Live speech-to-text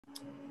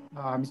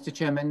Mr.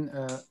 Chairman,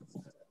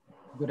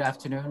 good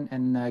afternoon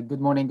and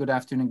good morning, good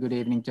afternoon, good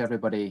evening to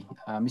everybody.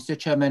 Mr.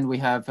 Chairman, we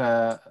have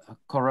a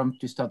quorum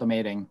to start the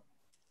meeting.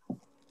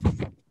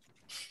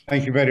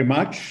 Thank you very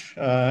much,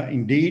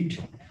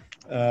 indeed.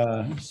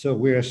 So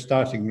we're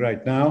starting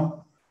right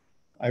now.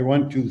 I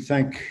want to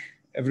thank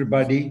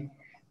everybody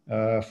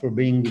for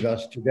being with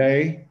us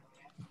today.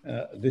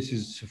 This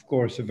is, of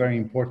course, a very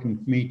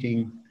important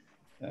meeting,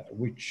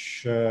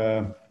 which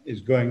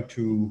is going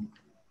to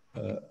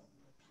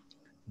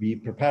be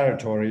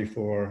preparatory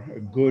for a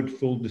good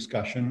full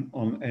discussion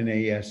on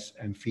NAS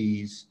and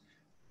fees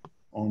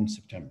on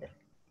September,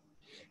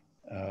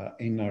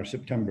 in our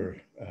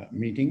September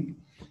meeting.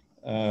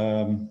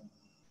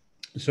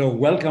 So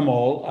welcome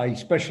all. I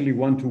especially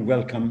want to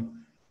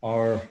welcome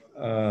our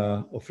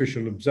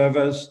official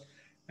observers,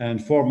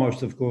 and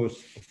foremost, of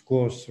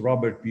course,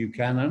 Robert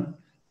Buchanan,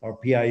 our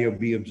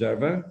PIOB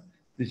observer.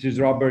 This is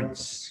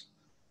Robert's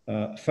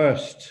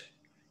first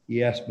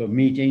IESBA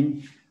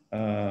meeting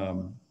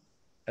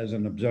as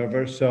an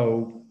observer,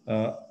 so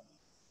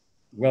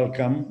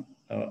welcome.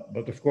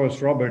 But of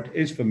course, Robert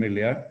is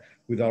familiar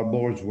with our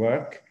board's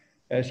work,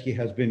 as he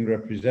has been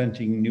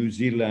representing New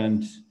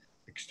Zealand's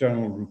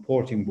External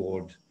Reporting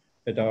Board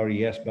at our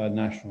IESBA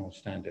National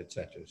Standard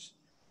Setters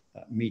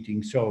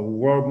meeting. So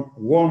warm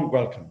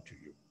welcome to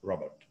you,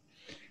 Robert.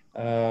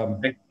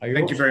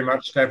 Thank you very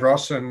much,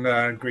 Stavros,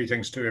 and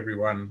greetings to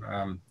everyone.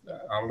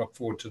 I'll look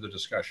forward to the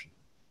discussion.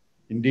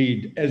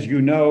 Indeed. As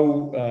you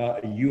know,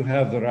 you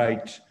have the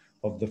right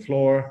of the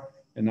floor,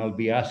 and I'll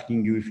be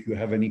asking you if you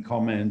have any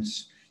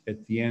comments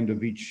at the end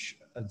of each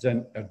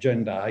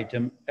agenda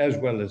item, as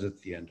well as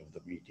at the end of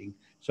the meeting.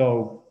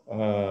 So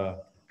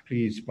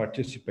please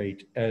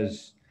participate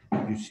as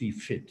you see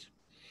fit.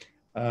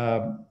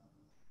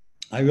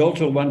 I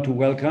also want to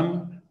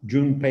welcome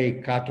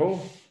Junpei Kato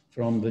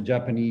from the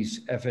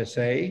Japanese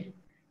FSA,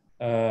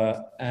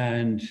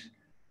 and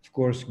of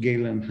course,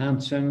 Galen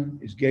Hansen.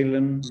 Is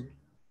Galen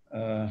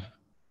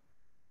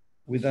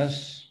with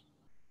us?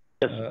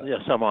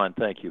 Yes, I'm on.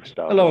 Thank you,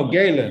 Stavros. Hello,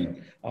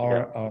 Galen,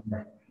 our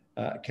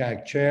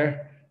CAG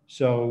chair.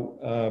 So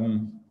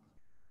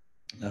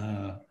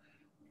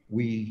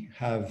we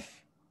have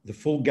the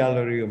full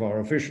gallery of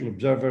our official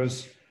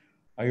observers.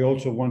 I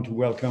also want to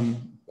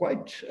welcome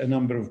quite a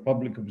number of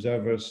public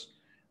observers,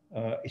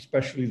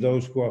 especially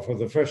those who are for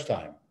the first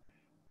time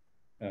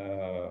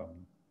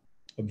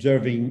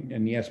observing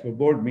an IESBA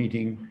board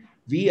meeting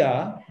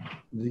via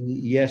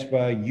the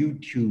IESBA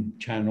YouTube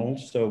channel.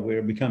 So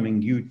we're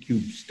becoming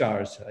YouTube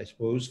stars, I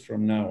suppose,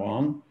 from now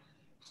on.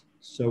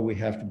 So we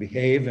have to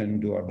behave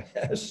and do our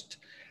best.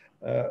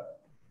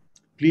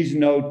 Please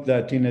note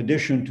that in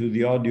addition to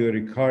the audio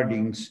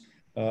recordings,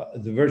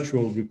 the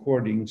virtual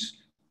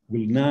recordings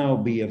will now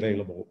be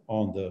available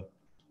on the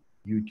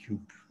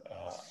YouTube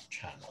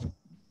channel.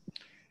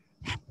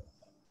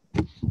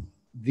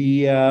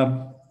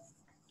 The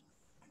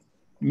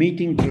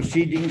meeting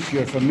proceedings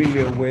you're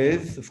familiar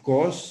with, of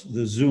course,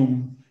 the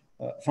Zoom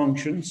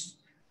functions.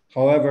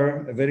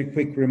 However, a very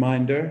quick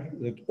reminder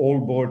that all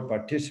board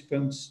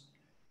participants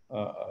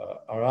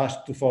are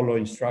asked to follow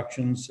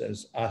instructions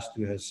as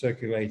ASTU has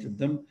circulated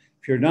them.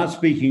 If you're not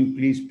speaking,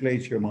 please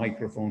place your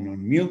microphone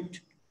on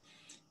mute.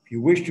 If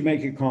you wish to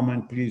make a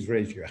comment, please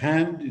raise your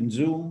hand in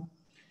Zoom.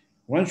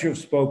 Once you've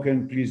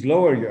spoken, please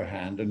lower your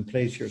hand and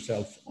place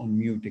yourself on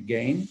mute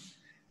again.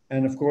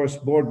 And of course,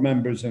 board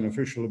members and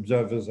official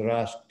observers are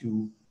asked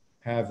to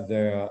have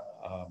their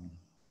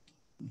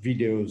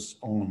videos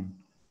on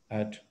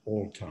at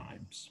all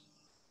times.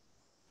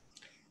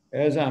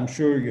 As I'm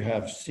sure you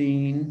have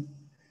seen,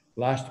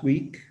 last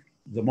week,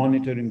 the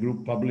monitoring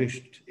group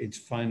published its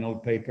final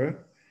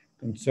paper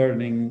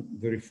concerning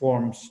the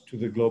reforms to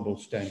the global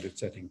standard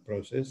setting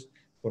process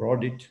for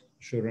audit,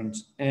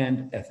 assurance,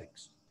 and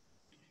ethics.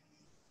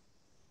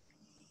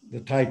 The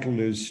title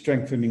is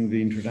Strengthening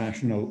the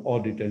International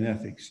Audit and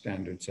Ethics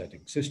Standard Setting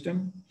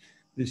System.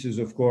 This is,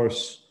 of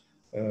course,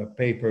 a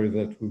paper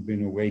that we've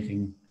been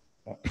awaiting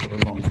for a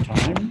long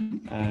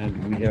time,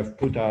 and we have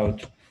put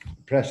out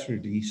a press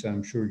release,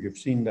 I'm sure you've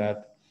seen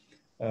that,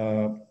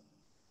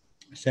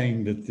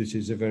 saying that this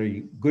is a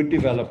very good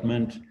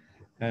development,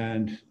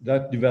 and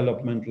that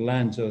development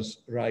lands us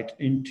right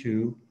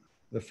into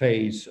the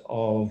phase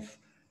of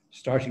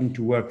starting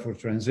to work for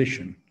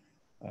transition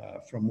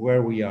from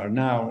where we are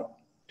now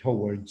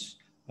towards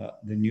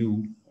the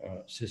new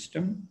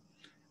system.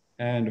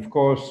 And of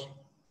course,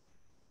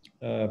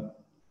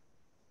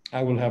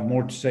 I will have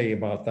more to say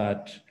about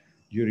that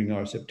during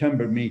our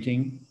September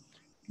meeting.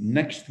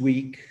 Next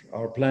week,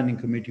 our planning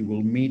committee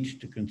will meet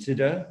to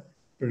consider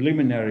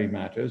preliminary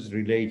matters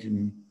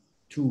relating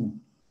to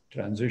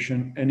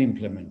transition and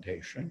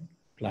implementation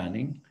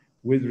planning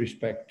with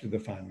respect to the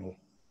final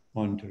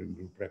monitoring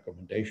group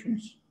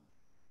recommendations.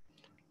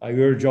 I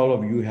urge all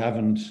of you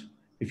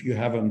if you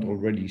haven't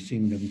already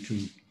seen them,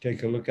 to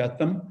take a look at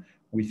them.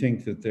 We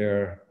think that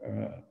they're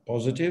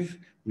positive.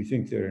 We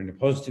think they're in a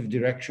positive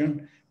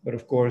direction. But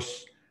of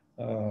course,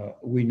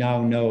 we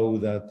now know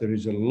that there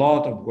is a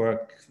lot of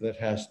work that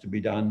has to be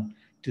done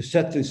to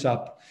set this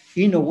up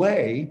in a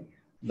way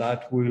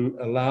that will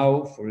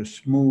allow for a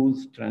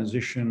smooth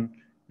transition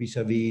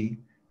vis-a-vis,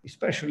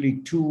 especially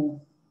two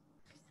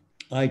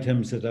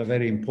items that are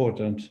very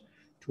important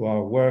to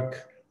our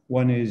work.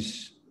 One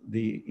is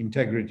the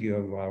integrity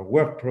of our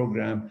work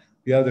program.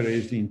 The other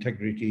is the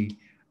integrity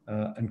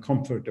and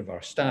comfort of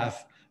our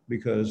staff,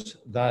 because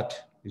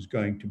that is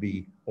going to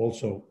be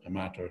also a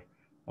matter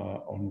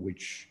on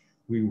which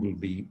we will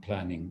be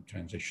planning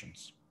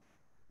transitions.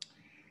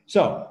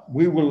 So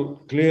we will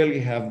clearly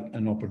have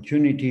an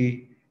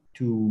opportunity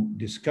to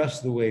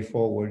discuss the way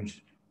forward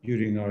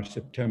during our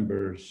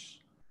September's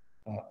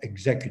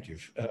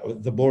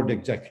the board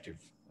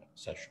executive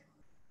session.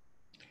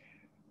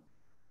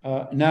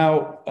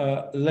 Now,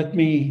 let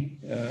me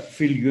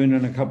fill you in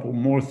on a couple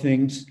more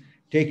things.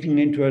 Taking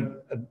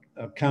into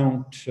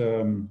account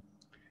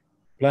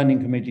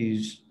Planning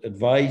Committee's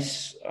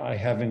advice, I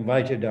have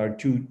invited our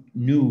two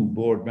new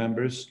board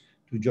members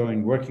to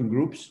join working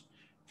groups.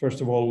 First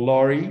of all,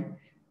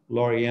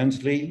 Laurie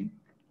Ensley,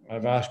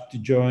 I've asked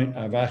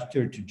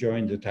her to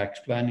join the tax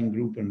planning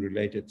group and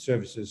related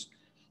services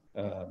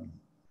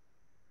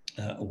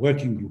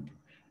working group.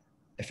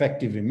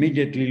 Effective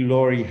immediately,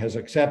 Laurie has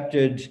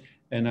accepted,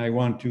 and I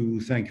want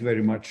to thank you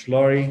very much,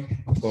 Laurie,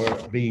 for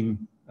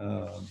being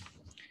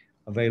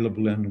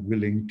available and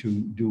willing to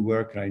do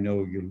work. I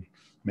know you'll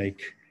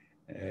make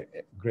a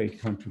great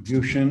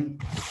contribution.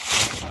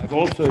 I've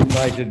also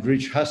invited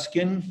Rich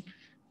Huskin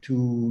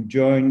to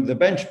join the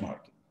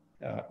benchmark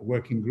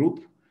working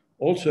group,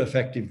 also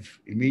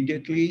effective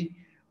immediately.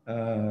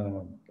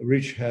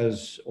 Rich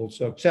has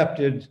also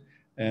accepted,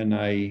 and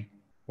I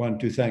want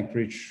to thank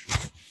Rich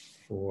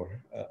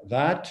for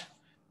that.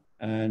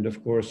 And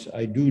of course,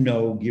 I do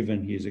know,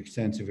 given his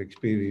extensive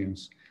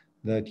experience,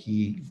 that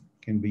he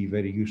can be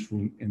very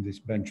useful in this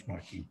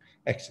benchmarking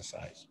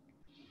exercise.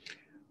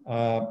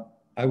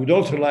 I would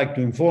also like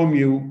to inform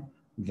you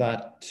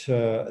that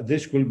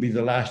this will be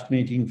the last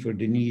meeting for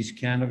Denise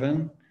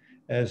Canavan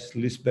as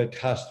Lisbeth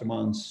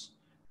Hasterman's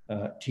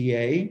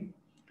TA.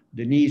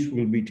 Denise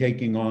will be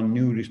taking on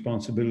new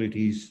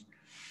responsibilities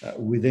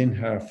within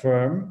her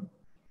firm.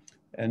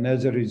 And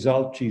as a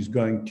result, she's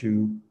going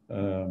to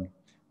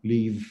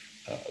leave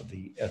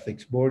the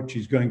ethics board.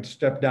 She's going to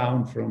step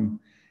down from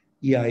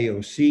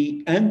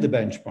EIOC and the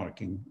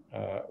benchmarking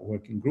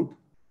working group.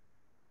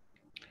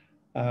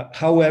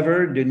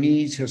 However,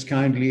 Denise has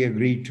kindly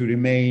agreed to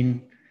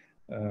remain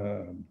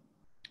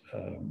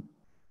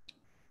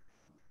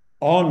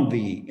on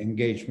the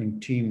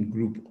engagement team,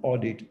 group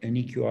audit, and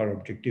EQR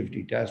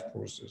objectivity task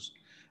forces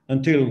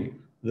until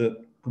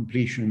the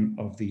completion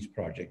of these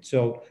projects.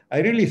 So I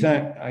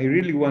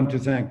really want to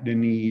thank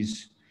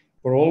Denise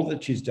for all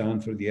that she's done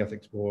for the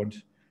ethics board.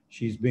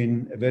 She's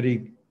been a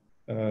very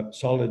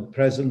solid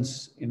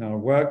presence in our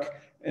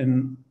work,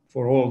 and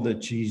for all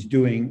that she's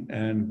doing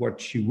and what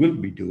she will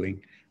be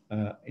doing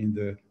in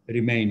the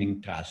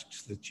remaining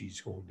tasks that she's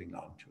holding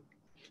on to.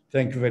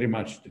 Thank you very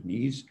much,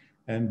 Denise,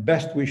 and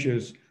best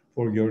wishes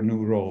for your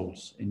new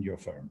roles in your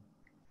firm.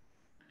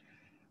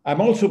 I'm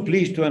also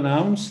pleased to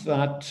announce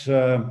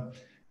that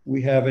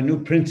we have a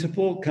new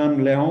principal, Cam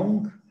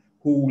Leong,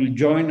 who will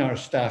join our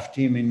staff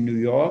team in New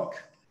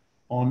York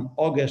on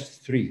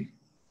August 3.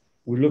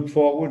 We look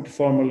forward to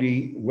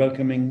formally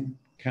welcoming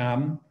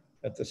Cam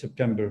at the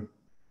September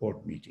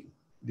board meeting.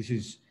 This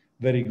is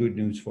very good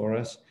news for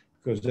us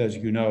because, as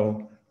you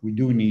know, we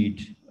do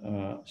need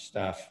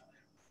staff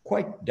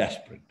quite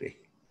desperately.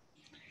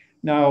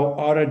 Now,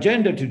 our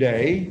agenda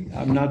today,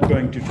 I'm not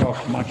going to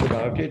talk much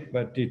about it,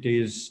 but it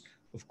is,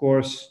 of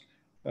course,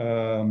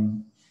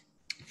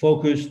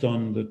 focused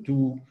on the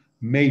two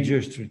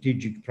major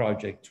strategic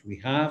projects we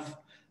have,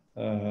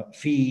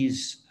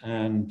 fees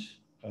and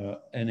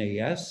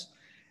NAS.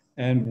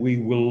 And we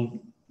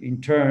will,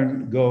 in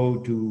turn, go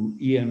to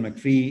Ian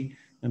McPhee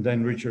and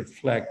then Richard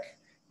Fleck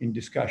in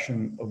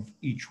discussion of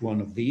each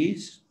one of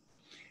these.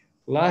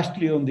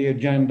 Lastly, on the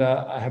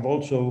agenda, I have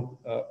also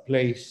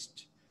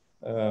placed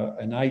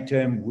an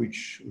item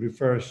which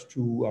refers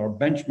to our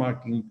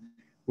benchmarking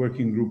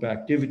working group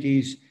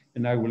activities,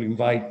 and I will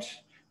invite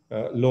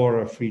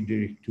Laura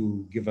Friedrich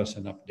to give us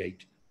an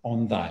update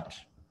on that.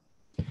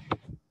 In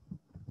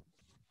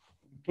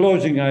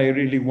closing, I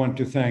really want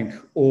to thank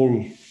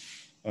all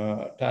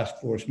task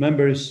force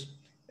members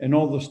and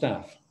all the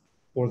staff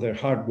for their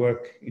hard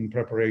work in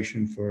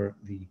preparation for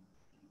the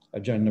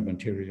agenda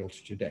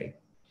materials today.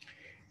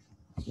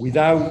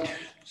 Without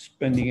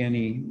spending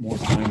any more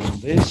time on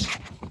this,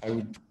 I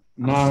would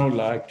now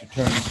like to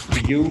turn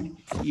to you,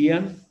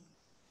 Ian,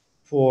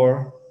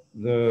 for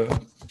the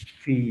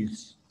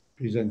fees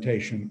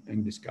presentation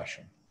and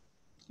discussion.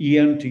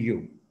 Ian, to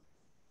you.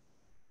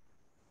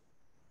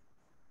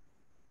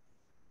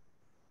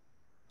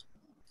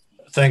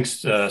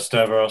 Thanks,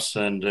 Stavros,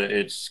 and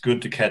it's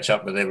good to catch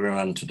up with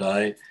everyone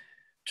today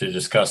to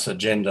discuss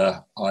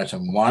agenda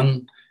item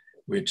 1,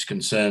 which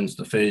concerns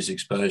the fees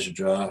exposure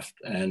draft,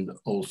 and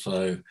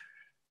also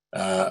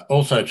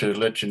to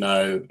let you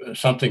know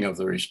something of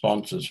the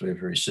responses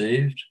we've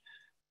received.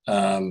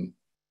 And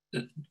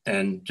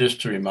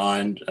just to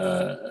remind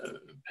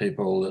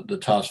people. The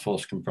task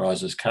force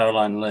comprises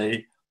Caroline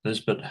Lee,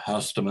 Lisbeth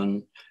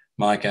Husterman,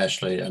 Mike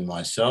Ashley, and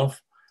myself.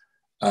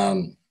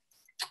 And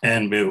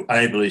we were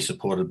ably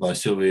supported by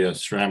Sylvia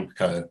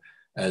Sramko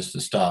as the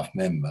staff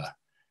member.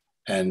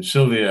 And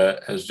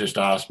Sylvia has just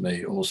asked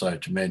me also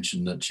to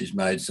mention that she's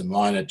made some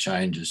minor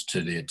changes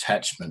to the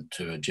attachment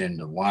to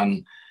Agenda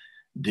 1,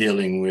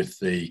 dealing with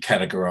the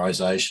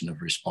categorisation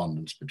of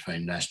respondents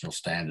between national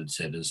standard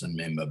setters and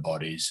member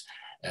bodies.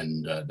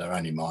 And they're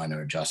only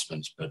minor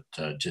adjustments, but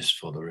just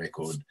for the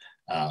record,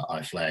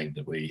 I flagged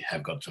that we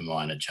have got some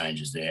minor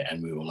changes there,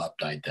 and we will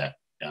update that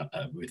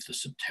with the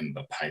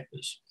September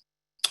papers.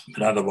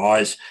 But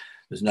otherwise,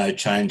 there's no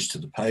change to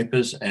the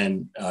papers,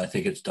 and I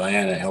think it's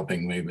Diana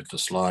helping me with the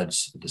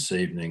slides this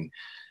evening.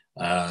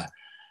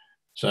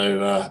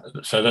 So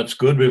that's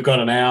good. We've got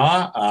an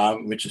hour,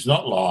 which is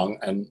not long,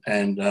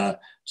 and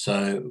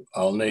so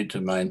I'll need to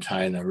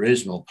maintain a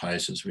reasonable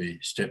pace as we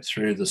step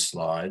through the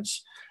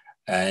slides.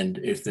 And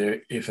if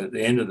at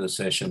the end of the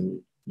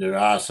session there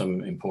are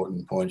some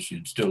important points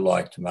you'd still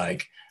like to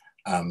make,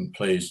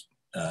 please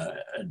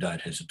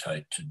don't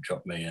hesitate to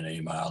drop me an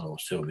email or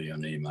Sylvia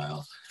an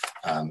email,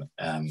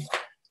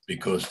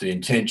 because the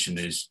intention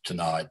is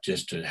tonight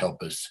just to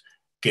help us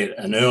get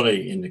an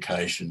early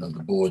indication of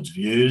the board's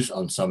views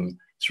on some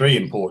 3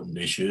 important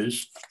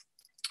issues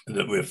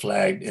that we've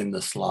flagged in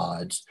the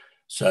slides,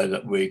 so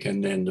that we can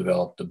then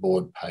develop the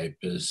board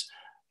papers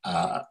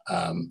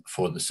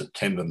for the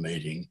September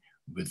meeting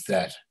with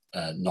that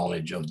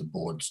knowledge of the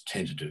board's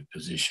tentative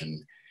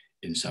position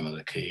in some of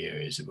the key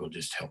areas. It will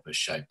just help us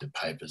shape the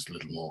papers a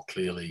little more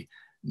clearly,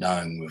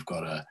 knowing we've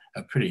got a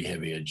pretty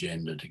heavy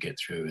agenda to get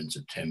through in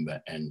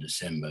September and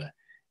December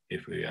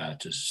if we are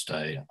to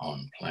stay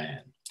on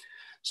plan.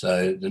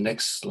 So the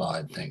next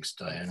slide, thanks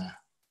Diana.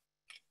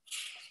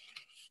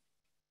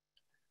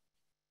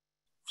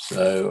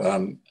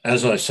 So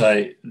as I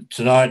say,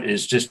 tonight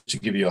is just to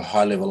give you a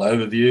high-level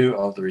overview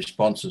of the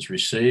responses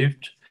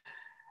received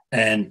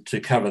and to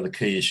cover the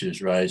key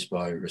issues raised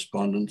by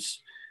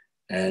respondents,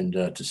 and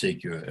to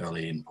seek your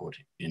early input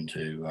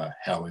into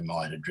how we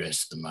might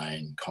address the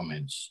main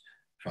comments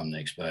from the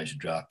exposure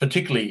draft,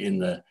 particularly in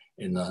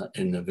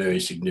the very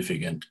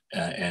significant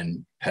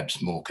and perhaps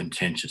more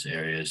contentious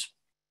areas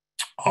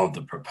of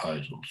the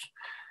proposals.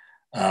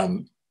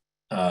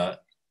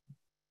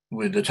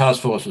 With the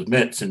task force has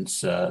met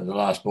since the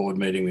last board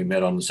meeting. We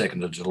met on the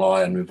 2nd of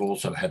July, and we've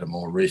also had a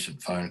more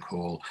recent phone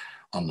call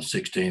on the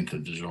 16th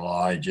of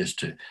July just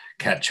to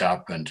catch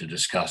up and to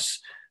discuss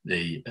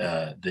the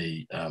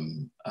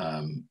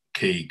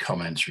key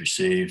comments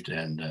received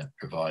and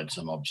provide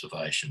some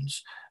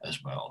observations as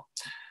well.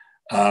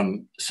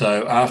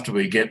 So after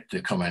we get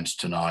the comments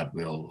tonight,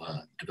 we'll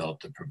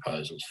develop the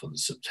proposals for the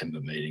September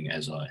meeting,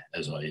 as I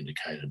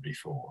indicated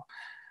before.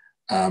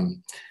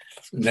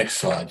 Next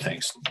slide,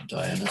 thanks,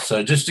 Diana.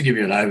 So just to give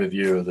you an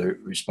overview of the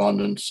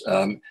respondents,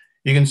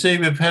 you can see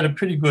we've had a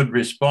pretty good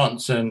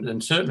response,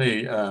 and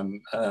certainly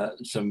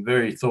some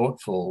very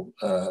thoughtful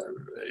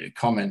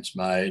comments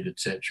made,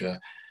 etc.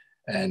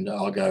 And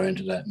I'll go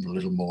into that in a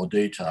little more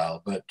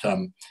detail. But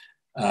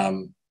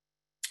the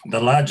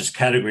largest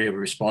category of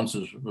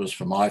responses was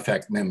from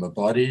IFAC member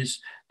bodies.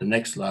 The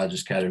next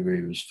largest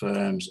category was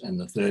firms, and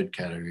the third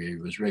category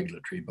was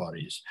regulatory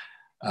bodies.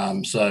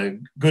 So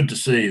good to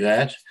see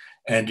that.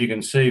 And you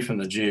can see from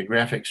the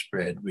geographic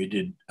spread, we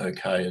did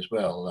okay as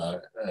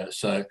well.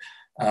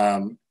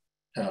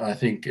 I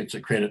think it's a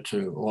credit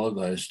to all of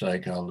those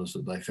stakeholders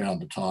that they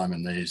found the time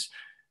in these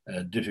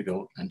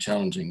difficult and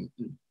challenging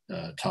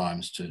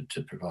times to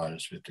provide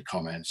us with the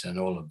comments, and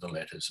all of the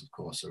letters, of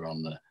course, are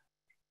on the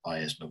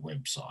IESBA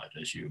website,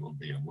 as you will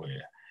be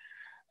aware.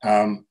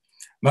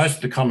 Most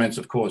of the comments,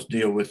 of course,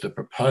 deal with the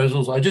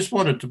proposals. I just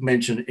wanted to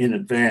mention in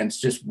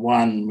advance just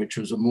one, which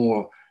was a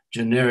more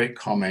generic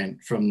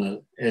comment from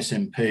the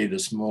SMP, the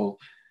Small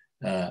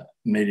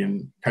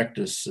Medium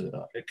Practice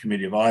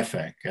Committee of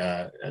IFAC,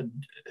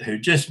 who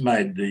just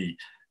made the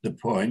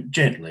point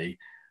gently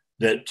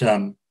that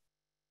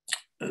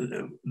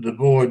the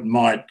board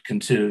might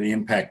consider the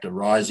impact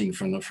arising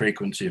from the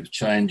frequency of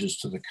changes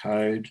to the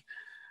code,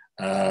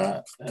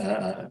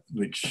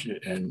 which,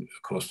 and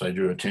of course they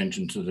drew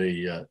attention to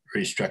the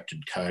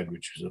restructured code,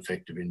 which was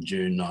effective in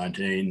June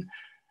 19,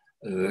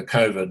 the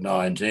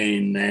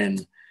COVID-19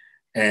 then,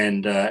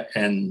 and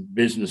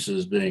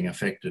businesses being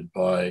affected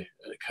by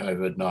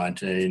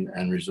COVID-19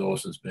 and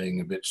resources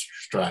being a bit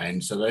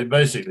strained. So they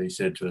basically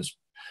said to us,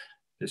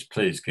 just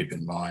please keep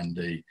in mind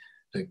the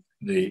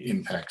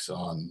impacts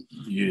on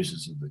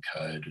users of the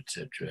code,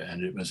 etc.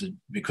 And it was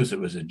because it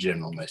was a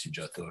general message,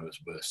 I thought it was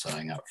worth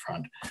saying up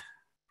front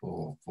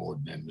for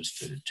board members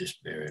to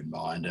just bear in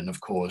mind. And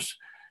of course,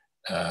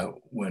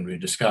 when we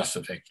discuss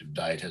effective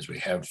date, as we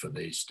have for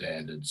these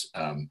standards,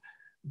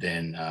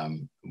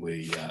 then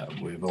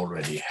we've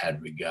already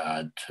had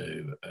regard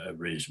to a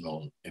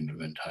reasonable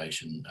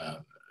implementation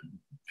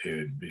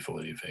period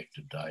before the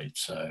effective date.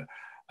 So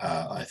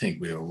I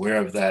think we're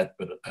aware of that,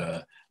 but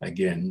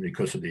again,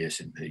 because of the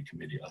SMP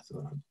committee, I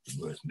thought it was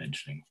worth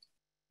mentioning.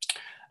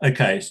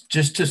 Okay,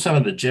 just to some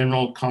of the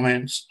general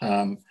comments.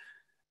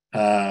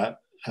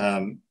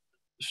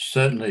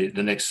 certainly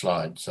the next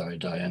slide, sorry,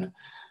 Diana.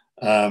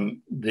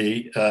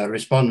 The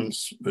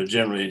respondents were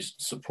generally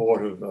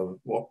supportive of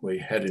what we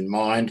had in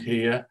mind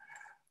here.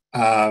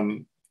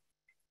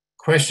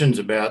 Questions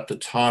about the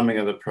timing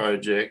of the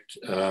project,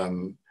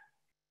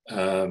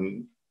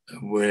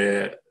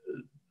 where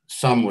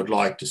some would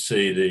like to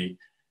see the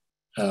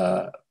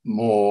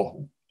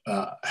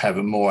have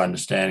a more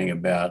understanding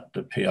about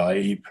the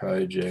PIE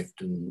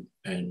project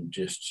and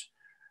just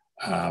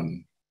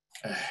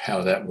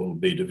how that will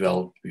be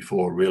developed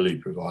before really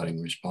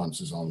providing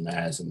responses on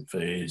NAS and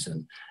fees.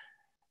 And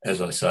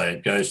as I say,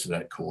 it goes to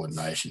that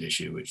coordination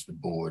issue, which the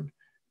board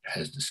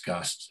has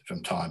discussed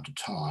from time to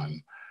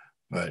time,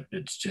 but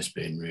it's just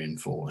been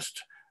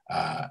reinforced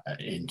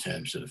in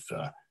terms of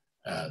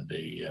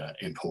the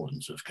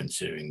importance of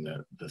considering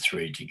the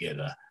three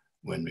together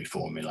when we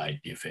formulate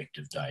the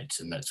effective dates.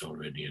 And that's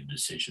already a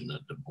decision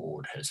that the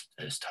board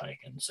has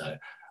taken. So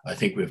I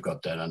think we've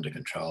got that under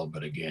control,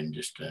 but again,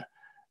 just a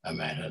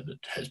matter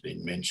that has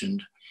been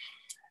mentioned.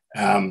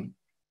 And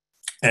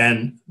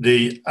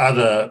the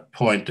other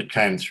point that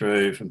came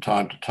through from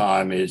time to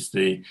time is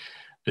the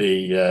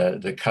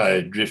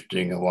code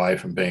drifting away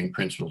from being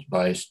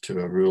principles-based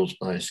to a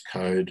rules-based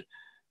code.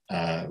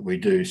 We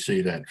do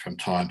see that from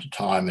time to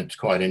time. It's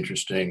quite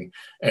interesting,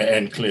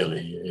 and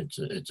clearly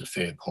it's a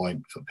fair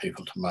point for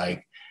people to make.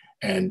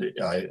 And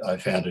I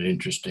found it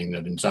interesting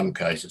that in some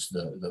cases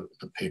the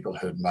people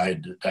who had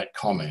made that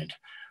comment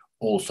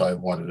also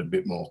wanted a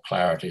bit more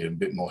clarity and a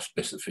bit more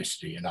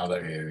specificity in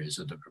other areas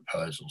of the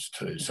proposals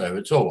too. So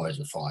it's always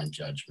a fine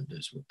judgment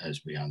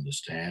as we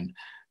understand,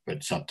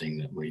 but something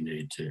that we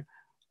need to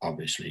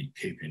obviously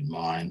keep in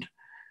mind.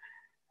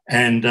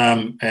 And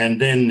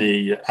then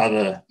the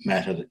other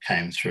matter that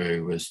came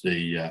through was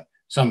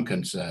some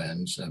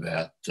concerns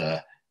about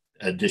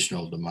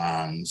additional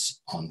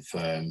demands on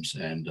firms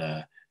and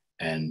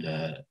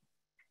the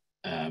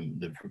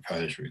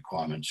proposed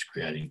requirements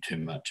creating too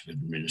much of an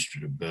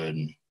administrative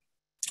burden.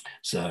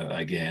 So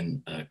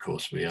again, of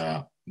course, we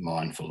are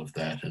mindful of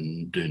that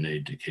and do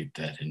need to keep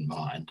that in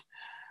mind.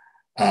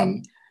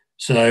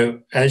 So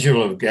as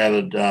you'll have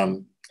gathered,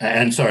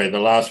 and sorry, the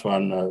last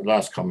one,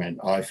 last comment,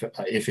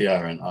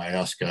 IFEA and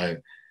IESBA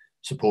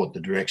support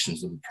the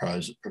directions of the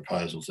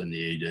proposals in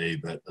the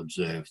ED, but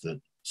observe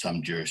that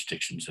some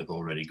jurisdictions have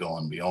already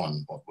gone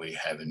beyond what we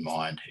have in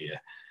mind here.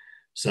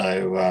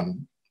 So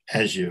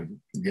as you've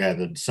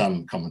gathered,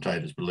 some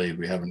commentators believe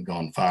we haven't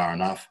gone far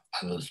enough,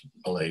 others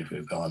believe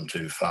we've gone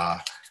too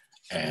far.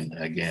 And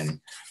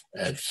again,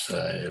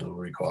 it'll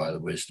require the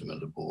wisdom of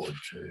the board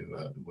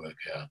to work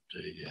out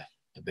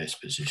the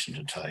best position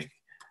to take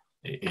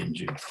in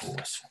due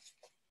course.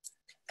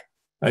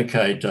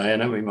 Okay,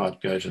 Diana, we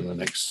might go to the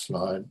next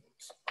slide.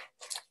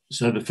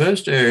 So the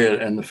first area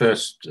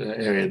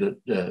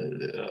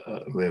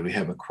that where we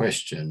have a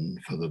question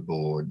for the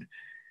board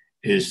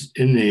is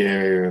in the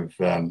area of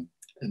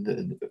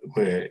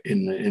where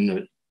in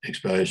the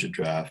exposure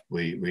draft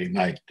we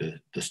make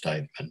the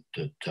statement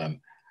that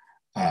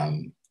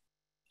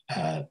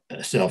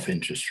a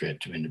self-interest threat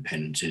to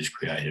independence is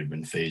created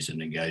when fees are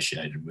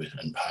negotiated with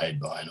and paid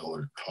by an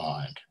audit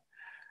client.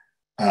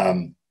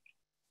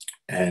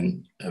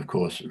 And of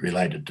course,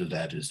 related to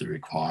that is the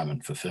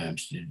requirement for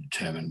firms to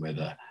determine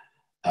whether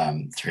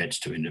threats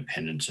to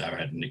independence are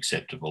at an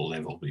acceptable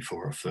level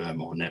before a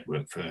firm or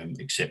network firm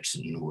accepts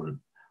an audit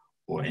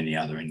or any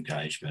other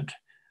engagement,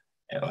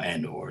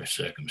 and or if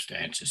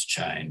circumstances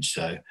change.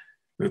 So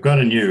we've got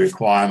a new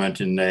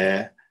requirement in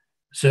there.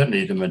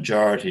 Certainly the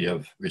majority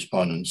of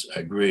respondents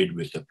agreed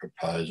with the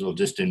proposal,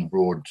 just in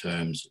broad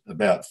terms,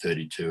 about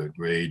 32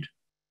 agreed.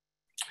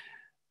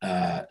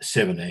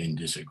 17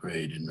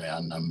 disagreed in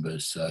round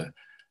numbers,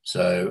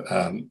 so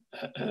a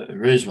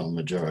reasonable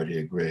majority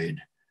agreed.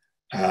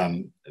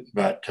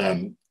 But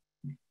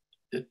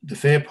the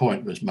fair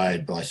point was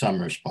made by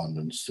some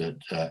respondents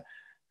that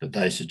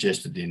they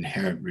suggested the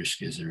inherent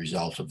risk is a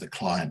result of the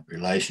client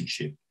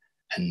relationship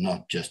and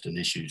not just an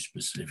issue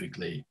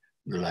specifically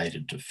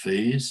related to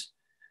fees,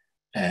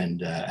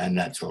 and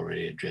that's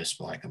already addressed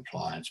by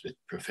compliance with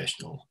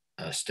professional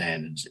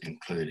standards,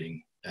 included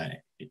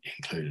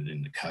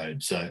in the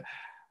code. So,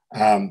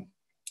 and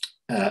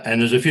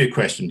there's a few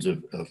questions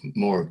of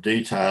more of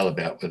detail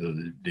about whether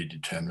the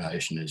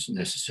determination is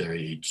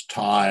necessary each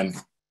time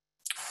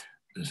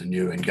there's a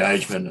new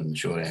engagement, and the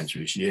short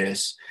answer is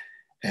yes,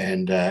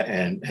 and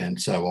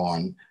so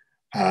on,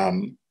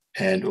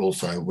 and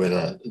also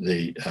whether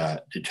the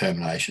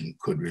determination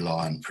could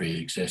rely on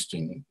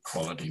pre-existing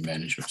quality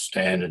management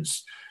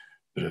standards.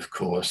 But of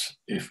course,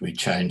 if we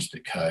change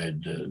the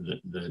code,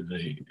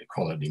 the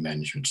quality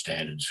management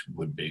standards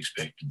would be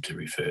expected to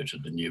refer to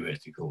the new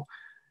ethical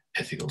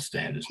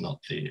standards, not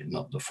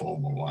the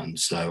formal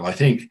ones. So I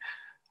think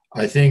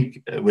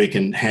we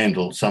can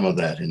handle some of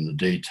that in the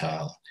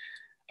detail.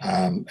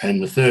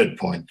 And the third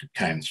point that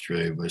came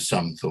through was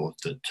some thought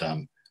that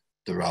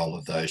the role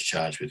of those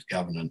charged with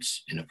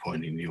governance in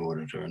appointing the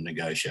auditor and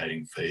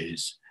negotiating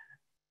fees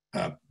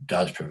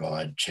does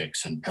provide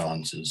checks and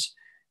balances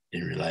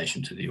in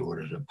relation to the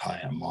auditor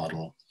payer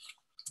model.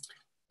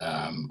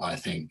 I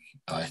think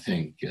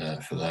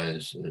for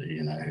those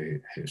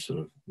who sort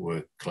of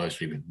work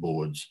closely with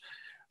boards,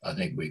 I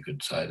think we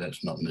could say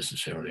that's not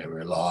necessarily a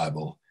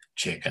reliable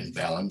check and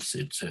balance.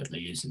 It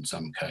certainly is in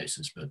some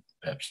cases, but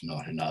perhaps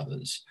not in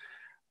others.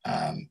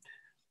 So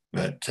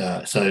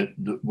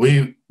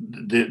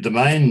the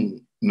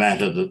main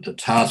matter that the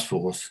task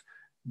force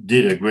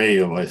did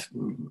agree with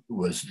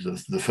was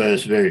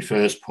the very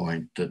first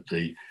point, that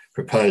the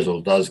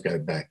proposal does go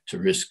back to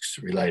risks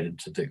related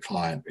to the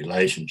client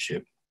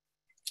relationship,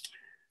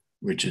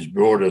 which is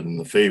broader than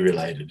the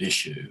fee-related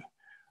issue.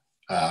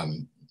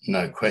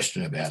 No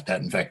question about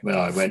that. In fact, when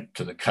I went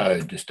to the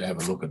code just to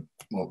have a look at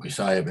what we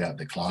say about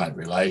the client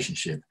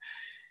relationship,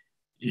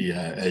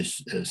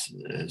 as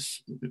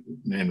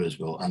members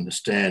will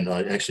understand,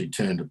 I actually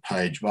turned to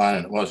page 1,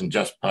 and it wasn't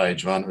just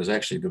page 1, it was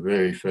actually the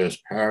very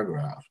first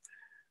paragraph,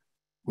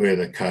 where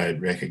the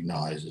code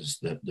recognises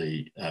that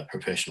the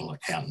professional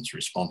accountant's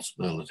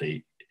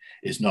responsibility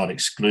is not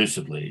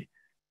exclusively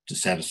to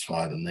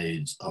satisfy the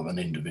needs of an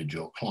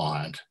individual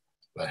client,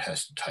 but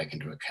has to take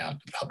into account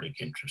the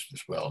public interest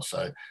as well.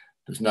 So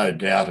there's no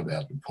doubt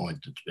about the point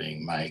that's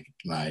being made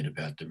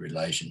about the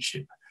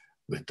relationship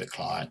with the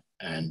client.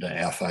 And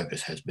our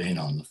focus has been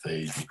on the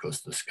fees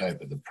because the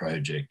scope of the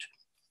project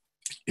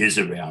is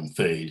around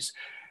fees.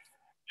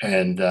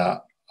 And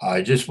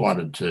I just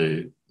wanted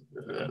to,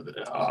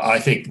 I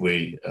think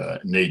we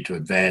need to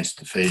advance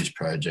the fees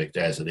project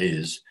as it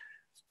is,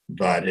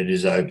 but it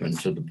is open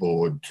to the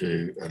board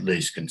to at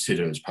least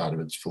consider as part of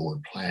its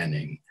forward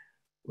planning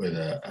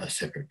whether a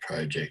separate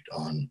project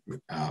on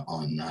the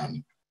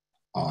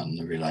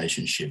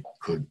relationship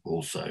could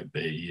also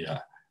be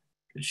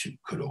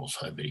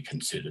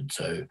considered.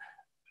 So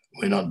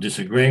we're not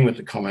disagreeing with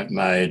the comment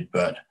made,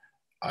 but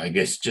I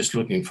guess just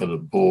looking for the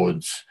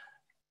board's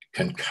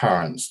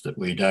concurrence that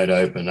we don't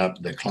open up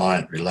the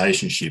client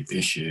relationship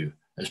issue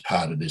as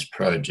part of this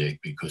project,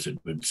 because it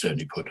would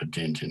certainly put a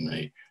dent in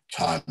the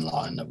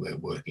timeline that we're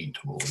working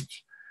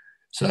towards.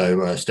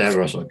 So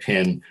Stavros or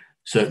Ken,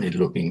 certainly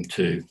looking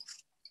to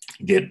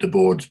get the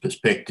board's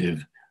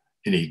perspective,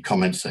 any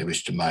comments they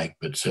wish to make,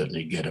 but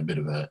certainly get a bit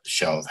of a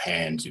show of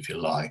hands, if you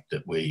like,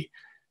 that we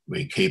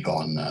keep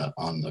on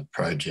the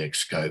project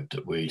scope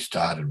that we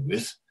started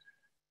with,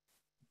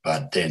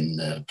 but then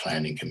the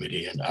planning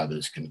committee and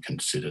others can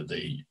consider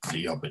the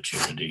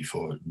opportunity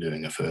for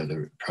doing a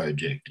further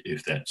project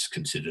if that's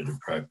considered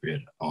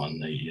appropriate on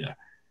the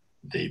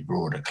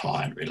broader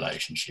client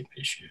relationship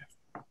issue.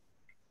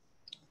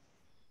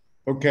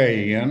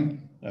 Okay,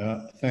 Ian,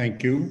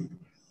 thank you.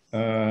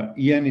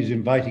 Ian is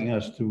inviting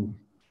us to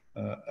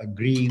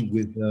agree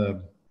with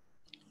the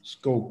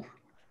scope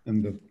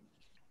and the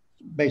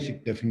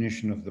basic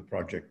definition of the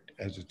project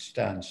as it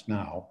stands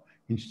now,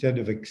 instead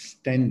of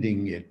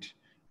extending it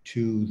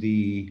to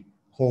the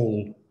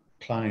whole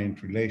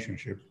client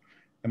relationship.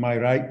 Am I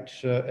right?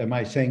 Am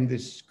I saying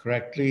this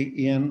correctly,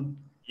 Ian?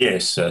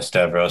 Yes,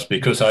 Stavros,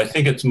 because I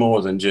think it's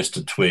more than just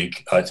a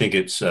tweak. I think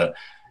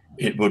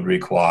it would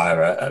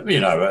require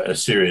a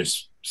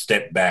serious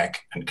step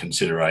back and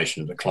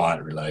consideration of the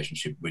client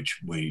relationship, which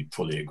we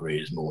fully agree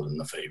is more than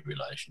the fee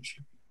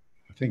relationship.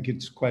 I think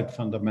it's quite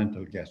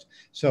fundamental, yes.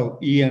 So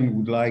Ian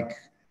would like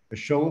a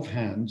show of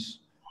hands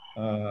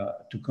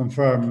to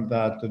confirm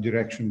that the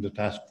direction the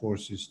task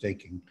force is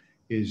taking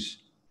is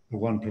the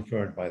one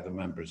preferred by the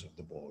members of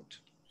the board.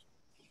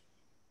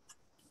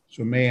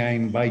 So may I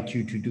invite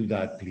you to do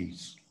that,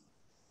 please?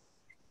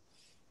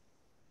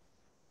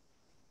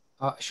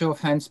 Show of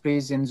hands,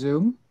 please, in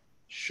Zoom.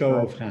 Show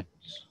of hands.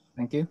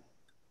 Thank you.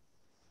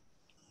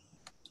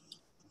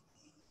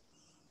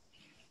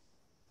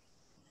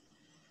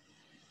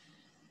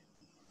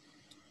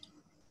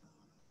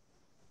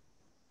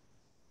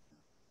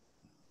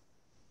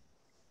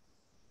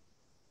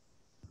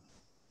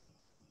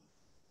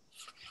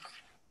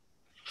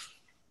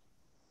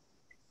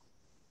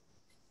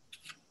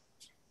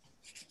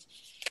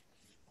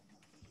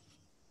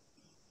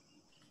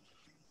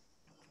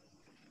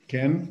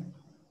 Ken?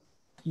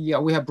 Yeah,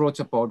 we have broad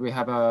support. We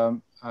have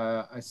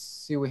I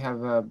see we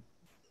have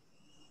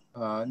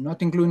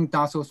not including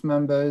task force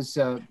members.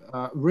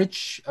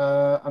 Rich,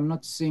 I'm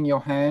not seeing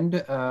your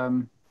hand. Are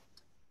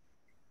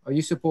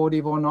you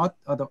supportive or not?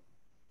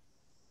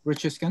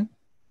 Rich Isken?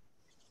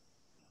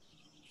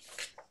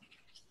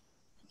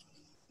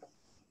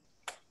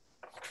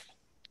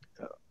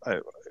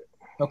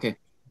 Okay,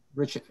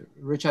 Rich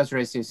has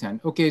raised his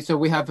hand. Okay, so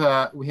we have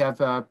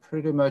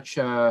pretty much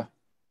unanimous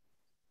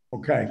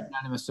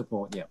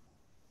support. Yeah.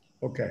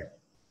 Okay.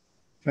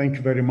 Thank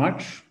you very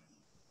much,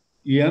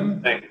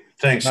 Ian.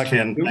 Thanks,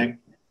 Ken.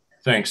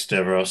 Thanks,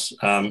 Stavros.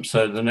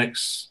 So the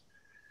next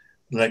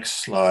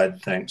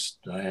slide. Thanks,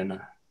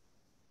 Diana.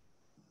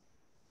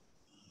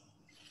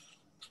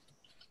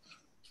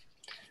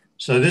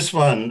 So this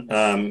one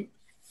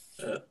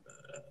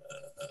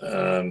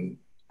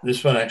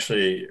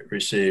actually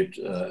received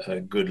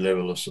a good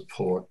level of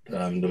support.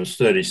 There was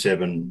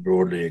 37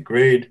 broadly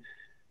agreed,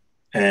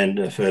 and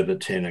a further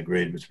 10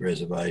 agreed with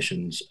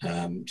reservations.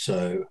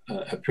 So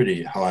a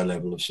pretty high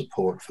level of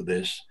support for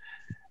this.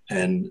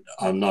 And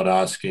I'm not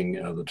asking,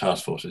 the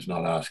task force is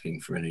not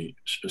asking for any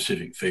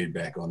specific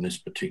feedback on this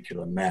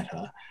particular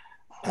matter,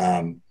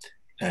 and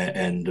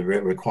the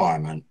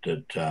requirement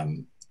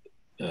that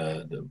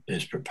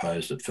is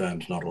proposed that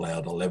firms not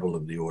allow the level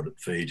of the audit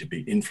fee to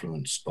be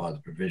influenced by the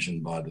provision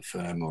by the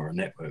firm or a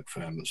network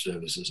firm of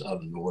services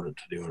other than audit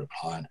to the audit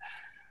client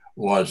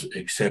was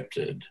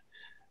accepted.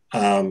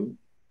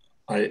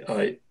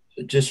 I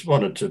just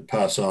wanted to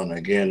pass on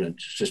again,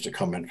 it's just a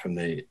comment from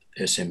the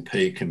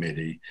SMP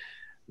committee.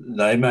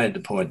 They made the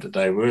point that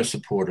they were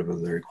supportive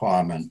of the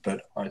requirement,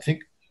 but I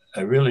think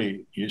a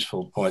really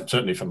useful point,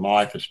 certainly from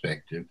my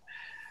perspective,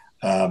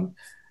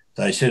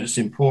 they said it's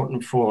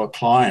important for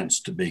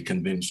clients to be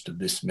convinced of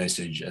this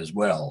message as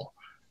well.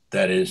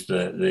 That is,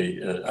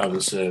 the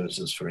other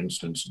services, for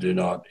instance, do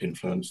not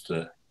influence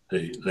the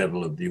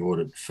level of the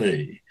audit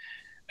fee.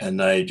 And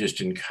they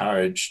just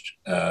encouraged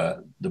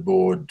the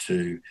board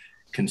to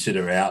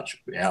consider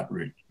outreach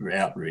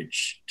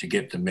to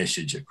get the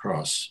message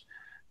across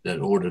that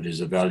audit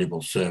is a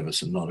valuable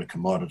service and not a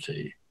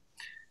commodity.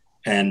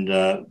 And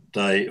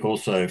they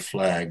also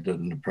flagged that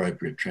an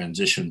appropriate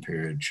transition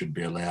period should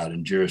be allowed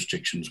in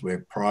jurisdictions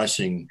where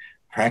pricing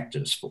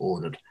practice for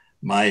audit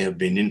may have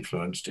been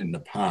influenced in the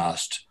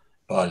past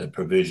by the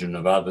provision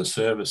of other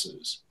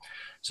services.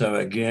 So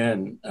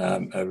again,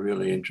 a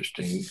really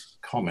interesting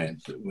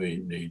comment that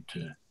we need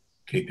to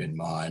keep in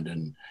mind.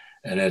 And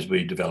as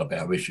we develop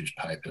our issues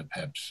paper,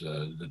 perhaps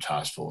the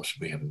task force,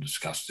 we haven't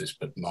discussed this,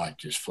 but might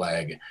just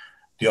flag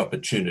the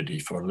opportunity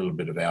for a little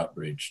bit of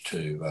outreach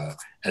to,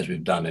 as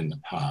we've done in the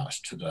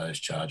past, to those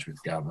charged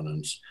with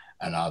governance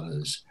and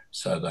others,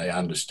 so they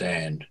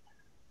understand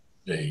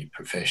the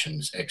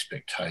profession's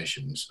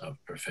expectations of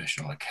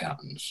professional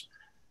accountants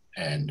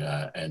and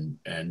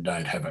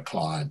don't have a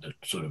client that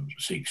sort of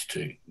seeks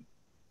to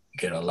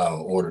get a lower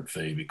audit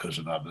fee because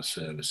of other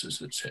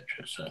services, etc.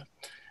 So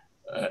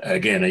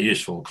again, a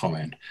useful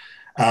comment.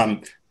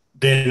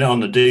 Then on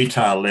the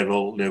detail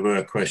level, there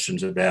were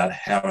questions about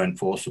how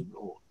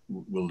enforceable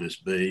will this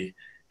be?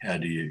 How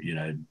do you,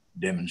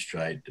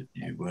 demonstrate that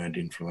you weren't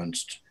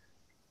influenced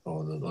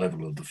or the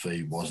level of the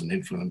fee wasn't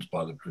influenced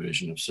by the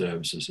provision of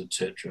services,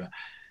 etc.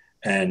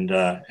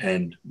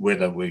 And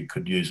whether we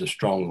could use a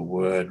stronger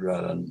word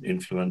rather than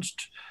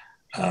influenced.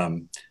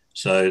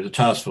 So the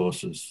task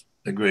force has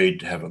agreed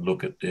to have a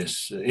look at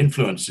this.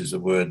 Influence is a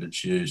word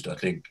that's used, I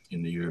think,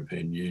 in the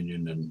European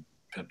Union and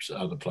perhaps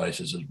other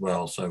places as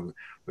well. So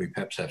we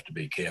perhaps have to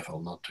be careful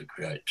not to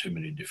create too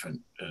many different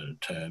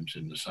terms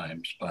in the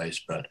same space,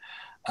 but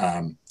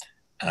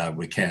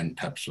we can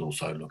perhaps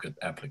also look at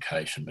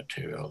application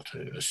material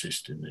to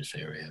assist in this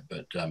area.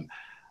 But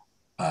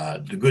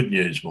the good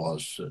news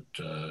was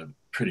that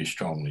pretty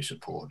strongly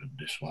supported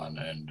this one,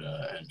 and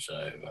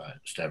so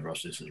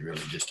Stavros, this is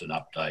really just an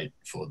update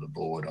for the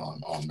board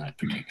on that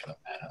particular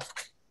matter.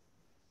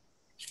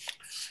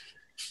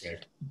 Okay.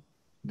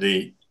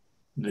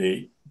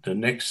 The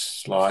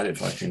next slide,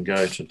 if I can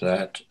go to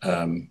that,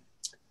 on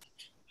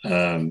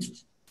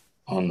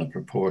the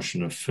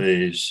proportion of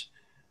fees,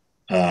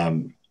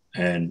 and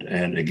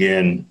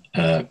again,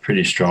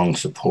 pretty strong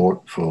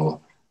support for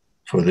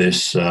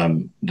this,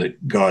 the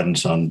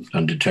guidance on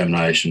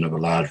determination of a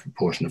large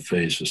proportion of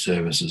fees for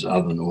services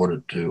other than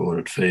audit to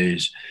audit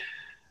fees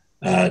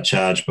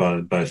charged by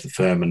both the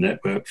firm and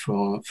network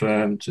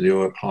firm to the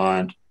audit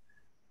client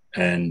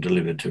and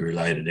delivered to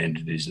related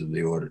entities of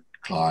the audit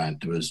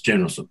client. There was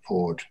general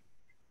support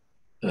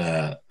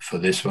for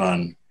this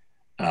one.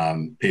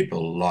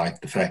 People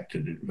liked the fact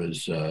that it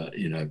was,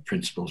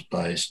 principles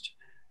based,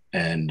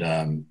 and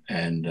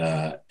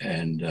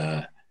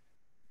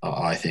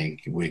I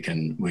think we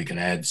can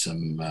add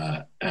some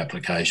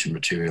application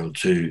material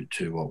to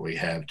what we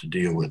have to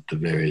deal with the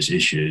various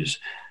issues.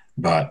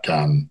 But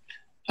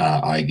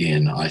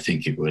again, I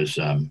think it was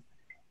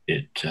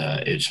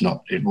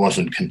it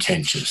wasn't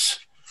contentious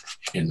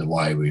in the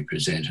way we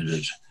presented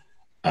it.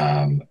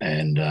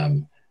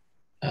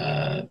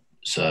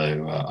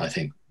 So I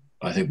think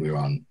we're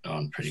on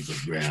pretty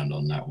good ground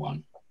on that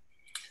one.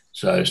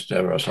 So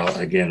Stavros,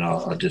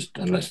 I'll just,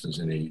 unless there's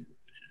any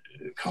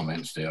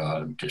comments there,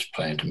 I just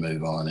plan to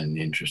move on in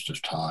the interest of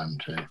time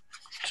to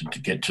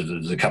get to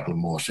there's a couple of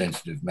more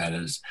sensitive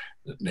matters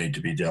that need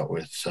to be dealt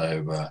with.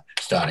 So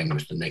starting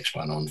with the next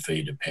one on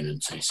fee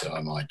dependency. So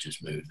I might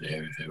just move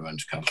there if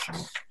everyone's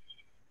comfortable.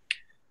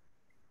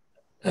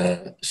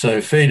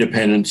 So fee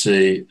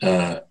dependency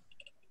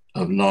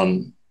of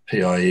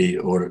non-PIE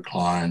audit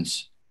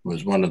clients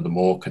was one of the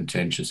more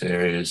contentious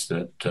areas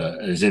that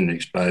is in the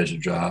exposure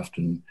draft.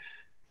 And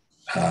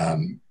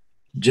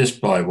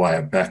just by way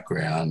of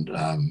background,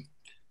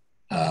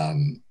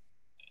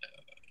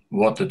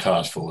 what the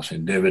task force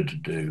endeavoured to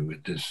do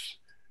with this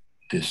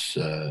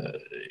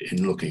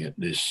in looking at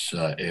this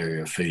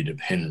area of fee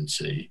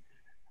dependency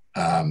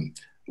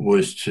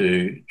was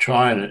to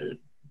try and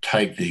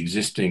take the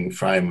existing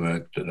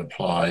framework that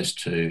applies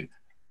to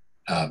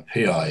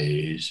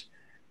PIEs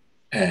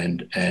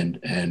and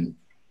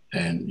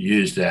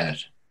use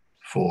that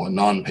for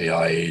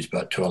non-PIEs,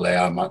 but to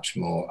allow much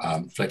more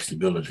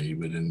flexibility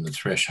within the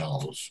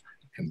thresholds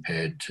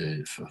compared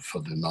to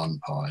for the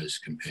non-PIs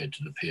compared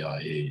to the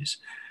PIEs.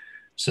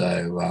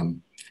 So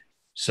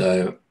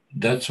so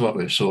that's what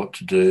we've sought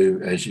to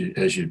do. As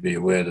you'd be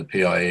aware, the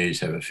PIEs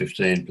have a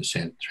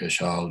 15%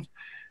 threshold.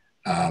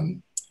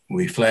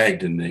 We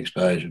flagged in the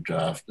exposure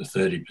draft the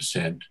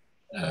 30%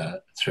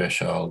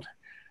 threshold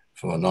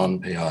for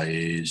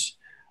non-PIEs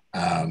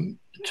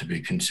to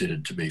be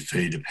considered to be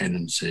fee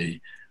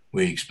dependency.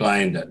 We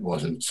explained that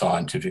wasn't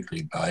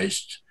scientifically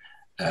based.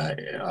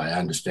 I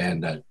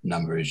understand that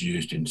number is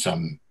used in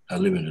a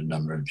limited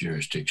number of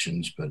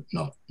jurisdictions, but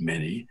not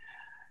many.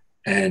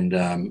 And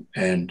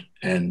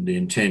the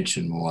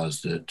intention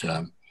was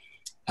that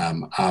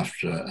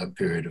after a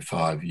period of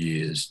 5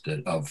 years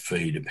of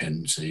fee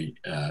dependency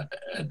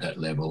at that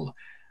level,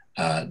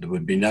 there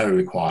would be no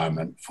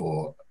requirement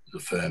for the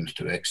firms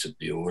to exit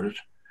the audit,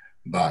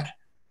 but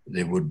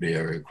there would be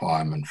a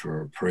requirement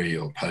for a pre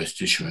or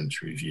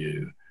post-issuance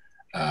review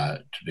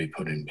to be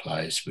put in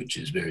place, which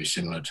is very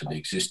similar to the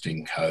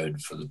existing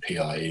code for the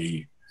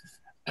PIE,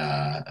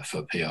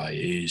 for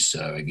PIEs.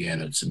 So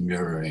again, it's a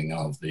mirroring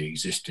of the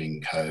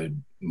existing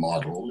code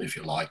model, if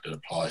you like, that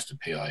applies to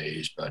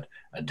PIEs, but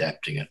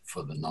adapting it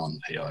for the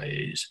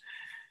non-PIEs.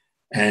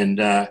 And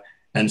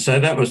so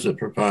that was the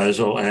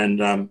proposal.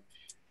 And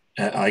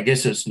I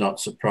guess it's not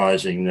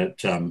surprising that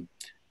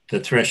the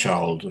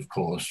threshold, of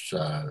course,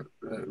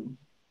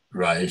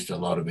 raised a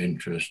lot of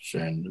interest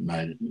and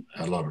made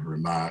a lot of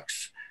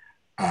remarks.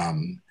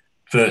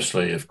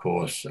 Firstly, of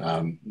course,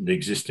 the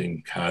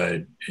existing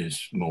code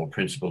is more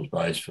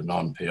principles-based for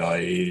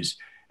non-PIEs,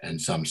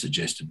 and some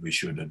suggested we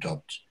should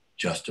adopt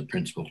just a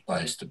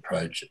principles-based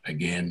approach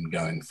again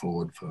going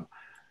forward for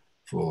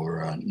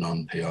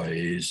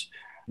non-PIEs.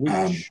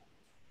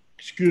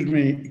 Excuse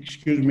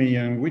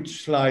me,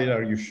 which slide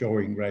are you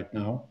showing right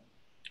now?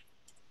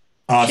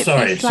 Oh,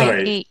 sorry.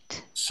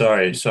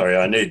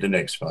 I need the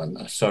next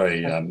one.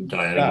 Sorry,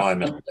 Diana, my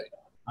mistake.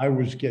 I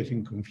was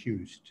getting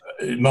confused.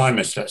 My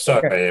mistake.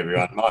 Sorry,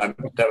 everyone.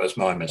 That was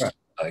my mistake.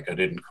 I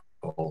didn't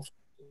call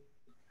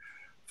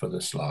for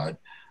the slide.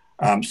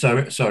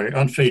 So, sorry,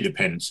 on fee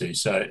dependency.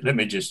 So let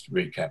me just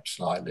recap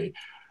slightly.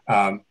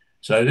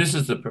 So this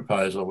is the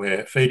proposal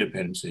where fee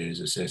dependency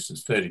is assessed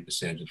as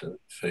 30% of the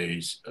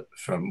fees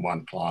from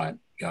one client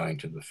going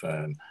to the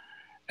firm.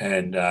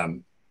 And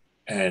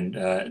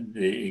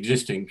the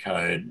existing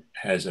code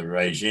has a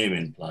regime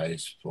in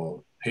place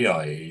for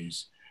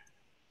PIEs,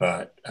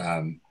 but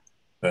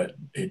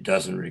it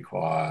doesn't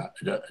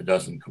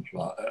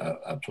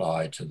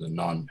apply to the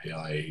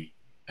non-PIE.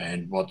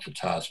 And what the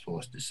task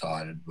force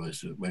decided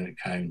was that when it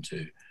came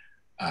to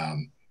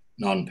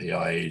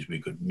non-PIEs, we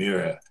could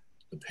mirror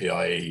the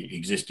PIE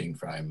existing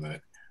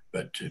framework,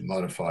 but to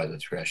modify the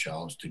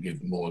thresholds to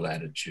give more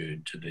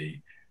latitude to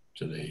the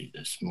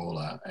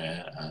smaller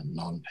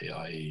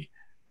non-PIE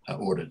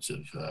audits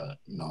of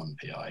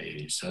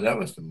non-PIEs. So that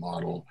was the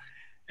model.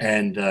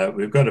 And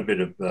we've got a bit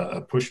of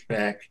a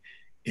pushback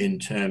in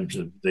terms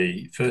of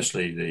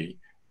firstly, the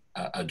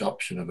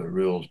adoption of a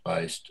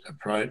rules-based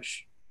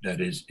approach, that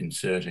is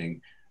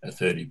inserting a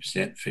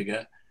 30%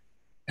 figure.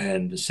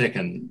 And the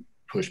second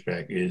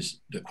pushback is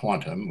the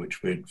quantum,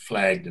 which we'd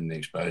flagged in the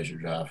exposure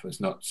draft,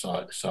 was not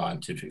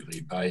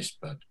scientifically based,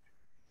 but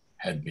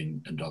had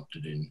been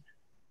adopted in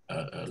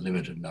a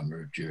limited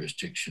number of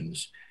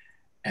jurisdictions.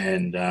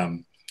 And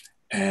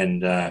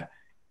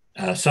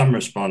some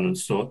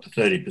respondents thought the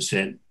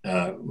 30%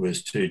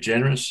 was too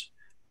generous.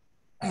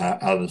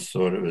 Others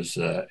thought it was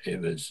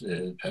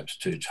perhaps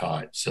too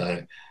tight.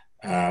 So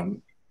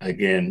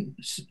again,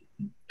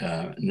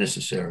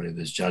 necessarily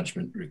there's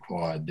judgment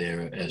required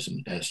there as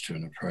to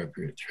an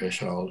appropriate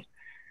threshold.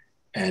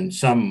 And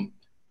some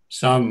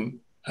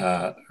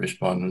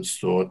respondents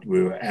thought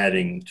we were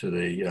adding to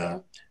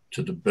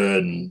the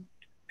burden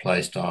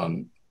placed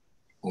on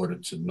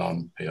audits of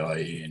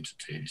non-PIE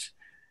entities.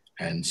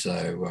 And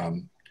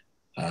so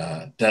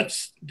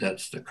that's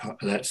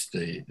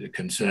the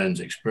concerns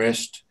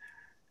expressed.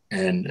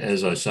 And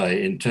as I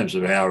say, in terms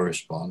of our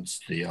response,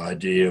 the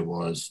idea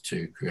was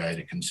to create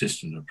a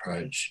consistent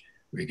approach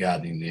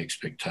regarding the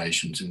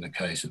expectations in the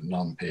case of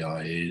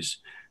non-PIEs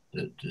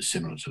that is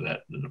similar to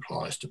that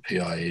applies to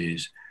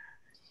PIEs.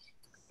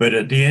 But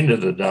at the end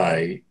of the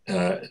day,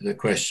 the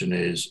question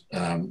is,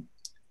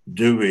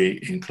 do we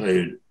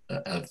include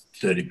a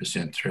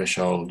 30%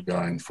 threshold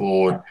going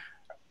forward,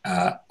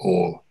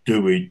 or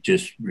do we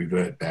just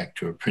revert back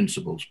to a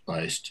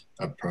principles-based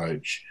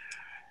approach?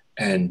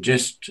 And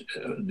just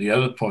the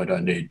other point I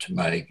need to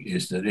make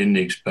is that in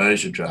the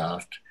exposure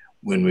draft,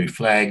 when we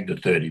flagged the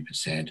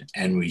 30%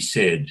 and we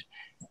said,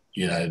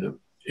 you know,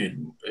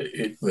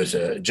 it was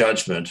a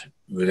judgment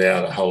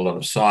without a whole lot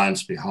of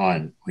science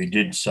behind it, we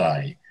did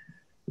say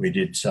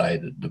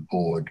that the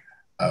board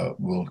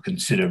will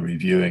consider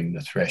reviewing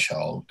the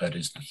threshold, that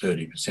is the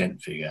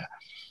 30% figure,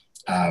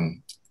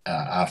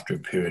 after a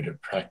period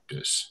of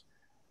practice.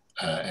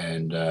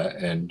 And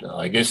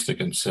I guess the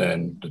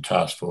concern the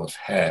task force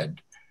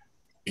had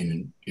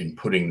in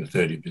putting the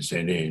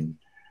 30% in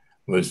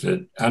was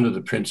that under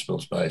the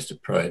principles-based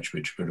approach,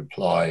 which would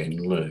apply in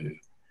lieu,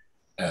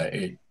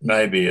 it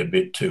may be a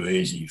bit too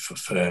easy for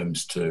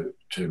firms to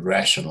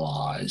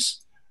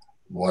rationalise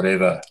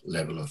whatever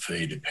level of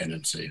fee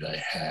dependency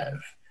they have,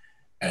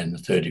 and the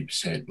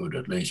 30% would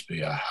at least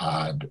be a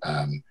hard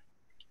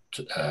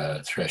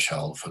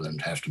threshold for them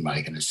to have to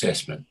make an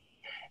assessment.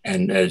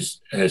 And as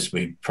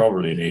we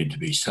probably need to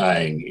be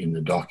saying in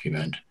the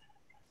document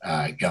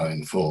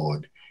going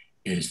forward,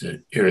 is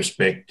that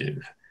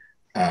irrespective,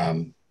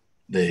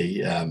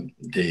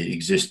 the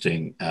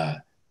existing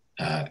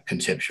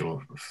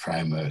conceptual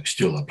framework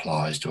still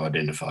applies to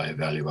identify,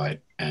 evaluate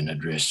and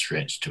address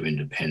threats to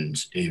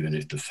independence, even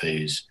if the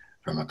fees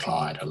from a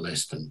client are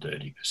less than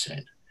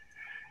 30%.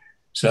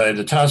 So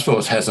the task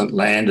force hasn't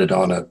landed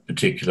on a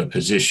particular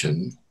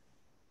position.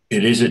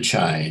 It is a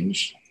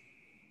change.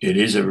 It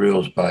is a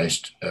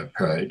rules-based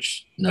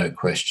approach, no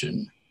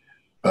question.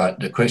 But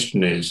the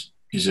question is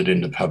it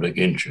in the public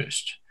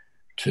interest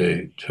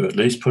to at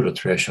least put a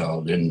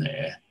threshold in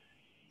there?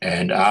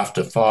 And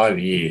after 5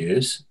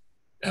 years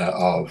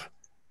of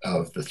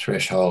the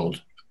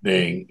threshold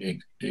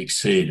being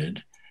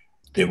exceeded,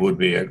 there would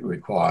be a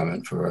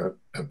requirement for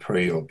a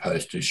pre or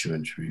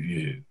post-issuance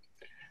review.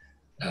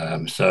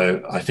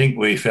 So I think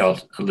we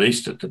felt, at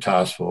least at the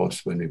task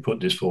force, when we put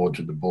this forward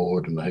to the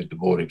board, and I think the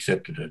board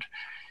accepted it,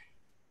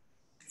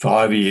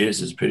 5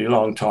 years is a pretty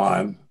long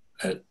time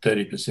at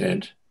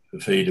 30% for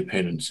fee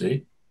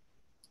dependency.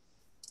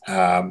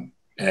 And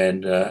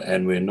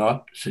we're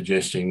not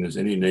suggesting there's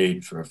any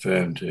need for a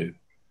firm to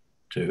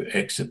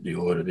exit the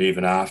audit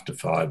even after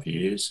 5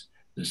 years.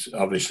 There's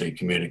obviously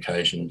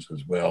communications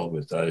as well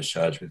with those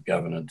charged with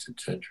governance,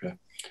 etc.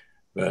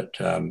 But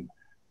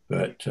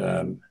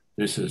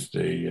this is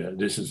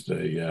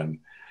the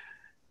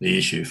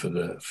issue for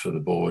the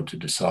board to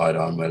decide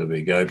on, whether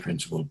we go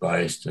principle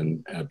based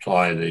and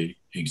apply the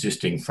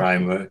existing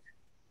framework,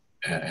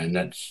 and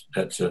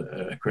that's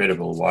a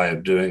credible way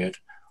of doing it,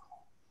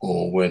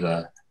 or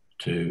whether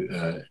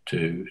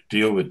to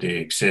deal with the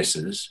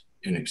excesses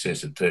in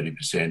excess of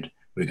 30%.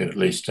 We can at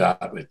least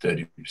start with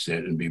 30%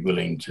 and be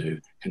willing to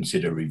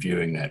consider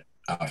reviewing that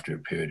after a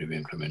period of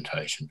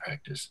implementation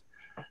practice.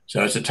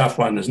 So it's a tough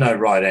one. There's no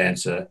right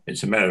answer.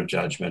 It's a matter of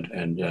judgment,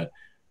 and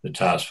the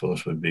task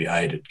force would be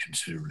aided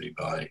considerably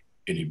by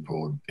any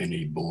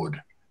board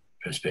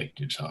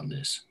perspectives on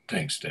this.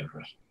 Thanks,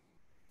 Deborah.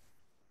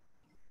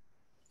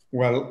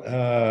 Well,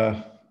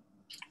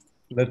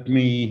 let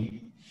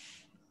me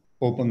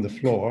open the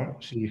floor,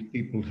 see if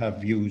people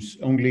have views.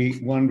 Only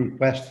one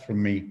request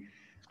from me.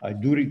 I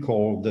do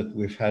recall that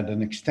we've had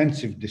an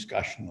extensive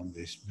discussion on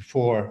this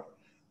before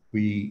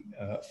we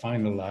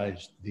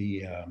finalized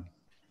the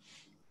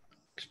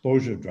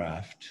exposure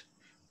draft.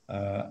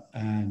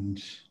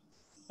 And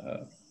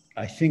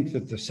I think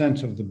that the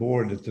sense of the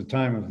board at the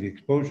time of the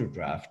exposure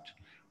draft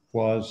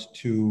was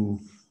to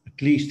at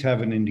least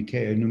have a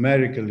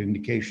numerical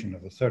indication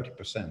of a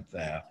 30%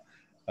 there,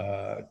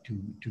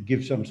 to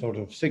give some sort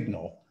of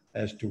signal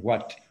as to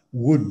what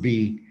would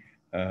be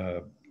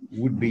the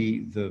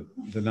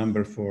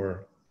number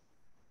for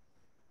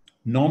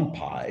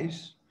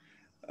non-PIs.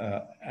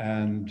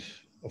 And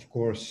of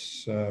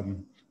course,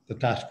 the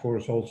task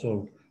force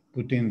also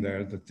put in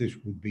there that this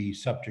would be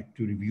subject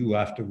to review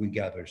after we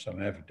gather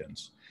some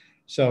evidence.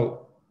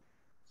 So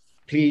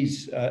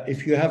please,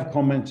 if you have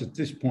comments at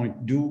this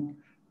point, do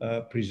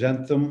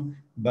present them,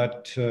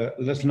 but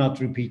let's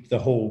not repeat the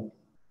whole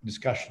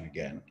discussion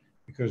again,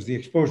 because the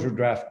exposure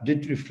draft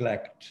did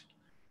reflect,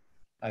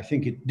 I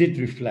think it did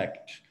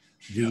reflect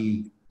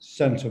the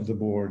sense of the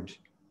board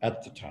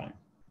at the time.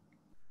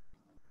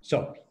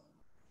 So,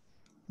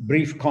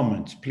 brief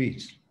comments,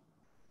 please.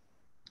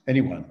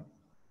 Anyone?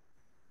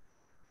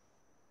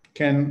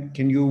 Can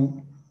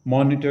you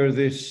monitor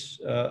this,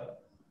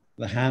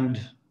 the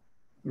hand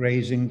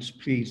raisings,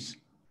 please?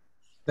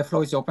 The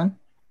floor is open.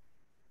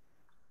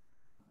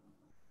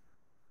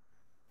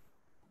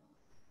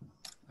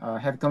 I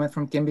have a comment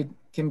from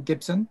Kim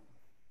Gibson.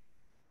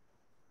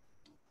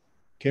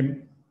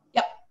 Kim?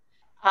 Yep.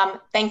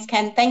 Thanks,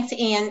 Ken. Thanks,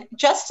 Ian.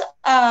 Just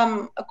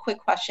a quick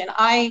question.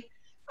 I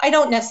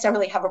don't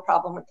necessarily have a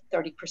problem with the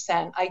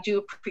 30%. I do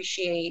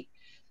appreciate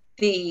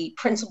the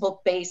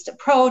principle-based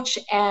approach,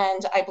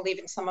 and I believe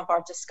in some of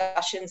our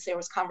discussions there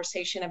was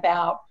conversation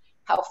about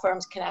how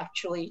firms can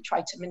actually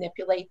try to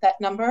manipulate that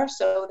number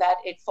so that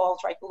it falls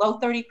right below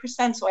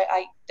 30%. So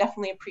I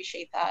definitely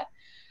appreciate that.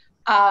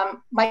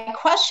 My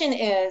question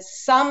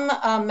is, some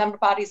member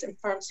bodies and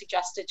firms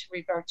suggested to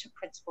revert to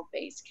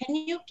principle-based. Can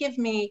you give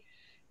me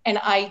an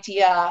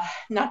idea,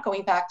 not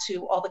going back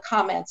to all the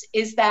comments,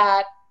 is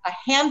that a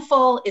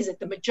handful? Is it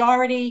the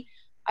majority?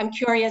 I'm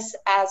curious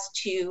as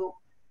to,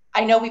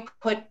 I know we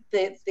put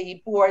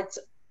the board's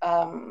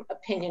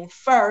opinion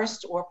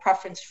first, or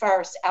preference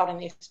first, out in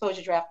the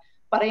exposure draft,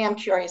 but I am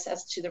curious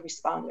as to the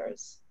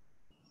responders.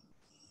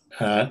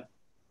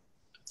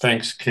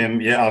 Thanks,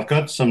 Kim. Yeah, I've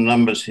got some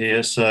numbers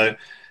here. So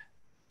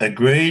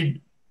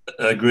agreed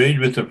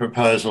with the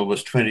proposal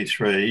was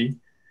 23,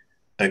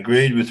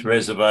 agreed with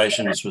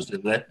reservations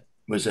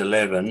was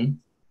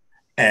 11,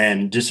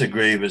 and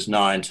disagree was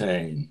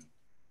 19.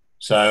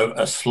 So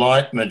a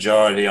slight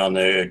majority on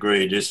the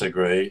agree,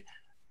 disagree,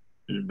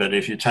 but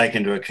if you take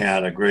into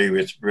account agree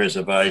with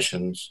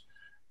reservations,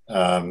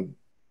 you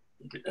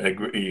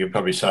could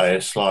probably say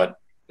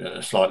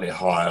a slightly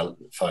higher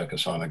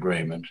focus on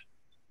agreement.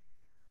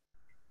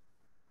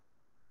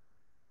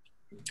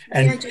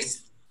 And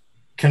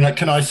can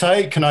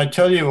I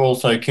tell you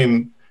also,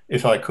 Kim,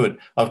 if I could,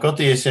 I've got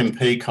the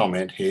SMP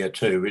comment here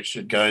too, which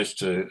goes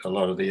to a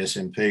lot of the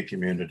SMP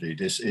community,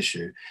 this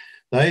issue.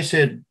 They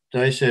said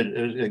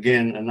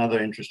again, another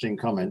interesting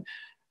comment.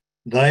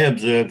 They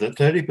observed that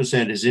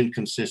 30% is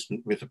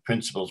inconsistent with a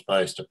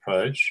principles-based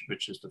approach,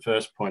 which is the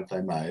first point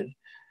they made.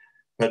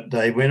 But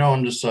they went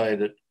on to say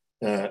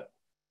that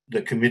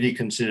the committee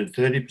considered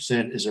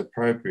 30% is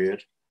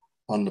appropriate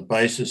on the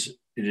basis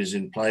it is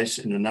in place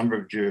in a number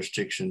of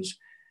jurisdictions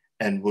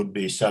and would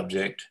be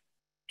subject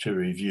to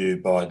review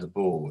by the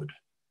board.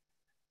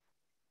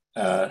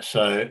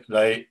 So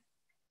they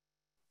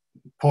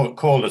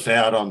called us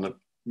out on the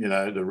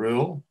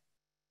rule,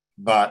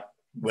 but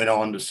went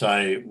on to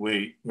say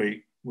we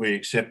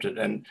accept it.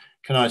 And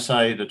can I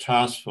say the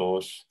task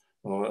force,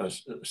 or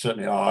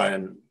certainly I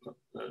and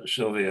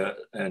Sylvia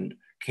and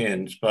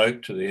Ken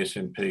spoke to the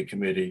SMP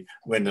committee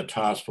when the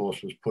task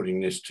force was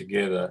putting this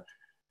together,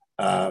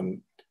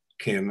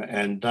 Kim,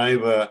 and they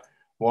were,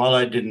 while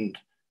they didn't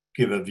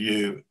give a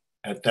view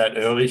at that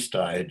early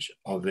stage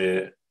of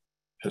their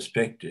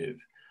perspective,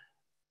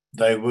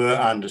 they were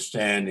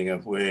understanding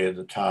of where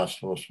the task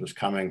force was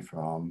coming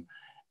from,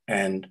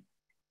 and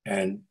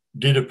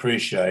did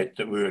appreciate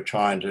that we were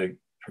trying to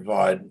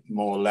provide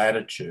more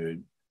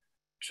latitude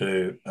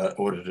to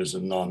auditors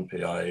of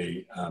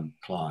non-PIE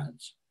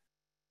clients.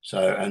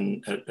 So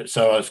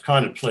I was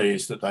kind of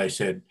pleased that they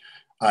said,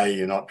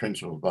 you're not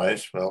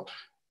principle-based. Well,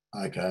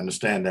 okay, I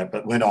understand that,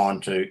 but went on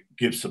to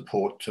give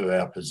support to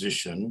our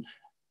position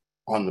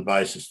on the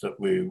basis that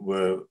we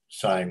were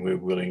saying we're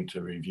willing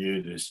to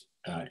review this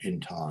in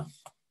time.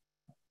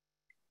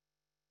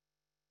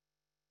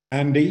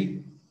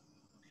 Andy?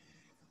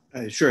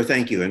 Sure,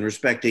 thank you. And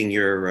respecting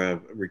your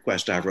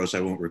request, Stavros,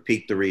 I won't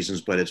repeat the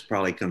reasons, but it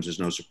probably comes as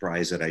no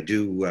surprise that I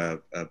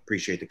do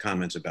appreciate the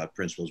comments about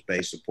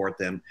principles-based, support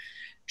them.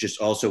 Just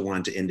also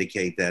want to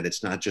indicate that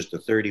it's not just the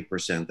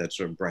 30% that's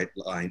a bright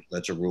line,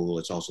 that's a rule,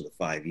 it's also the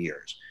 5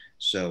 years.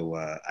 So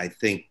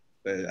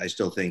I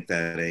still think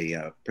that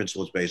a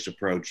principles-based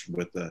approach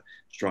with a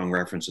strong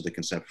reference to the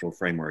conceptual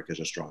framework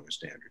is a stronger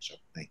standard. So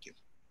thank you.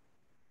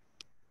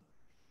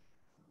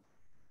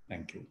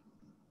 Thank you.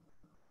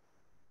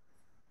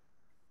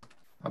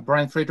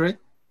 Brian Friedrich.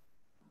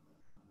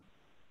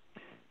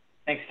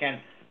 Thanks, Ken.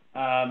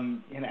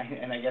 And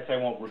I guess I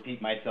won't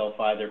repeat myself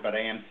either, but I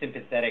am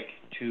sympathetic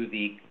to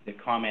the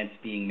comments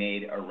being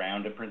made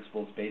around a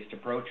principles-based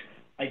approach.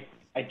 I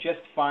just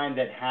find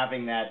that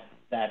having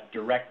that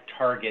direct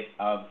target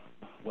of,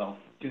 well,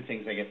 two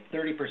things, I guess,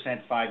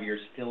 30% 5 years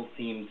still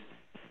seems,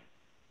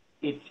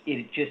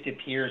 it just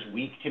appears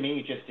weak to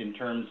me, just in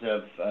terms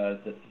of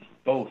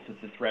both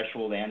the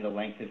threshold and the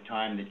length of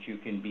time that you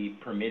can be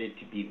permitted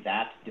to be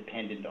that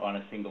dependent on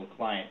a single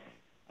client.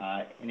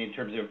 And in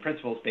terms of a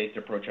principles-based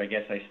approach, I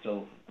guess I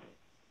still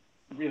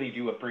really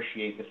do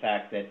appreciate the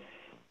fact that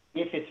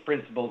if it's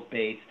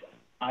principles-based,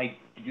 I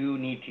do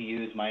need to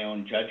use my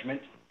own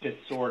judgment to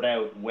sort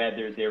out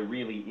whether there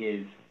really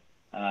is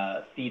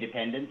fee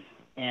dependence,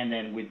 and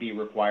then would be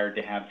required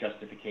to have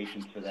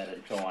justifications for that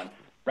and so on,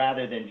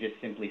 rather than just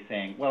simply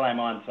saying, well, I'm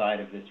on side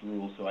of this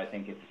rule, so I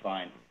think it's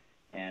fine.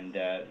 And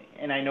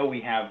I know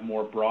we have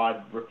more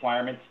broad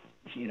requirements,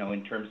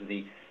 in terms of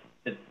the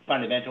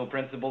fundamental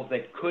principles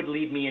that could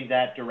lead me in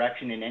that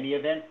direction in any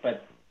event,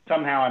 but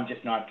somehow I'm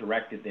just not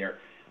directed there.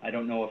 I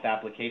don't know if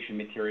application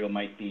material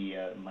might be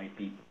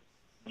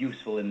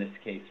useful in this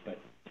case, but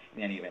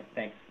in any event,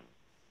 thanks.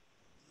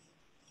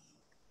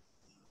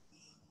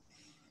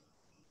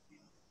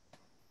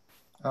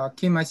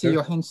 Kim, I see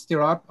your hand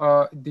still up.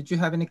 Did you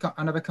have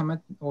another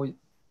comment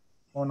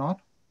or not?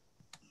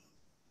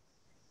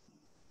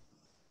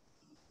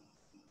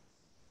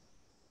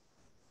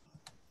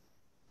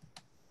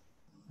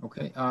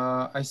 Okay,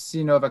 I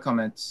see no other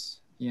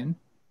comments. Ian?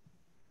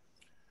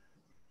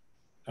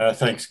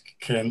 Thanks,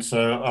 Ken.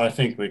 So I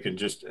think we could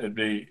just, it'd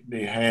be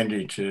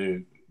handy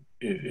to,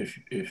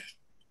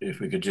 if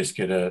we could just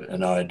get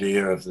an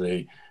idea of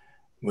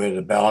where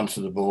the balance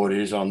of the board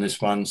is on this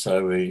one.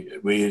 So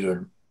we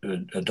either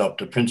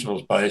adopt a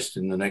principles based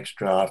in the next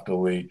draft, or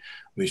we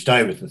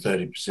stay with the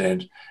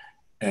 30%,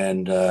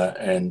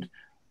 and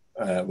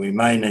we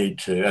may need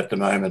to, at the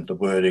moment, the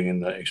wording in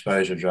the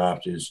exposure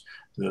draft is,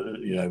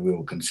 we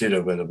will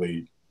consider whether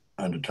we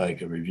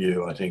undertake a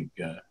review. I think,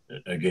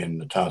 again,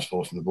 the task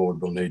force and the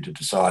board will need to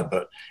decide,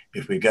 but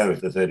if we go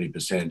with the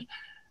 30%,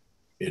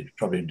 it's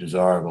probably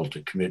desirable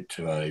to commit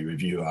to a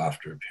review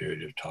after a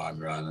period of time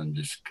rather than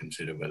just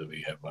consider whether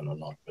we have one or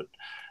not. But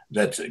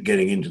that's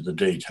getting into the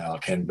detail,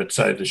 Ken. But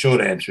so the short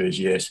answer is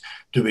yes.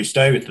 Do we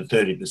stay with the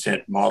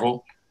 30%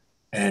 model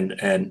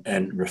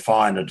and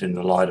refine it in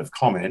the light of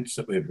comments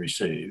that we've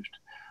received,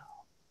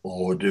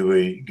 or do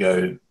we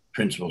go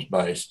principles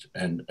based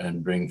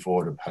and bring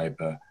forward a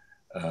paper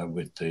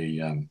with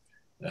the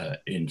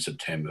in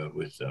September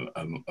with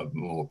a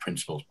more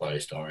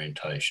principles-based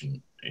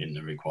orientation in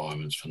the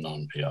requirements for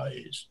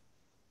non-PIEs.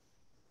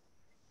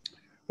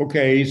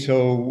 Okay,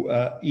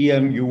 so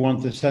Ian, you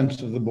want the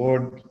sense of the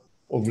board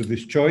over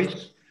this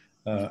choice?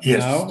 Yes,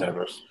 now?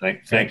 Stavros.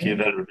 Thank you.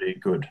 That would be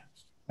good.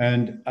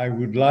 And I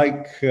would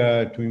like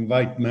to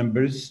invite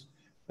members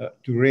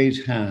to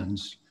raise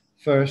hands.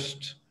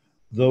 First,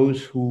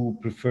 those who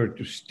prefer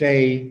to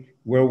stay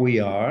where we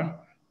are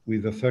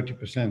with the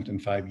 30% in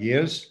 5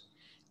 years.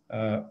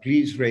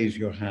 Please raise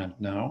your hand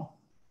now.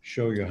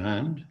 Show your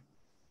hand.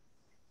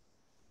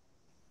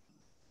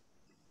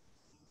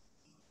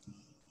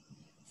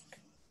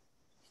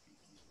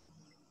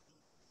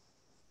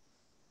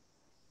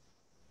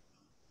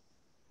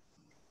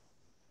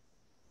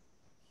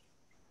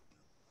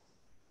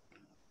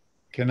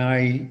 Can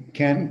I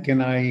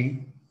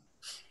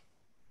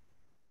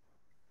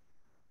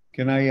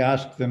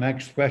ask the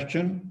next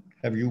question?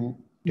 Have you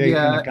taken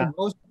account?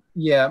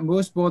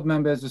 Most board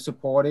members are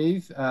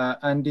supportive.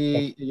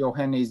 Andy, your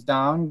hand is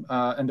down,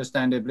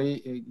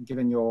 understandably,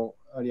 given your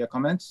earlier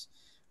comments.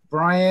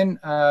 Brian,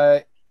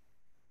 I'm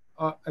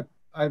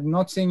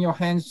not seeing your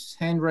hand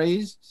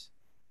raised.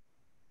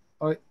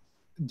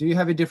 Do you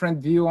have a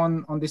different view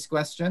on this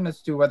question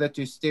as to whether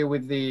to stay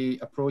with the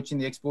approach in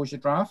the exposure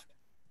draft?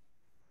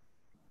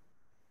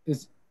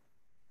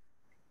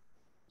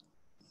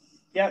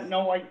 Yeah,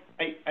 no, I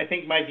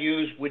think my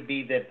views would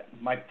be that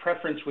my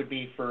preference would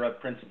be for a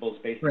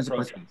principles-based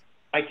approach.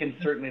 I can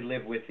certainly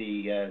live with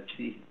the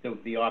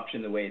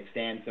option the way it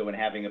stands, so in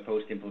having a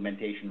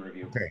post-implementation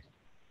review.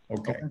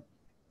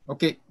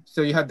 Okay,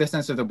 so you have the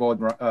sense of the board,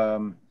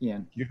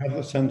 Ian. You have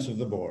the sense of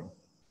the board.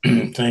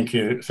 Thank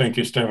you,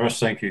 Stavros.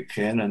 Thank you,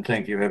 Ken, and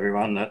thank you,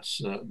 everyone. That's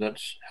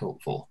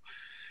helpful.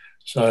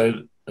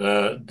 So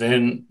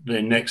then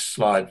the next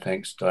slide,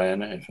 thanks,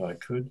 Diana, if I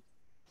could.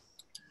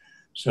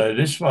 So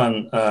this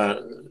one,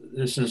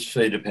 this is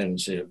fee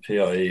dependency of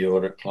PIE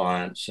audit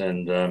clients,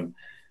 and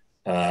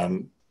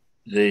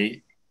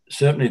certainly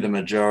the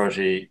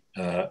majority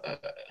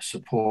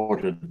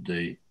supported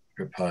the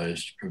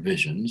proposed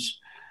provisions,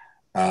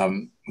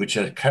 which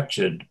are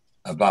captured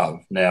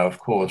above. Now, of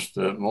course,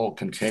 the more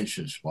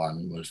contentious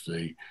one was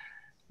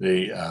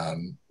the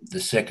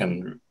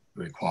second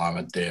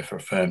requirement there for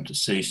a firm to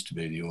cease to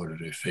be the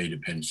auditor if fee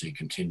dependency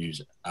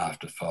continues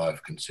after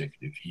 5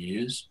 consecutive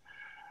years.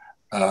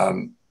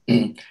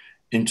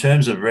 In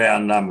terms of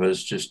round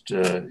numbers, just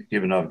I've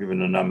given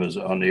the numbers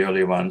on the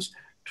earlier ones,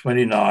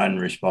 29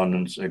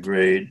 respondents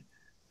agree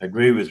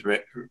with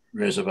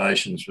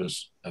reservations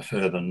was a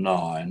further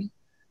 9,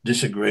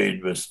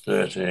 disagreed was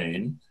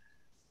 13,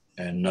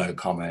 and no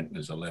comment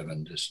was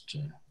 11, just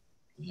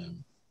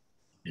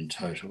in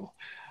total.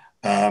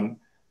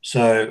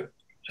 So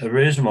a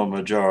reasonable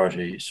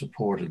majority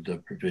supported the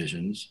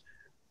provisions,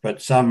 but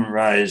some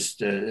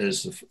raised,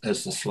 as the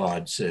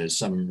slide says,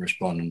 some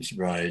respondents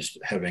raised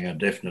having a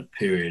definite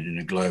period in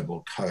a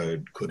global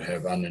code could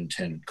have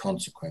unintended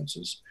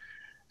consequences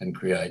and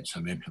create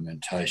some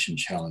implementation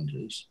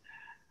challenges.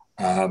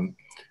 That's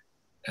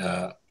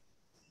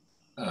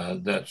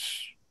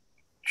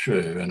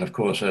true. And of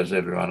course, as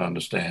everyone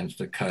understands,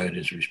 the code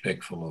is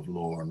respectful of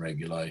law and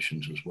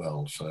regulations as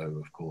well. So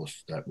of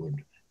course that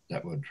would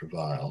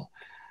prevail.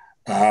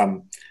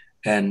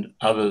 And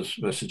others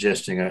were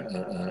suggesting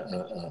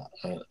a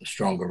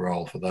stronger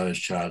role for those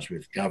charged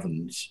with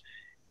governance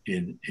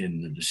in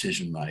the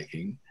decision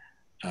making.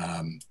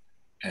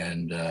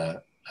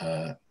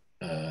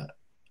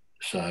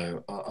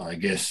 So I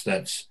guess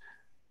that's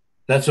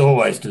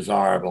always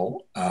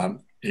desirable.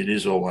 It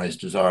is always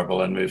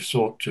desirable, and we've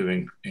sought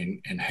to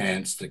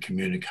enhance the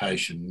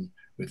communication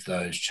with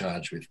those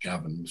charged with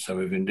governance. So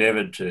we've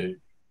endeavoured to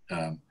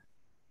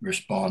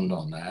respond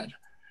on that.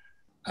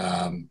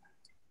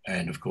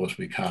 And of course,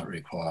 we can't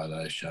require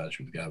those charged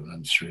with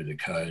governance through the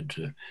code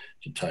to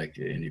take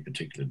any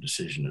particular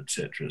decision,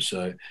 etc.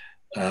 So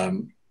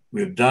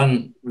we've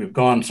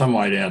gone some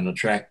way down the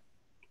track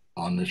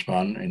on this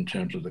one in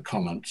terms of the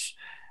comments,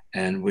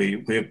 and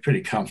we're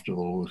pretty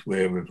comfortable with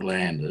where we've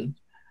landed.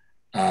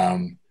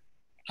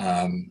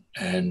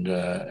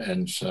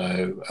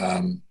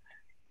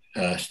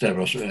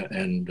 Stavros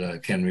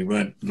and Ken, we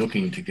weren't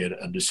looking to get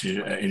a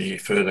decision, any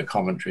further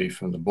commentary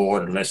from the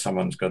board unless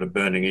someone's got a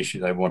burning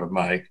issue they want to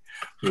make.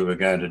 We were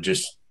going to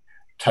just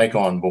take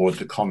on board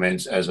the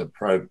comments as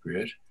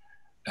appropriate,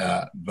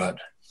 but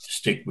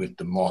stick with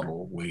the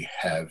model we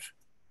have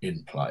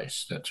in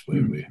place. That's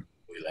where we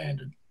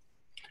landed.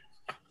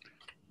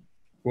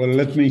 Well,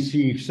 let me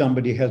see if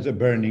somebody has a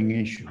burning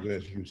issue,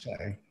 as you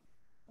say.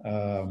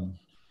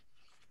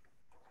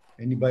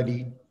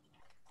 Anybody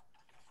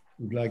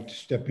would like to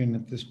step in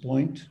at this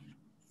point?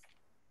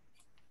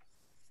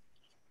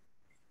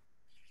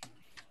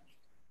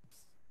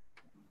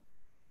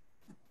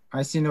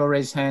 I see no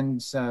raised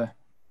hands,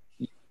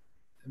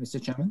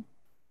 Mr. Chairman.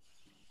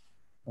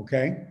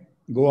 Okay,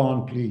 go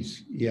on,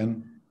 please,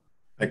 Ian.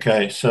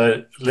 Okay,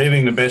 so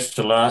leaving the best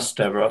to last,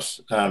 Stavros,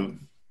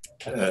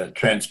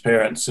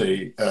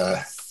 transparency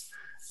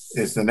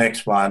is the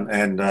next one.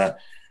 And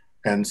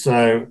And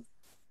so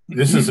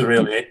this is a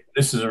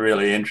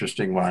really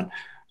interesting one.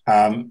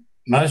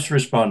 Most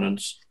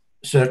respondents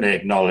certainly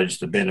acknowledge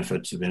the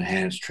benefits of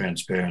enhanced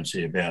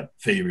transparency about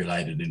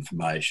fee-related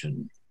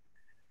information,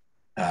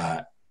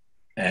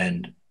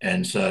 and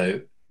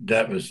so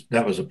that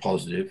was a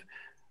positive.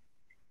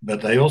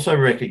 But they also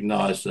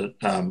recognise that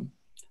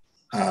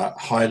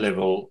high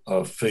level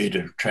of fee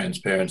to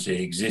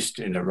transparency exists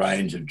in a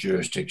range of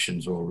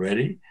jurisdictions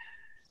already,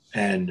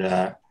 and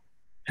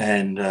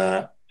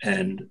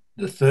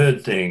the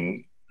third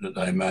thing that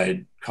they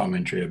made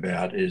commentary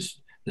about is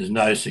there's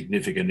no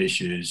significant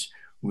issues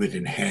with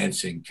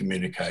enhancing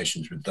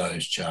communications with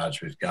those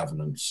charged with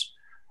governance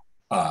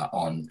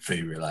on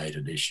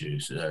fee-related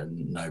issues.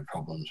 No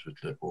problems with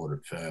the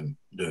audit firm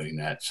doing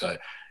that. So,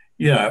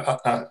 you know,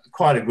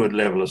 quite a good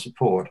level of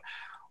support.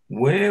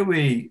 Where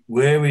we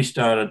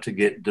started to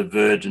get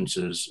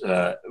divergences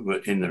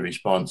in the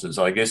responses,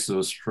 I guess there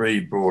was three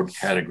broad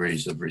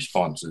categories of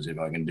responses, if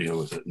I can deal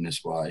with it in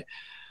this way.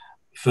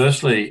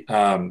 Firstly,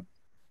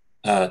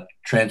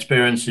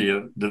 transparency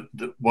of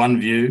the one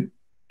view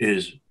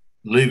is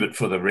leave it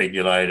for the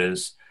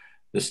regulators,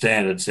 the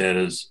standard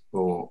setters,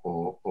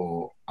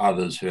 or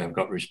others who have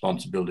got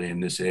responsibility in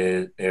this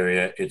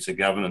area. It's a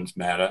governance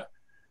matter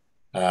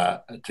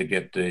to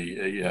get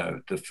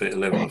the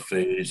level of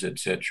fees,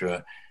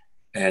 etc.,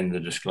 and the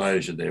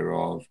disclosure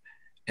thereof,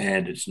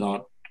 and it's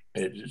not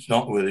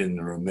within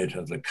the remit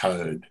of the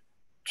code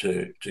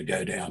to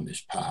go down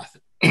this path.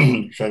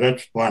 So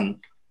that's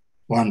one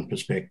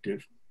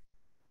perspective.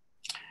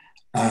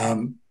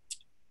 And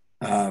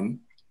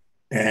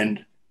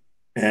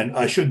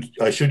I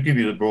should give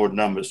you the broad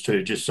numbers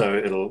too, just so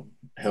it'll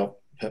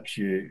help perhaps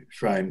you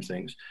frame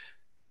things.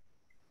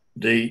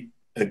 The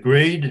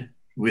agreed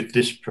with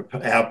this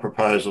our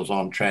proposals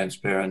on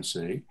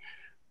transparency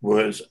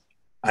was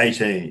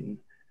 18,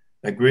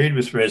 agreed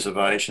with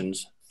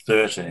reservations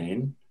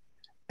 13,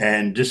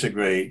 and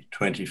disagreed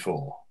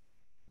 24.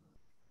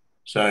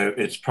 So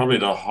it's probably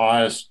the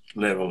highest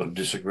level of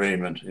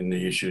disagreement in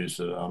the issues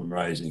that I'm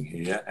raising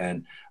here,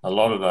 and a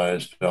lot of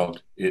those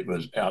felt it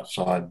was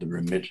outside the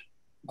remit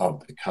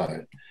of the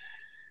code.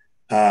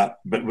 But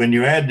when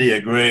you add the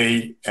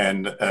agree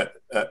and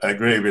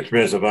agree with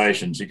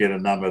reservations, you get a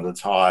number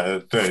that's higher,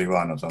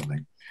 31 or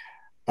something.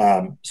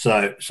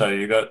 So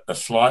you got a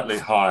slightly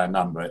higher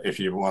number if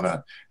you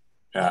want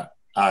to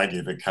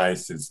argue the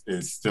case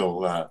is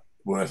still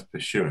worth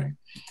pursuing.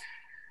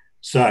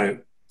 So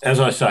as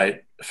I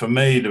say, for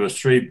me, there was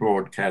three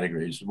broad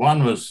categories.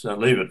 One was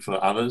leave it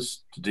for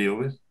others to deal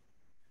with.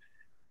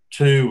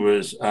 Two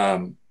was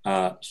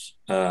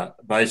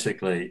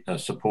basically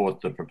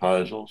support the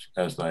proposals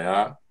as they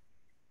are,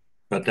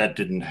 but that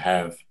didn't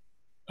have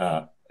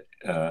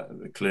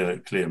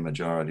clear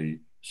majority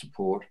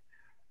support.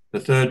 The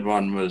third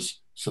one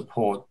was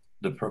support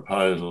the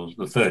proposals.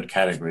 The third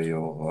category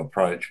or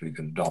approach we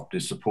could adopt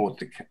is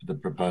support the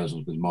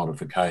proposals with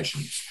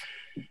modifications.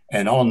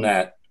 And on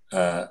that,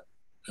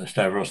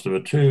 Stavros, there were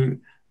two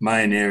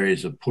main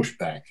areas of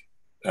pushback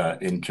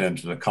in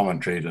terms of the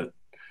commentary that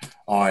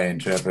I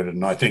interpreted,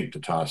 and I think the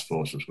task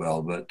force as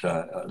well, but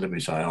let me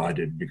say I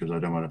did, because I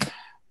want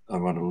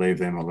to leave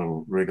them a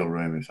little wriggle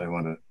room if they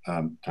want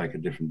to take a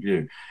different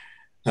view.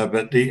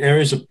 But the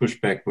areas of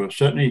pushback were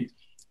certainly,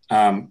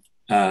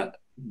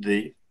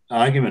 the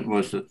argument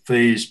was that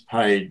fees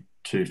paid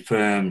to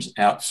firms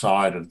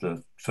outside of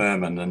the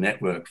firm and the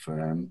network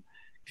firm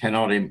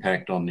cannot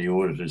impact on the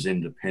auditor's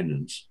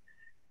independence,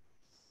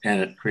 and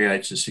it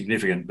creates a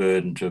significant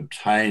burden to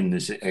obtain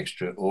this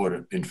extra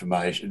audit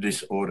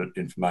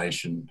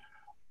information,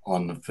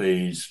 on the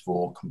fees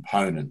for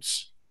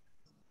components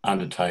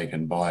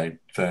undertaken by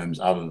firms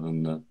other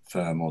than the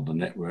firm or the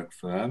network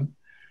firm,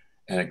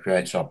 and it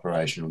creates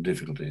operational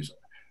difficulties.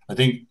 I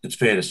think it's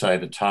fair to say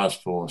the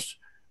task force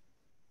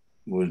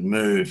was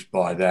moved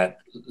by that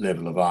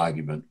level of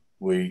argument.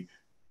 We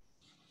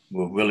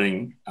are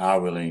willing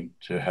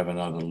to have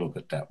another look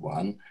at that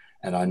one.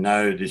 And I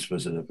know this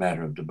was a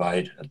matter of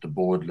debate at the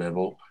board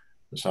level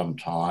for some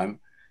time.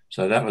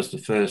 So that was the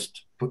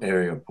first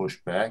area of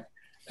pushback.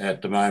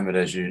 At the moment,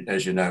 as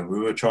you know, we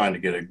were trying to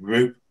get a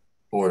group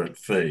audit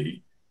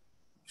fee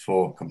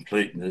for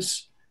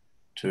completeness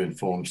to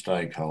inform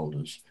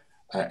stakeholders.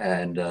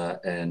 And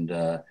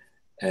the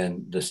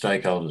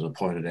stakeholders have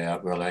pointed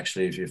out, well,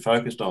 actually, if you're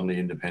focused on the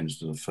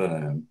independence of the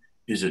firm,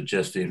 is it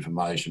just the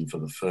information for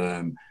the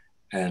firm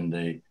and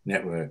the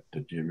network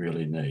that you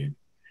really need?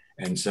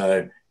 And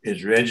so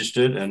it's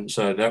registered, and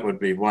so that would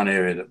be one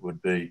area that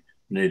would be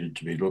needed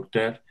to be looked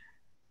at.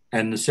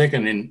 And the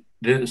second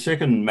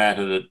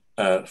matter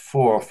that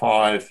 4 or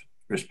 5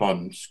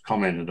 respondents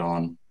commented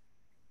on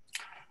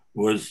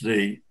was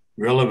the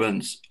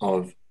relevance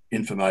of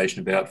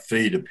information about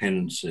fee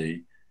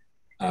dependency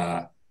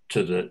to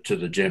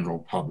the general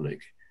public,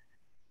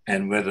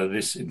 and whether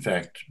this, in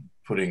fact,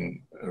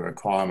 putting a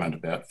requirement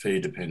about fee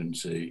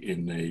dependency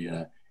in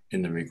the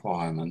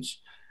requirements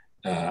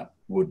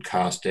would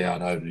cast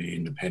doubt over the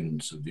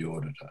independence of the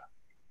auditor.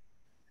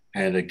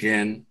 And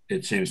again,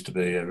 it seems to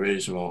be a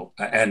reasonable,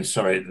 and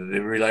sorry,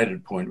 the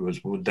related point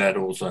was, would that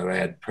also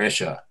add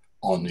pressure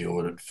on the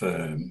audit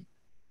firm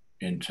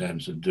in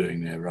terms of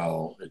doing their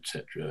role,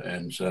 etc.?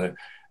 And so,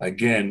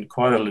 again,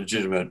 quite a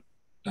legitimate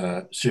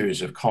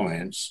series of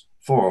comments,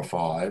 4 or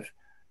 5,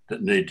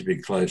 that need to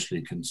be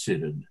closely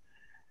considered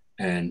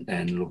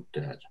and looked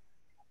at.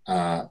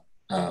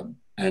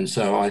 And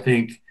so I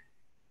think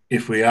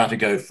if we are to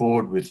go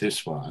forward with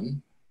this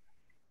one,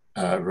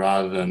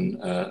 rather than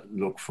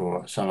look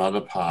for some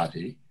other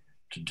party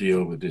to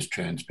deal with this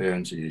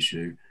transparency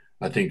issue,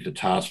 I think the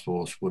task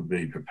force would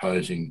be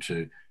proposing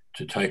to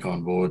take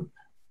on board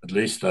at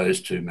least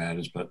those 2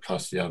 matters, but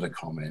plus the other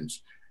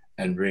comments,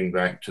 and bring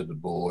back to the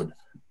board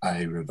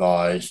a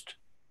revised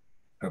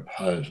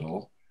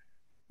proposal,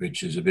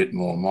 which is a bit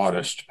more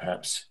modest,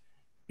 perhaps,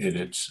 in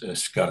its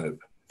scope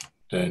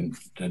than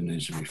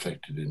is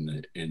reflected in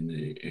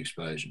the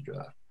exposure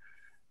draft.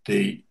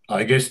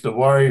 I guess the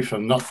worry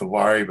from, not the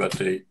worry, but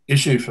the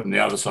issue from the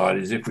other side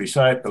is if we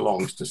say it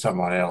belongs to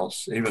someone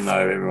else, even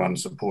though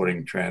everyone's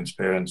supporting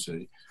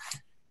transparency,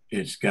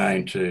 it's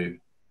going to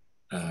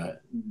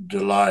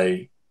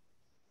delay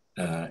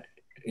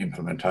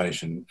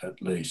implementation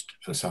at least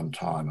for some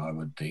time, I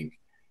would think.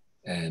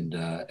 And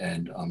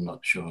I'm not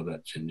sure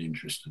that's in the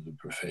interest of the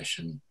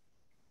profession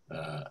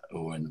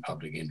or in the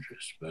public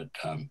interest, but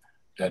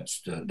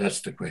that's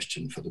the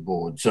question for the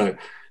board. So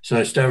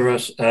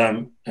Stavros,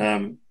 I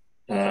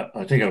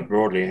think I've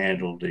broadly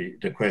handled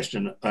the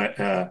question.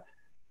 The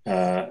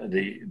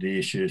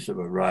issues that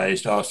were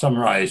raised. Some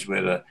raised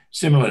whether,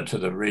 similar to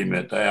the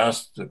remit, they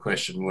asked the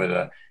question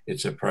whether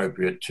it's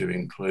appropriate to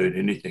include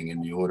anything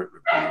in the audit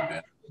report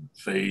about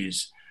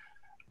fees,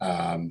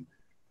 and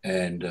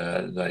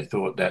they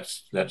thought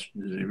that's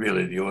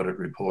really the audit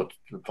report,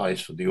 the place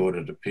for the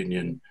audit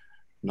opinion,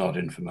 not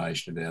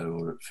information about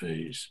audit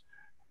fees.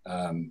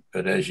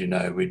 But as you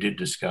know, we did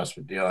discuss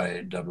with the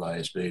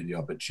IESBA the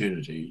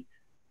opportunity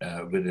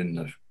within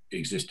the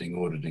existing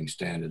auditing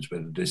standards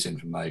whether this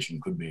information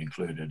could be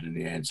included, and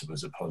the answer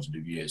was a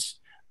positive yes.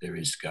 There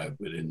is scope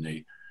within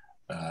the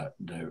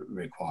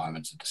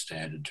requirements of the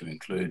standard to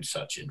include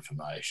such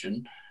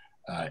information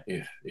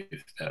if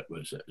that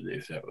was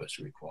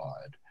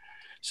required.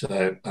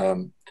 So,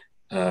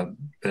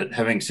 but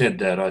having said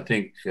that, I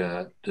think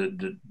the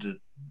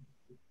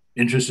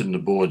interested in the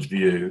board's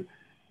view,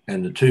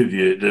 and the two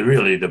views,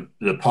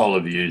 the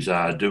polar views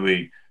are: do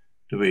we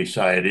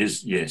say it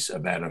is, yes, a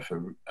matter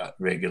for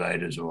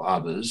regulators or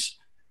others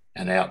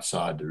and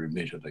outside the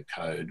remit of the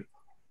code,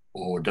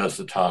 or does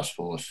the task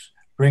force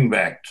bring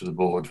back to the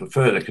board for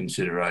further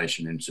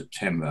consideration in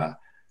September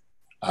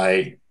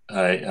a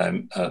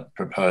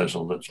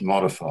proposal that's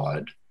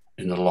modified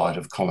in the light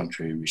of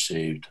commentary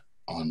received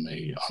on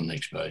the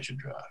exposure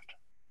draft?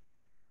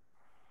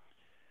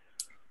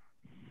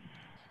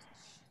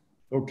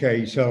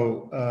 Okay,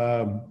 so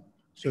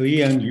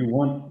Ian, you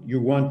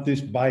want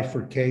this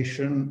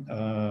bifurcation?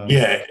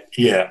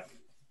 Yeah.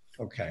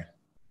 Okay.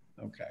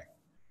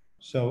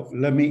 So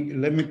let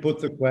me put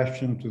the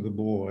question to the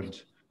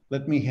board.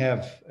 Let me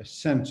have a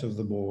sense of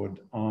the board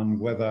on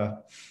whether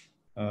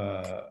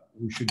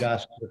we should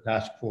ask the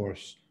task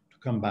force to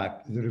come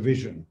back with a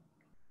revision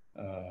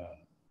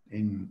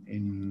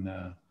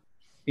in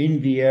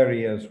the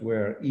areas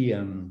where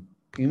Ian,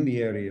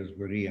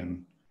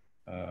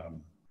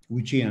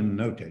 which Ian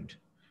noted.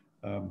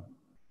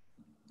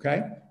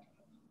 Okay,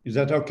 is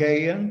that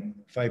okay, Ian?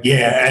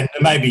 Yeah, and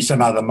there may be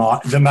some other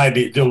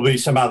there'll be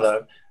some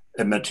other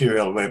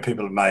material where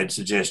people have made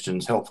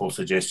suggestions, helpful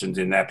suggestions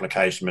in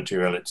application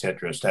material,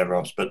 etc.,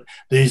 Stavros. But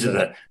these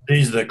are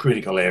the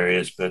critical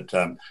areas. But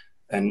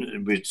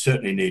and we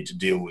certainly need to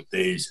deal with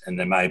these, and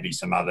there may be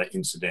some other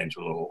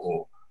incidental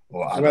or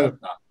other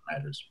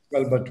matters.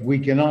 Well, but we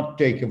cannot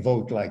take a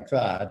vote like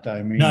that.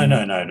 I mean, no.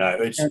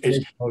 It's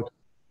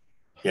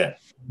yeah,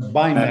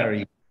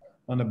 binary.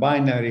 On a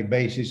binary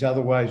basis,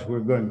 otherwise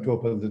we're going to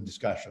open the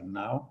discussion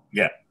now.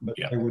 Yeah. But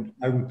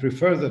I would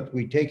prefer that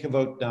we take a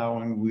vote now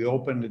and we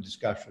open the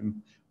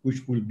discussion,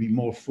 which will be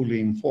more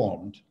fully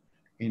informed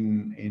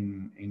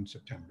in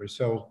September.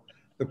 So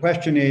the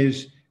question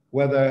is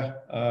whether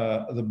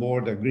the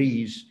board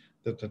agrees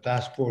that the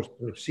task force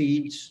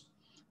proceeds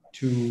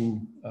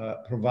to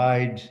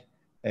provide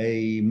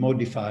a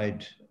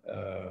modified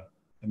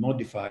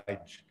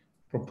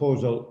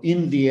proposal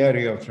in the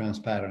area of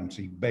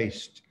transparency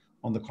based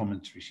on the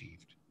comments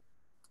received.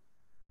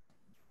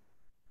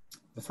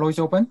 The floor is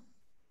open.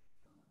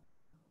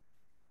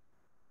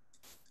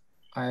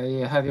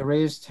 I have a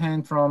raised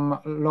hand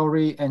from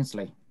Laurie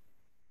Ensley.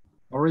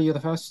 Laurie, you're the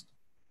first.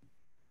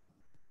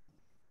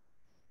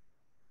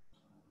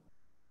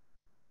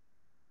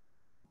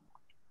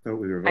 I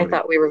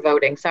thought we were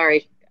voting.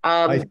 Sorry.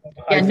 I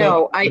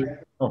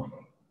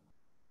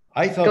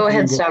Go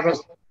ahead,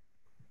 Stavros.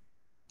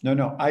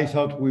 No, I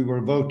thought we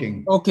were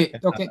voting. Okay,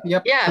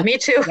 yep. Yeah, me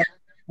too. Yep.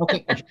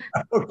 Okay.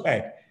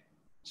 Okay.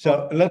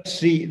 So let's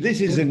see.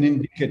 This is an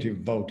indicative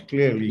vote,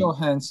 clearly. Show of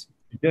hands.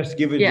 Just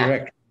give it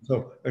direction.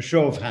 So a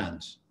show of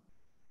hands.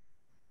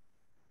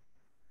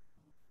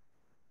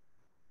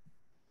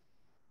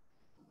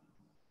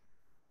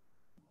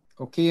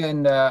 Okay,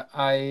 and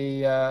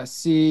I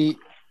see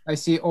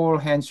all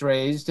hands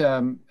raised.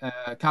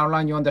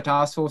 Caroline, you're on the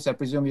task force. I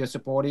presume you're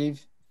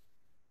supportive.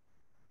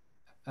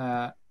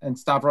 And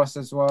Stavros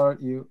as well.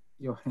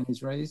 Your hand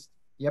is raised.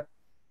 Yep.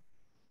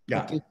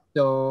 Yeah. Okay,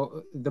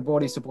 so the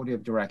board is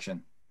supportive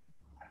direction.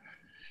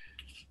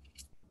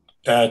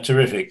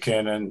 Terrific,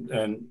 Ken,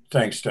 and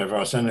thanks,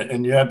 Stavros.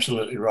 And you're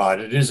absolutely right.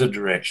 It is a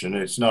direction.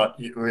 It's not,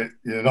 you're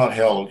not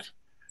held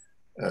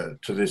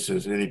to this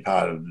as any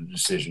part of the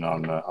decision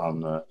on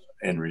the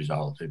end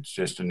result. It's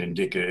just an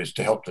indicator. It's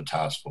to help the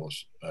task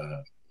force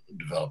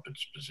develop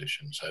its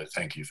position. So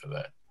thank you for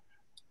that.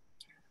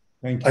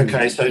 Thank you.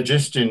 Okay, so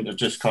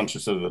just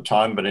conscious of the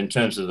time, but in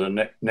terms of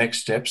the next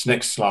steps,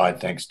 next slide.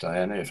 Thanks,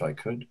 Diana, if I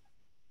could.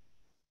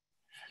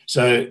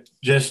 So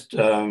just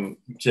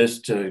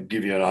to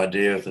give you an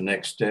idea of the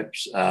next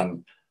steps,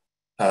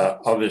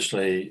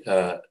 obviously,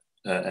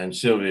 and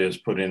Sylvia has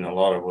put in a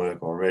lot of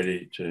work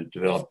already to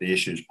develop the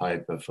issues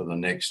paper for the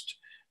next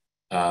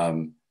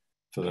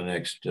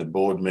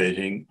board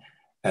meeting,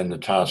 and the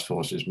task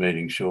force is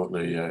meeting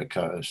shortly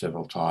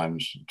several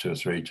times, 2 or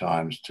 3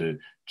 times, to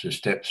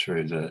step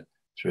through the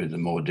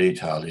more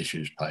detailed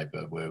issues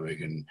paper where we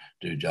can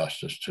do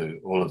justice to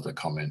all of the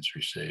comments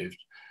received.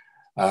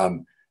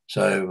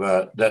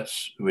 So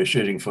we're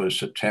shooting for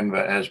September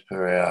as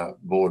per our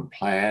board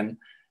plan.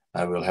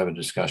 We'll have a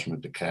discussion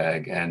with the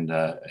CAG and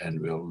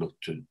we'll look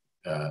to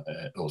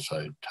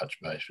also touch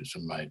base with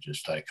some major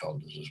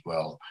stakeholders as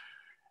well.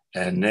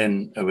 And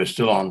then we're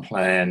still on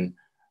plan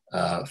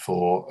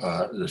for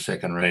the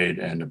second read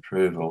and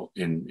approval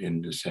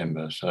in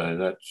December.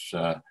 So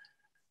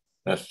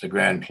that's the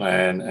grand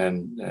plan,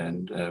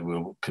 and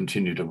we'll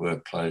continue to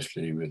work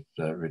closely with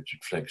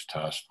Richard Fleck's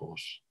task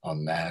force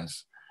on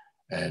MAS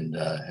and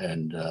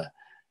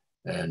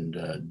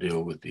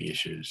deal with the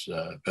issues.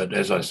 But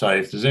as I say,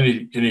 if there's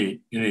any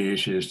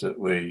issues that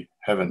we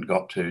haven't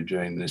got to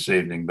during this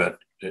evening, but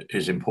it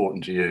is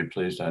important to you,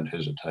 please don't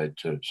hesitate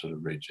to sort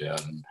of reach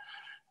out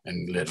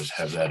and let us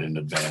have that in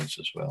advance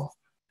as well.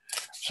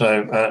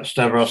 So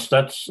Stavros,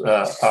 that's,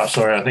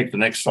 sorry, I think the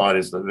next slide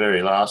is the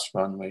very last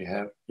one we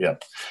have. Yeah.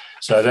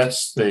 So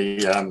that's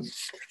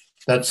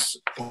that's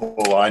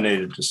all I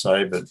needed to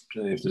say, but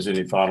if there's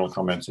any final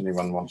comments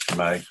anyone wants to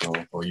make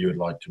or you would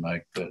like to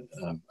make, but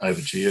over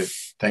to you.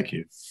 Thank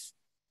you.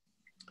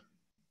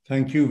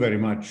 Thank you very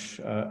much,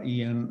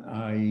 Ian.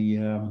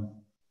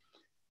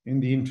 In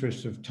the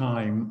interest of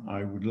time,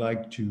 I would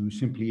like to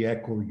simply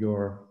echo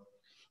your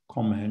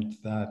comment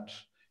that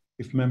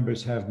if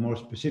members have more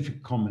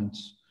specific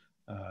comments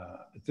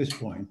at this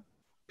point,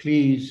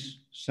 please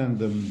send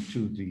them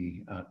to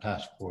the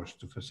task force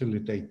to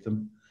facilitate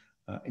them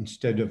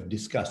instead of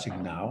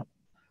discussing now.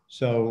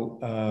 So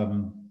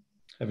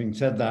having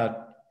said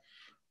that,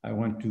 I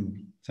want to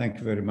thank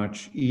you very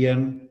much,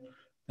 Ian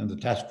and the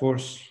task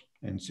force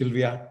and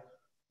Sylvia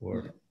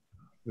for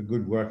the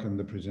good work on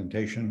the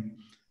presentation.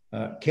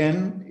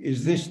 Ken,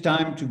 is this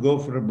time to go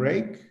for a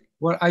break?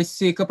 Well, I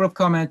see a couple of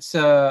comments,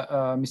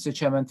 Mr.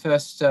 Chairman.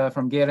 First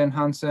from Galen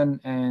Hansen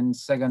and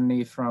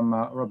secondly from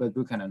Robert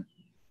Buchanan.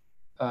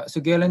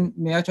 So Galen,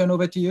 may I turn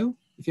over to you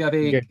if you have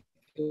a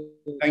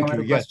comment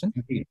or question?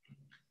 Yes,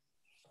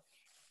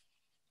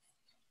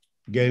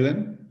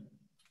 Galen?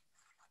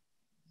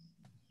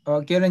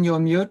 Galen, you're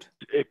on mute.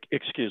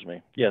 Excuse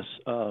me. Yes.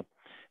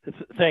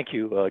 Thank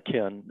you,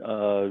 Ken.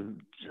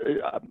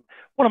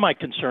 One of my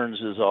concerns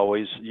is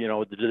always, you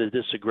know, the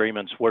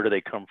disagreements, where do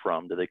they come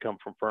from? Do they come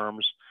from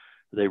firms?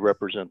 Do they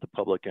represent the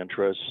public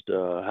interest?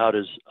 How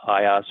does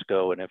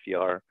IESBA and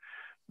FER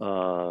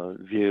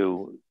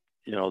view,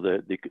 you know,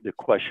 the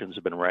questions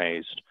have been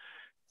raised?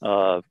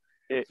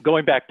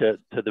 Going back to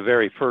the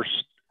very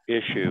first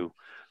issue,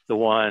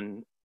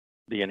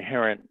 the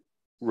inherent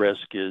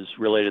risk is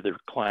related to the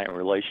client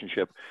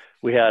relationship.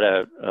 We had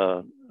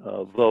a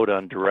vote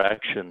on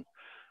direction,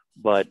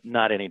 but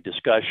not any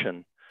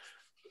discussion.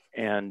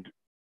 And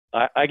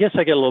I guess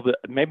I get a little bit,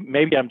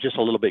 maybe I'm just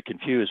a little bit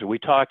confused. Are we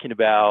talking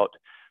about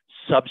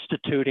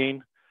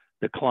substituting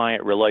the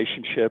client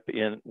relationship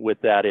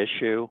with that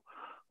issue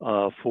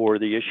for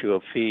the issue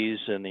of fees,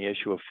 and the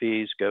issue of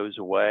fees goes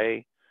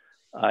away?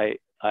 I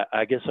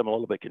guess I'm a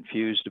little bit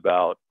confused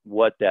about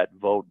what that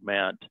vote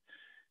meant.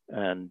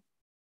 And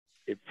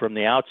from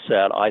the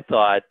outset, I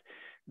thought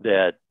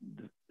that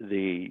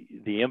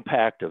the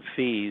impact of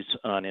fees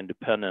on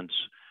independence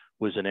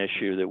was an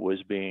issue that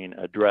was being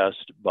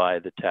addressed by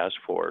the task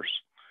force.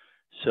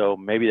 So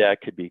maybe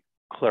that could be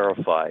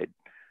clarified.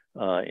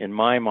 In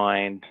my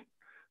mind,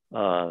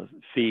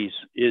 fees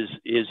is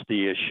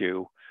the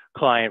issue.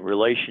 Client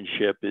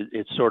relationship,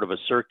 it's sort of a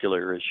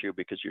circular issue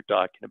because you're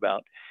talking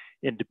about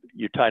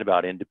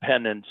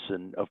independence,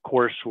 and of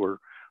course we're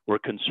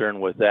concerned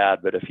with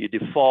that. But if you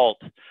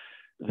default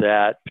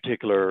that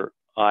particular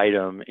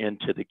item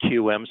into the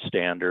QM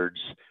standards,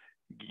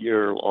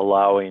 you're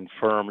allowing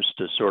firms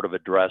to sort of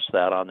address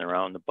that on their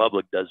own. The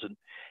public doesn't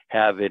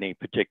have any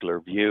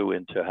particular view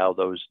into how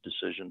those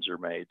decisions are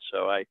made.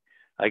 So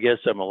I guess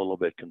I'm a little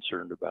bit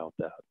concerned about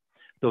that.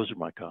 Those are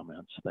my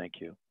comments. Thank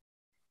you.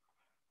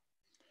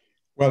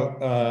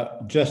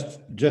 Well, just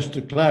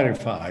to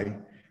clarify,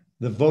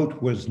 the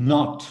vote was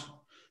not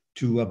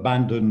to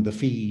abandon the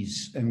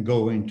fees and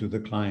go into the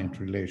client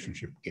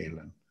relationship,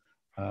 Galen.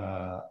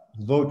 The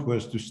vote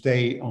was to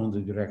stay on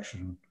the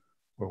direction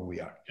where we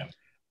are.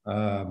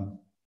 Yeah.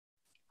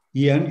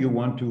 Ian, you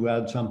want to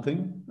add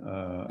something?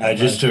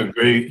 Just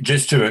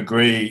to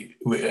agree,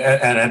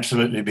 and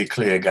absolutely be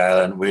clear,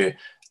 Galen, we're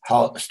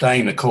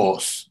staying the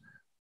course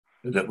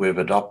that we've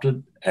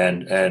adopted,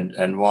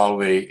 and while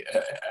we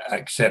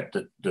accept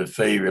that the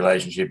fee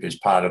relationship is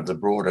part of the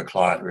broader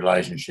client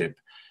relationship,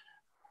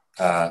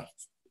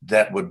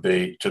 that would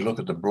be, to look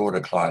at the broader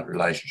client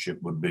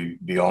relationship would be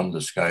beyond the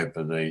scope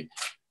of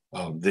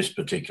this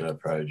particular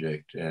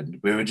project. And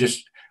we were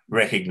just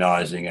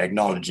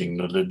acknowledging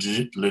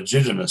the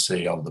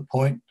legitimacy of the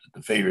point that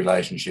the fee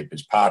relationship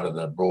is part of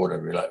the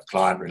broader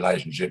client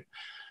relationship,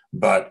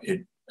 but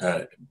it,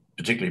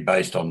 particularly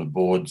based on the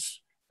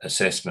board's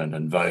assessment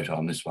and vote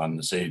on this one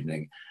this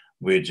evening,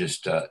 we're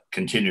just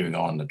continuing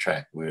on the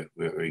track we're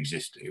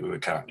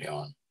currently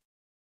on.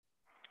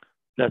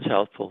 That's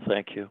helpful.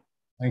 Thank you.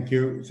 Thank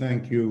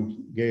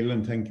you,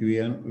 Galen. Thank you,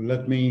 Ian.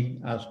 Let me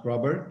ask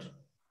Robert.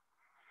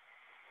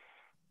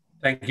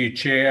 Thank you,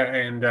 Chair,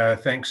 and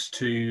thanks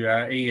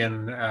to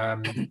Ian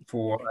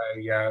for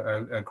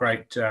a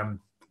great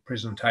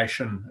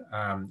presentation.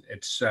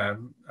 It's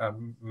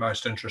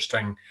most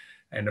interesting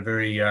and a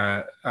very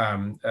a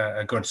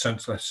good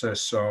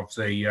synthesis of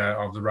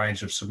the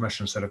range of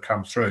submissions that have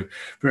come through.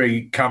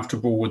 Very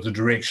comfortable with the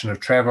direction of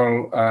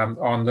travel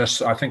on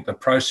this. I think the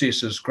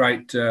process is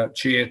great,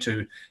 Chair,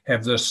 to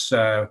have this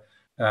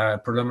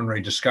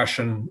preliminary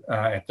discussion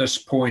at this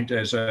point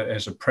as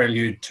a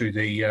prelude to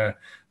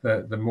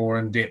the more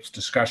in-depth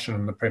discussion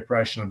and the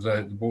preparation of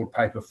the board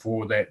paper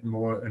for that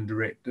more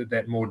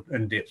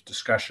in-depth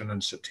discussion in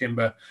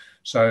September.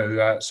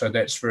 So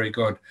that's very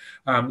good.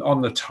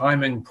 On the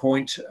timing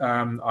point,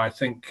 I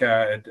think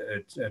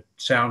it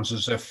sounds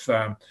as if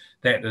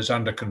that is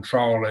under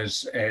control,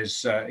 as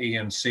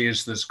Ian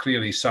says. There's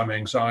clearly some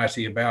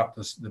anxiety about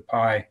the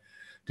PI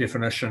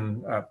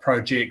definition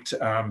project,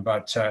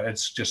 but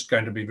it's just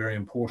going to be very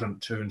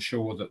important to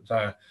ensure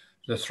that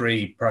the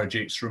three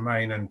projects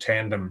remain in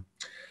tandem.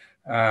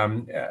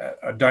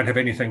 I don't have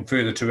anything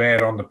further to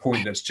add on the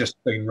point that's just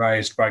been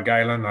raised by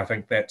Galen. I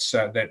think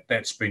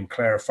that's been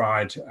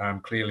clarified.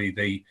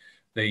 Clearly,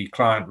 the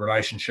client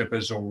relationship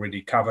is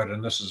already covered,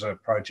 and this is a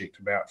project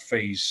about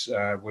fees,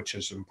 which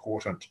is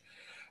important.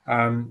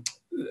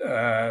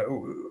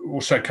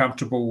 Also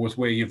comfortable with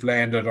where you've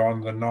landed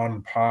on the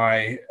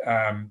non-PI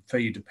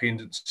fee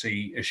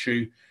dependency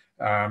issue.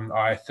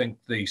 I think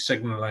the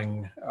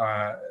signalling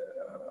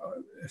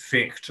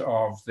effect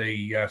of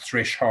the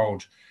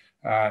threshold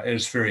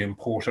is very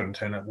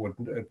important, and it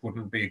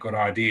wouldn't be a good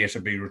idea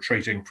to be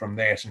retreating from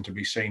that and to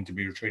be seen to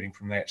be retreating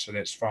from that, so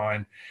that's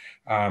fine.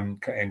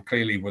 And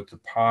clearly with the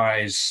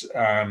PIs,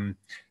 the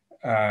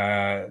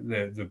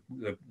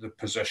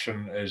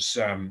position is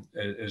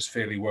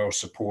fairly well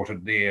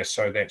supported there,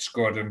 so that's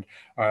good. And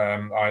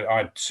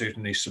I'd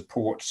certainly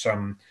support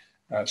some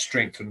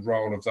strengthened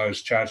role of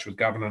those charged with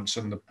governance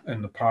in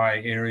the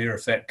PI area,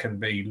 if that can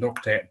be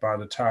looked at by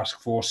the task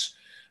force.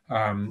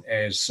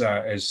 As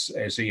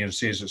Ian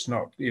says, it's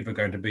not ever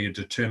going to be a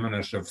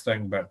determinative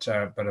thing, but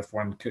if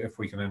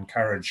we can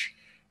encourage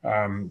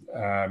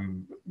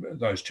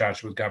those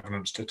charged with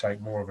governance to take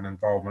more of an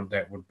involvement,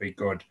 that would be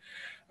good.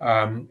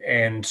 Look,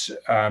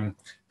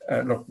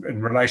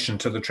 in relation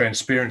to the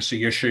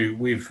transparency issue,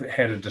 we've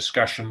had a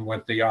discussion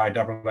with the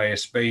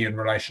IESBA in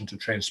relation to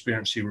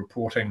transparency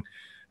reporting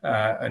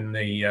in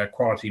the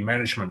quality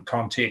management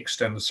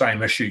context, and the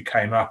same issue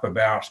came up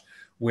about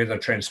whether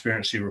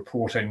transparency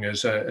reporting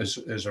is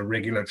a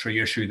regulatory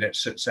issue that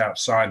sits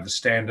outside the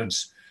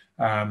standards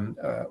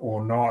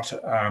or not,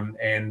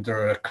 and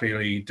there are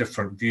clearly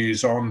different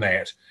views on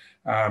that.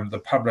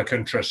 The public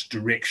interest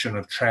direction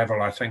of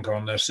travel, I think,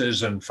 on this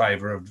is in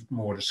favour of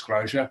more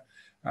disclosure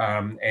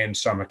and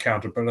some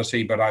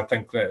accountability, but I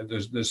think that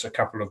there's a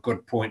couple of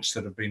good points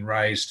that have been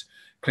raised.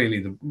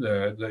 Clearly,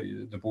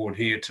 the board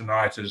here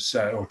tonight is,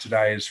 or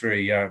today is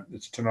very,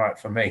 it's tonight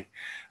for me,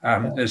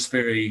 is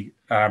very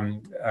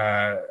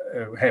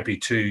happy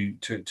to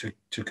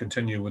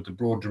continue with the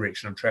broad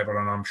direction of travel,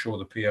 and I'm sure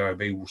the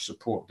POB will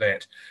support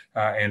that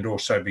and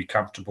also be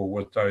comfortable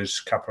with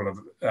those couple of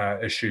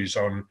issues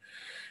on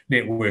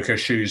network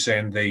issues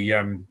and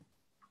the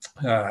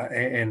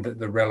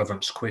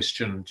relevance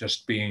question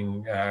just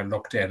being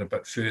looked at a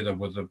bit further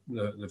with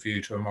the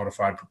view to a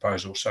modified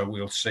proposal. So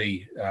we'll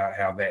see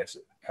how that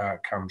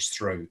comes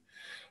through.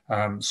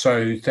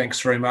 So thanks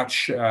very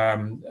much,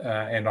 and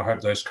I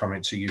hope those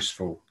comments are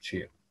useful,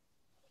 Chair.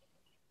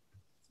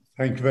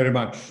 Thank you very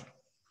much,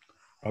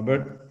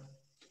 Robert.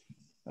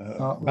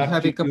 We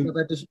have a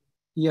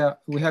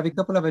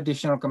couple of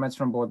additional comments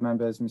from board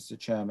members, Mr.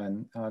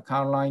 Chairman.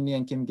 Caroline Lee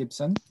and Kim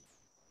Gibson.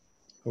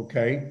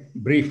 Okay,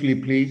 briefly,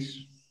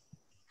 please.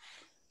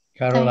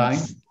 Caroline.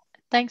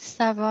 Thanks,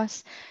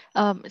 Stavros.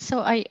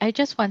 So I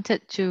just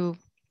wanted to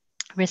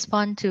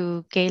respond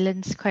to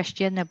Galen's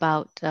question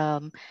about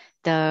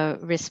the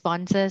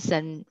responses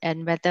and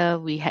whether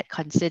we had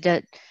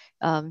considered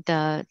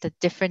the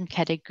different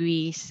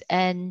categories.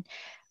 And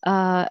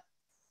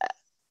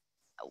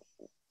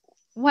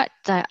what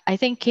I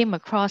think came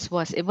across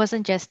was it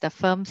wasn't just the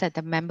firms and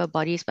the member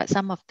bodies, but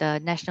some of the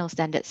national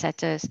standard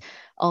setters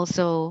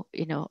also,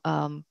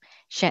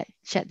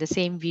 shared the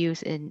same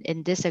views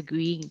in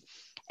disagreeing.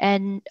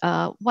 And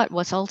what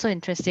was also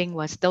interesting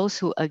was those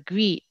who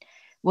agreed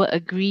were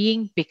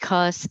agreeing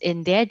because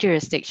in their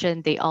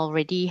jurisdiction they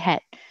already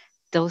had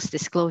those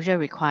disclosure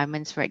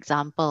requirements, for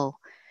example.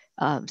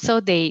 So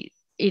they,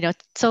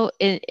 so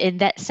in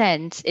that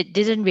sense, it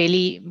didn't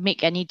really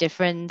make any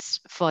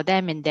difference for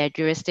them in their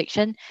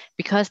jurisdiction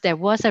because there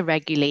was a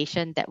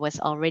regulation that was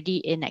already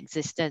in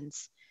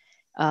existence.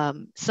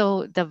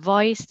 So the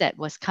voice that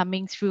was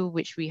coming through,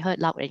 which we heard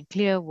loud and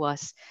clear,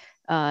 was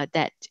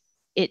that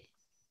it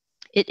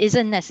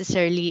isn't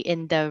necessarily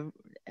in the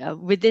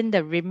within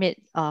the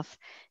remit of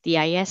the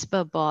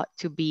IESBA board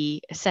to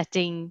be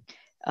setting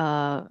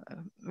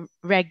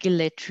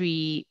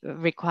regulatory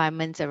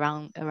requirements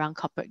around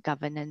corporate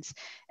governance,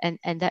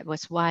 and that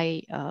was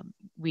why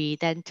we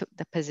then took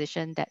the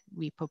position that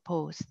we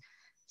proposed.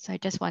 So I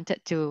just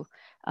wanted to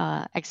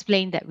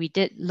explain that we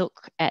did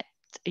look at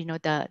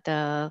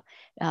the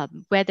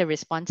where the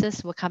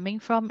responses were coming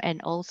from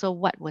and also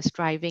what was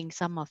driving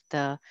some of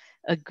the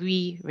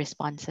agree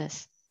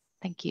responses.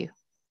 Thank you.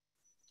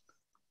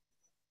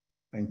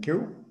 Thank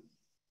you.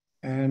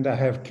 And I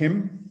have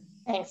Kim.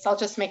 Thanks. I'll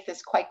just make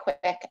this quite quick.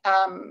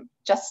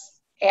 Just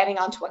adding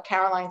on to what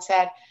Caroline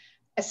said,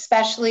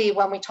 especially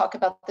when we talk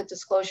about the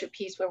disclosure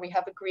piece where we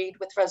have agreed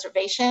with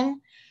reservation,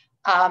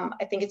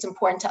 I think it's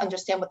important to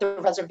understand what the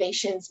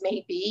reservations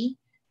may be.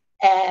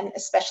 And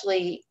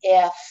especially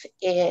if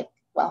it,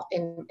 well,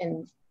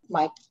 in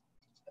my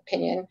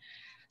opinion,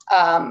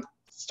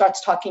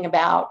 starts talking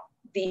about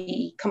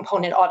the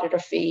component auditor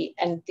fee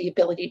and the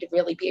ability to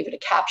really be able to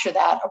capture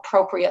that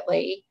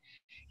appropriately.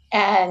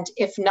 And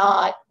if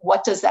not,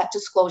 what does that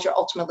disclosure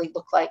ultimately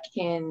look like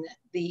in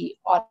the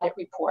audit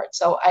report?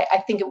 So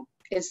I think it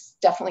is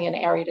definitely an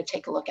area to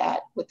take a look at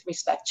with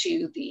respect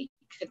to the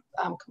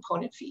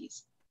component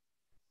fees.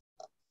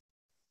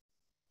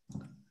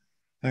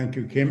 Thank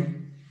you,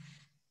 Kim.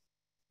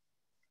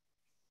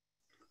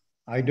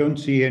 I don't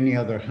see any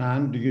other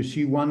hand. Do you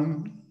see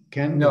one,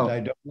 Ken? No.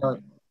 I don't. No.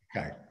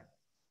 Okay.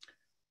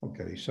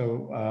 Okay,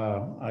 so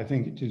I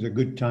think it is a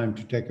good time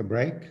to take a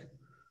break.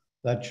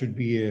 That should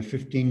be a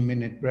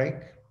 15-minute break.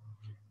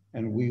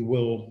 And we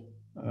will,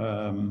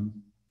 so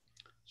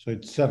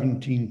it's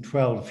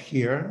 17:12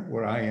 here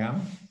where I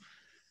am.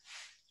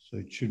 So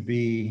it should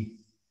be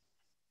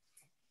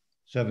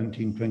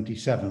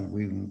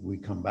 17:27 we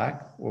come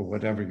back, or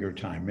whatever your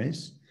time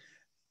is.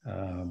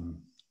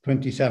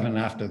 27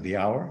 after the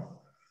hour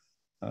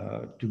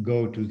to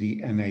go to the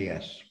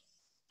NAS.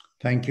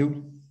 Thank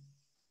you.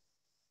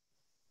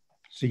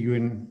 See you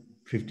in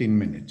 15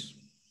 minutes.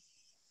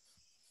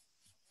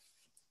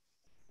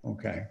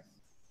 Okay.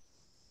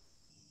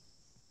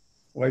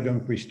 Why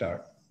don't we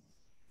start?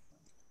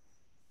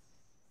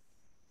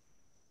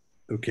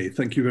 Okay,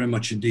 thank you very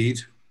much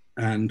indeed.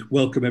 And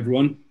welcome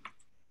everyone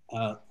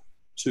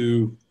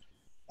to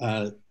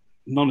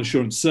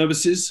non-assurance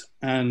services.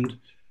 And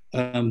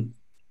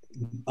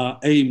our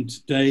aim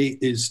today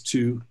is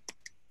to,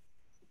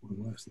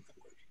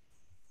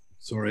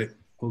 sorry,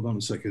 hold on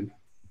a second.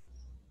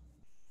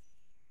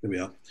 There we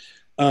are.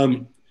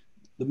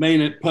 The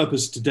main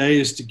purpose today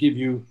is to give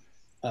you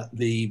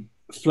the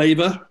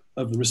flavor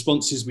of the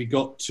responses we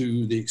got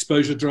to the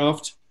exposure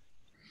draft.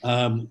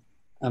 And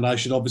I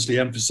should obviously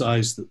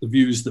emphasize that the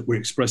views that we're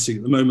expressing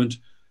at the moment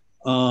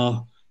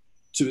are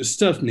to a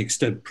certain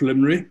extent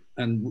preliminary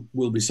and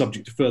will be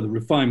subject to further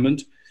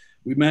refinement.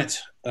 We met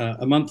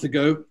a month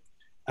ago,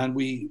 and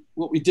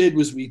what we did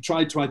was we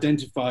tried to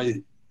identify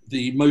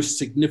the most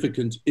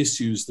significant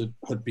issues that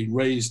had been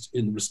raised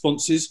in the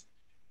responses.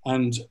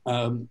 And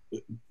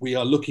we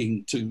are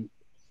looking to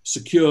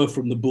secure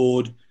from the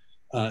board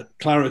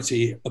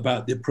clarity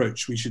about the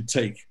approach we should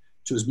take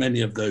to as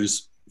many of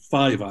those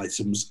 5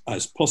 items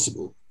as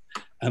possible.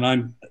 And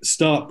I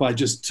start by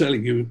just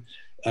telling you,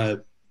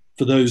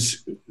 for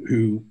those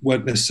who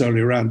weren't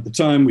necessarily around at the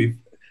time,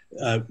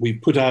 we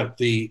put out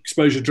the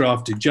exposure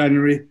draft in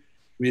January.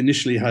 We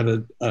initially had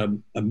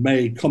a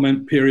May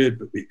comment period,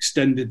 but we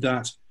extended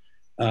that.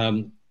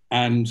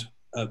 And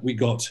we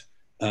got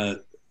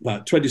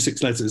about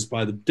 26 letters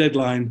by the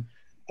deadline.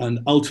 And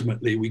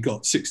ultimately we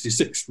got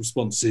 66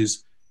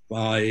 responses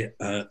by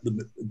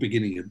the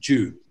beginning of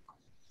June.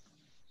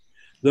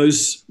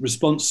 Those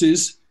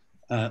responses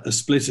are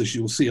split, as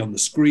you'll see on the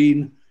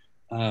screen.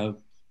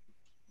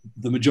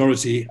 The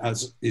majority,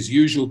 as is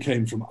usual,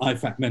 came from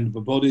IFAC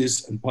member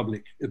bodies and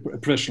public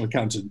professional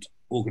accountant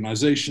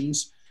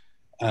organizations.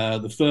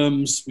 The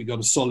firms, we got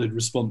a solid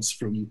response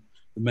from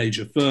the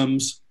major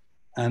firms,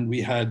 and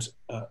we had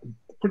a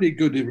pretty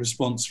good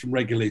response from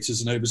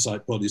regulators and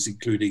oversight bodies,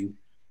 including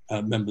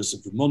members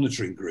of the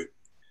monitoring group.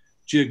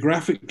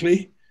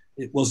 Geographically,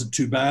 it wasn't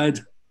too bad.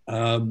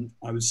 I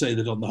would say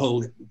that on the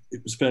whole,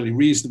 it was fairly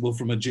reasonable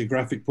from a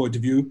geographic point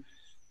of view.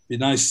 be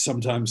nice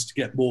sometimes to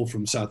get more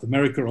from South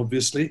America,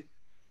 obviously.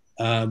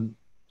 I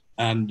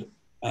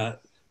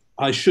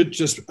should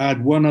just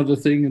add one other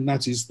thing, and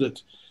that is that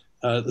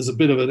there's a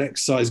bit of an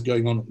exercise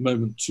going on at the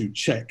moment to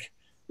check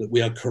that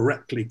we are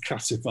correctly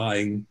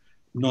classifying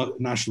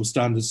national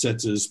standard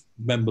setters,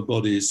 member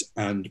bodies,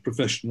 and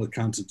professional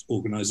accountant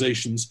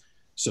organizations.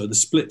 So the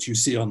split you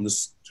see on the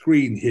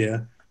screen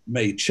here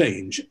may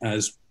change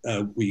as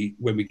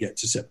when we get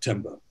to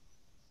September.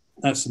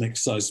 That's an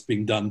exercise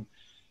being done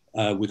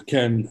with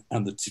Ken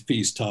and the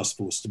fees task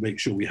force to make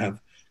sure we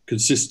have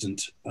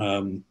consistent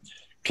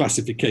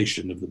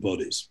classification of the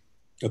bodies,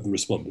 of the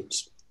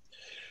respondents.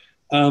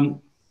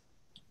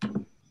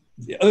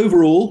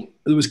 Overall,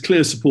 there was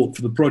clear support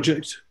for the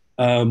project.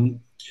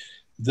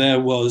 There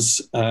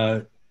was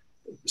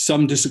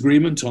some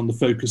disagreement on the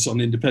focus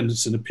on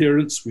independence and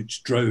appearance,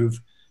 which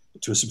drove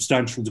to a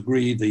substantial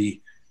degree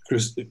the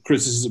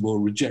criticism or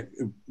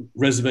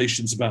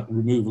reservations about the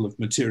removal of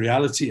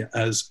materiality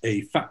as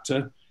a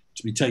factor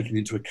to be taken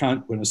into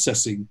account when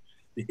assessing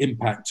the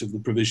impact of the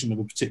provision of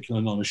a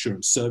particular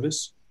non-assurance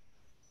service.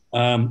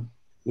 There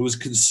was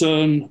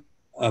concern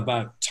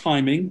about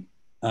timing.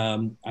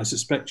 I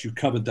suspect you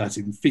covered that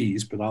in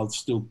fees, but I'll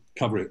still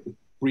cover it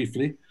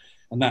briefly.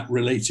 And that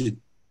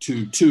related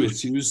to two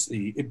issues: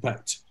 the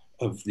impact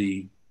of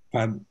the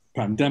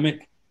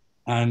pandemic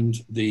and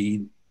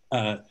the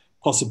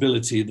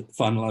possibility that the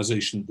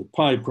finalization of the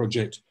PI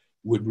project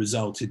would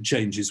result in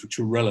changes which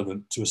were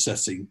relevant to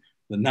assessing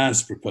the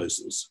NAS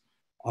proposals.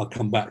 I'll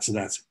come back to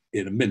that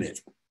in a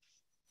minute.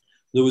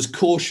 There was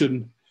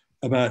caution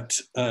about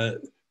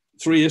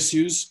three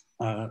issues.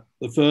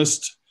 The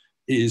first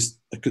is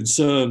a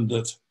concern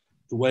that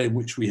the way in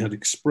which we had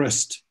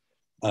expressed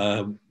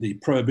the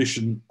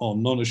prohibition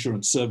on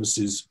non-assurance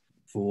services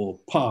for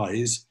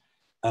PIs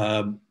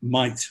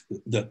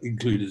that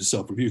included a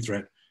self-review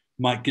threat,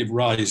 might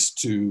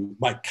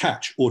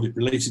catch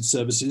audit-related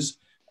services,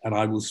 and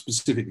I will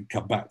specifically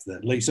come back to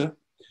that later.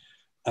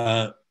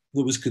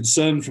 There was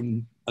concern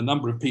from a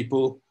number of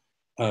people,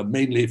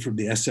 mainly from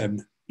the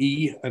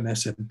SME and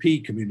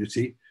SMP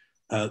community,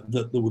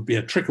 that there would be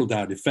a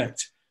trickle-down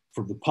effect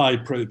from the PI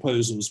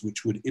proposals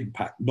which would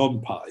impact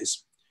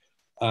non-PIs.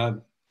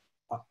 I'm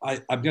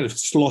going to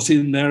slot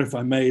in there, if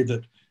I may,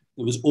 that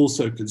there was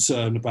also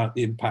concern about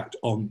the impact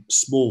on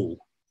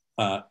small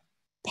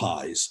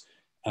PIs,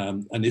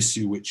 an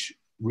issue which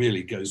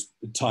really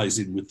ties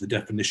in with the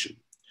definition.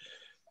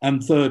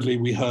 And thirdly,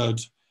 we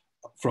heard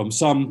from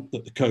some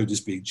that the code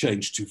is being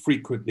changed too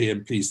frequently,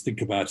 and please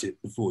think about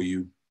it before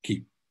you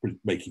keep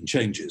making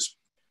changes.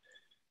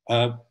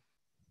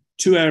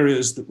 Two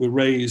areas that were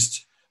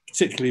raised,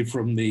 particularly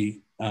from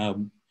the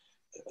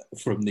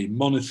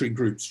monitoring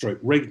group stroke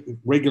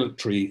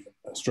regulatory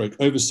stroke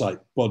oversight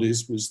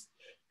bodies, was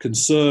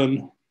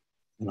concern,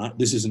 and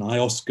this is an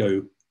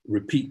IOSCO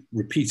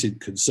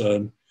repeated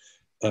concern,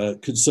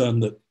 concern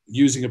that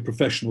using a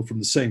professional from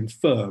the same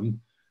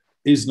firm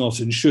is not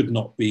and should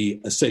not be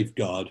a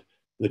safeguard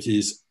that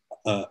is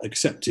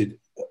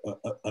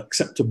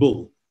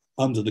acceptable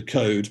under the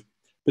code,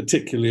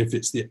 particularly if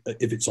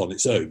it's on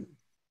its own.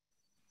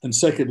 And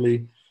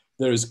secondly,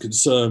 there is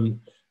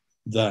concern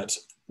that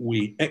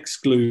we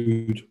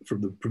exclude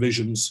from the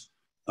provisions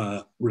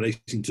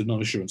relating to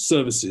non-assurance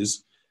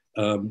services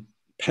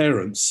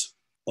parents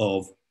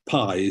of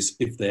PIs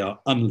if they are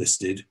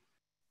unlisted,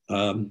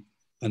 and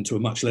to a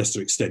much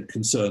lesser extent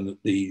concern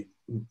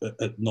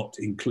that not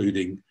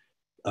including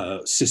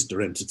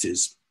sister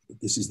entities.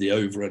 This is the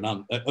over and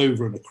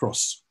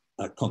across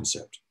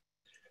concept.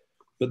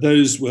 But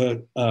those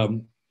were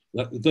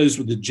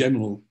the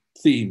general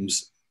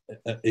themes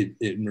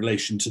in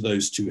relation to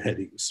those two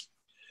headings.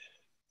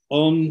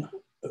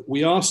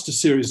 We asked a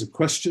series of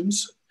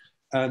questions,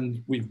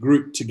 and we've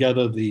grouped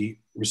together the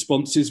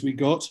responses we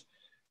got.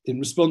 In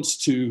response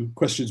to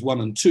questions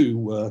 1 and 2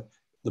 were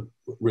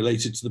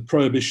related to the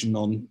prohibition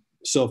on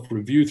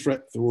self-review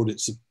threat for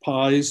audits of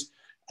PIs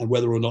and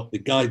whether or not the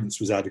guidance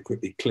was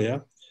adequately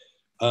clear.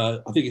 I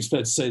think it's fair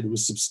to say there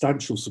was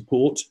substantial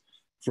support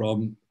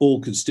from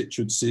all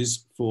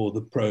constituencies for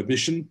the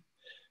prohibition.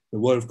 There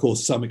were, of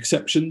course, some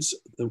exceptions.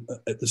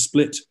 At the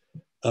split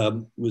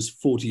was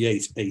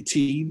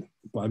 48-18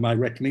 by my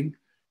reckoning.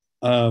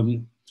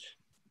 There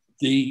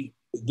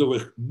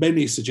were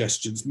many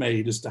suggestions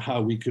made as to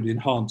how we could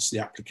enhance the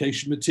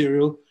application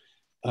material.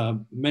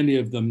 Many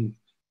of them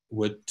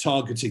were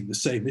targeting the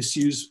same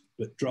issues,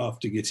 but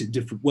drafting it in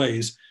different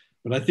ways.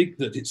 But I think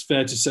that it's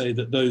fair to say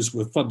that those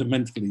were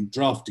fundamentally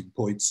drafting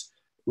points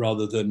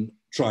rather than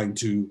trying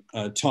to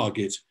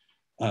target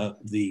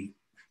the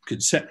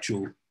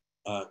conceptual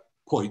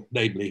point,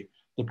 namely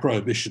the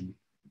prohibition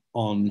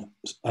on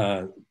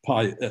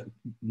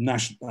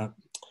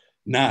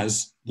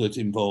NAS that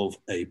involve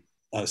a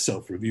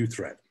self-review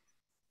threat.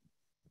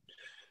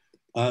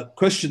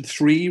 Question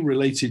 3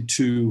 related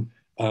to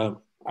the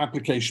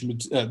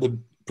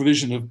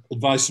provision of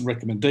advice and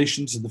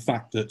recommendations, and the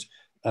fact that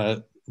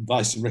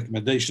advice and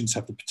recommendations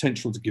have the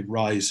potential to give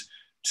rise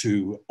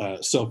to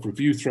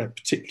self-review threat,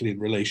 particularly in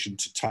relation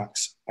to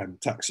tax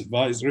and tax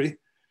advisory.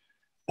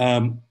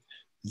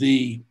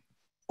 there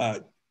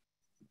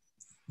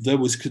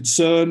was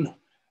concern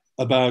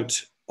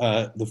about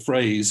the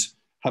phrase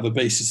 "have a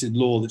basis in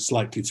law that's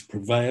likely to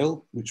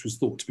prevail," which was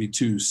thought to be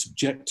too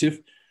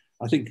subjective.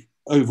 I think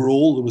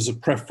overall there was a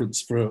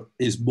preference for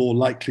 "is more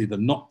likely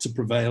than not to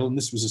prevail," and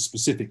this was a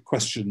specific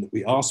question that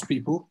we asked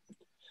people.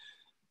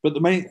 But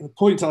the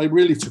point I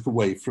really took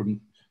away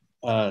from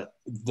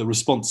the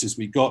responses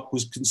we got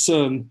was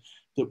concern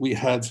that we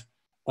had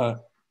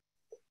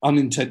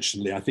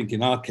unintentionally, I think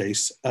in our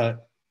case,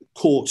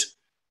 caught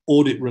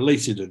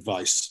audit-related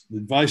advice, the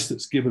advice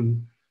that's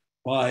given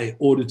by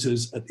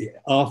auditors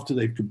after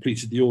they've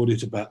completed the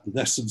audit about the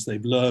lessons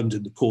they've learned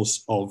in the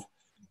course of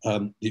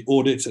the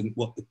audit and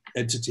what the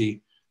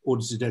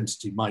audited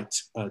entity might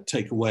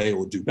take away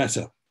or do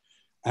better.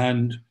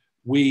 And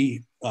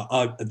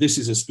this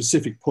is a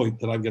specific point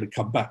that I'm going to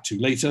come back to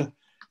later,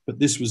 but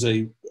this was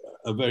a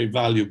very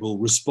valuable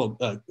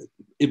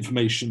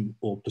information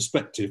or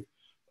perspective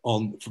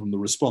from the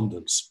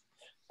respondents,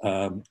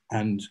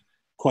 and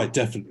quite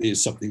definitely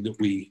is something that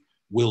we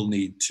will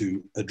need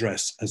to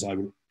address, as I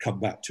will come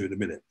back to in a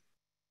minute.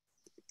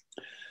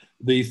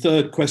 The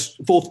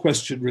fourth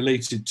question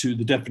related to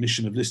the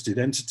definition of listed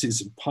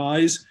entities and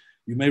PIEs.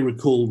 You may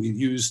recall we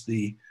used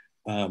the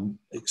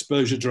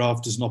exposure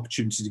draft as an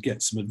opportunity to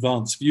get some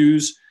advanced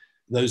views.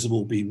 Those have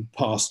all been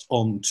passed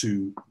on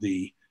to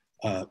the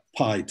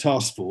PIE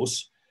task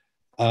force.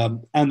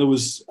 And there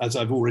was, as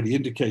I've already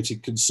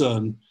indicated,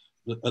 concern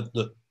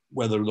that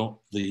whether or not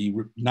the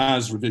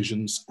NAS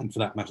revisions, and for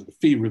that matter the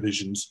fee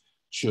revisions,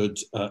 should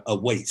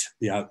await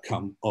the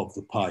outcome of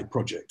the PIE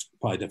project,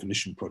 PIE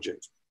definition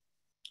project.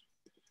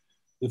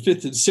 The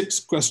fifth and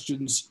sixth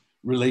questions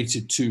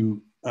related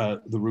to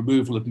the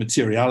removal of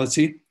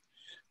materiality,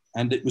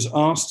 and it was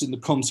asked in the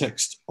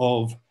context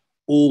of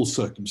all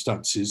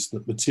circumstances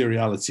that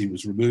materiality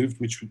was removed,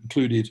 which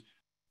included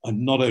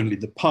not only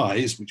the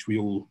PIEs, which we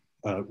all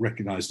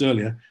recognised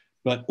earlier,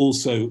 but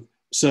also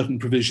certain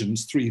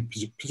provisions, three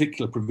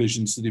particular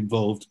provisions that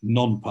involved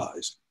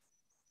non-PIEs.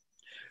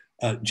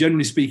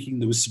 Generally speaking,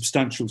 there was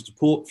substantial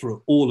support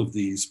for all of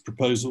these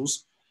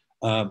proposals.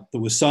 There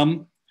were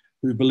some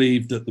who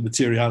believed that the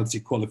materiality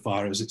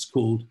qualifier, as it's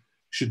called,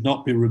 should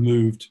not be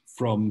removed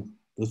from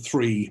the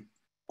three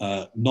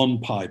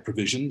non-PIE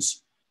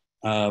provisions,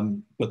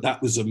 but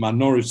that was a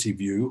minority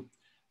view,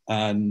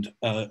 and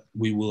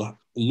we will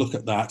look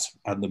at that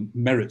and the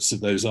merits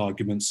of those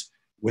arguments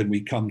when we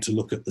come to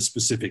look at the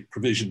specific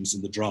provisions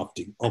and the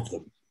drafting of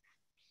them.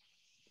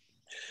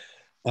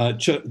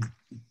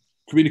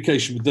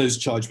 Communication with those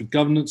charged with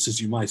governance,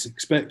 as you might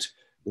expect,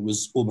 there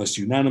was almost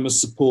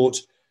unanimous support.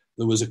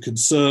 There was a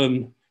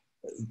concern,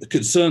 the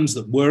concerns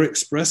that were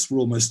expressed were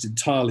almost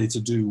entirely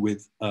to do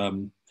with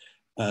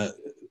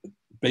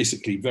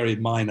basically very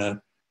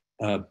minor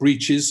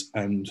breaches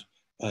and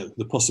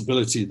the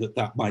possibility that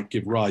that might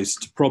give rise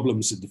to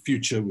problems in the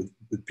future with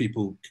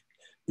people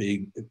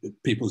being,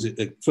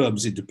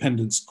 firms'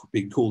 independence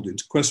being called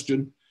into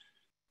question.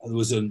 There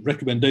was a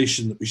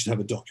recommendation that we should have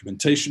a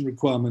documentation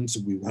requirement,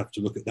 and we will have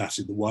to look at that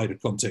in the wider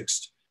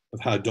context of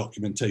how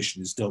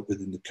documentation is dealt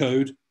with in the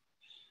code.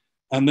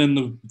 And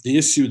then the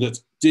issue that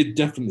did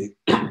definitely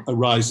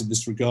arise in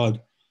this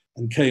regard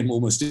and came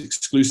almost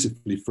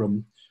exclusively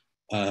from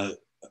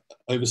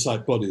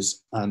oversight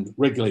bodies and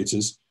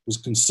regulators was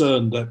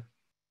concerned that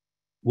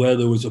where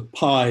there was a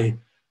PIE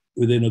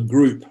within a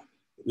group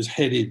that was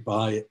headed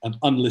by an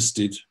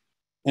unlisted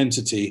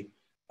entity,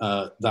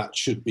 that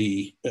should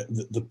be,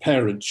 the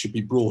parent should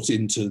be brought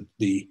into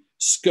the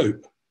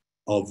scope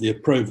of the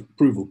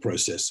approval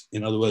process.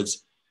 In other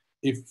words,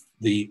 if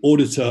the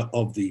auditor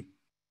of the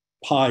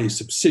PIE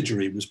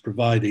subsidiary was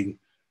providing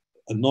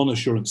a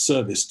non-assurance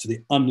service to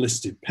the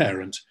unlisted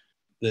parent,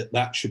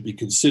 that should be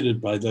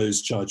considered by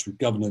those charged with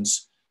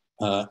governance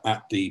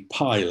at the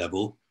PIE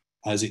level,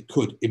 as it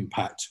could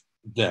impact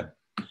them,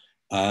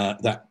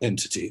 that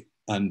entity.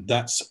 And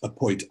that's a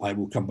point I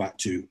will come back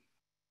to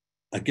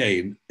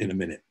again in a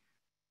minute.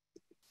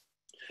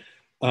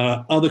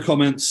 Other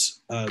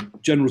comments,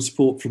 general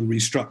support for the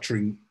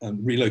restructuring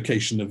and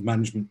relocation of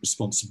management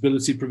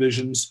responsibility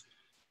provisions,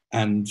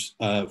 and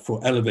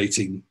for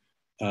elevating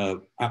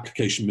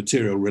application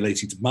material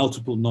relating to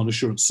multiple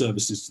non-assurance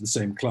services to the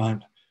same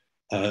client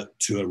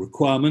to a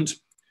requirement.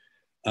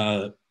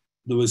 There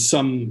was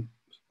some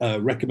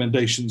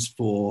recommendations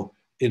for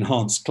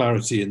enhanced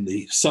clarity in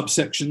the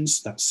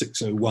subsections, that's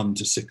 601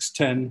 to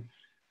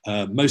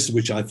 610, most of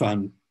which I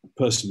found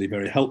personally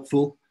very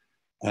helpful,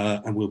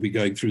 and we'll be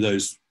going through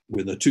those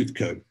with a tooth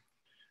comb.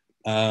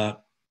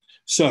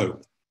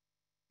 So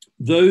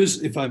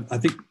those, I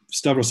think,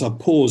 Stavros, I'll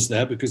pause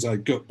there because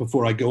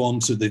before I go on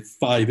to the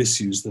 5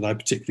 issues that I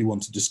particularly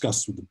want to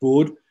discuss with the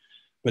board,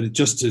 but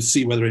just to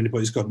see whether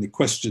anybody's got any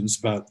questions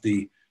about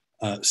the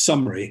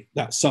summary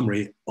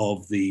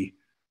of the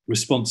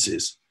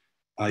responses.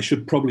 I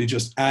should probably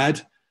just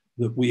add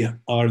that we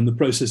are in the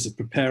process of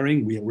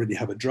preparing. We already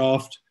have a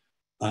draft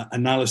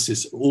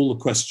analysis of all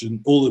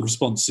the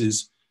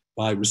responses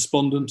by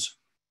respondent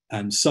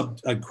and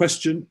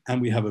question,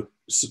 and we have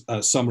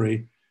a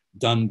summary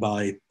done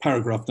by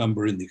paragraph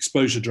number in the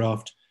exposure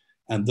draft,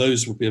 and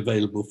those will be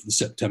available for the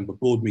September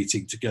board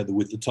meeting together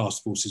with the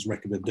task force's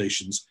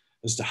recommendations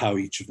as to how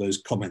each of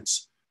those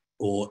comments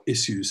or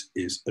issues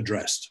is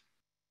addressed.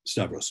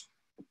 Stavros.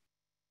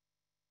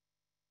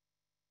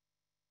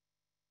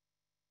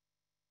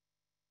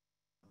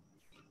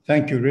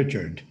 Thank you,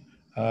 Richard.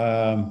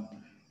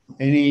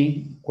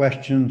 Any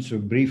questions or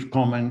brief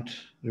comment,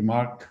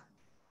 remark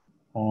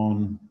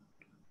on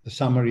the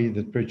summary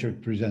that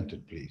Richard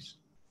presented, please?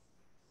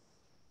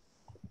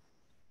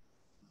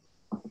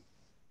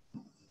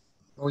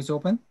 Voice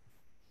open.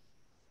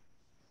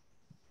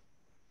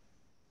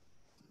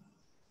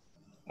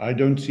 I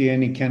don't see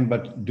any, Ken,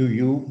 but do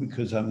you?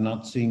 Because I'm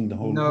not seeing the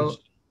whole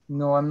list.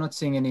 No, I'm not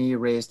seeing any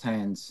raised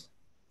hands.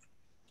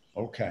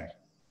 Okay.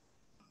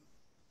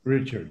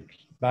 Richard,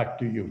 back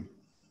to you.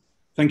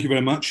 Thank you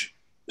very much.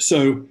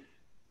 So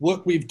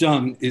what we've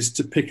done is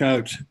to pick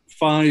out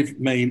 5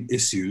 main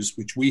issues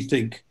which we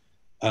think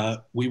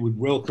we would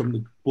welcome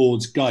the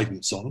board's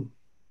guidance on.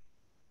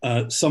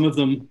 Some of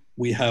them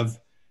we have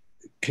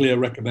clear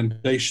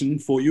recommendation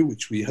for you,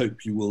 which we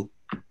hope you will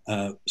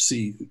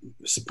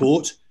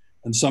support.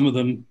 And some of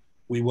them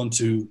we want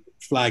to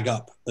flag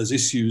up as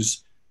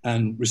issues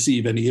and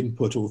receive any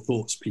input or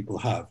thoughts people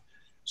have.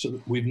 So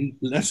we've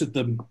lettered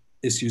them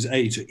issues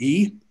A to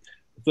E.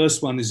 The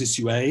first one is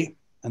issue A,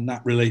 and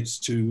that relates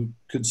to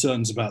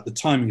concerns about the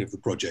timing of the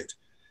project.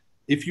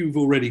 If you've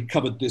already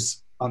covered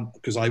this,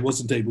 because I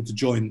wasn't able to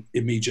join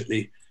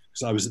immediately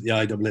because I was at the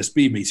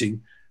IESBA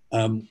meeting,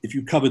 if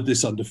you covered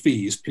this under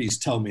fees, please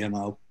tell me and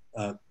I'll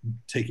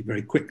take it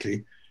very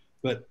quickly.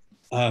 But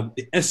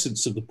the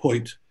essence of the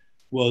point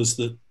was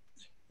that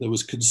there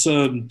was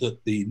concern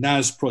that the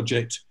NAS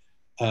project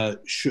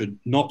should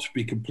not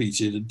be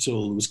completed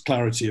until there was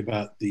clarity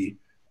about the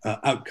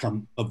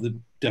outcome of the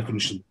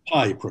definition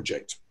PI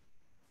project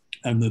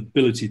and the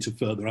ability to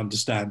further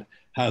understand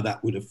how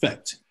that would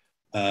affect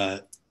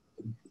the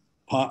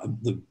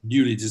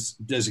newly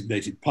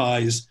designated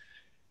PIs.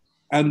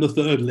 And the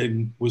third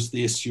limb was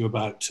the issue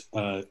about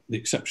the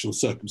exceptional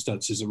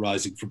circumstances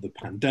arising from the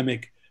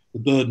pandemic, the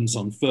burdens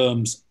on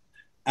firms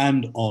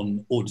and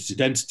on audited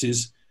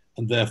entities,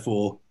 and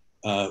therefore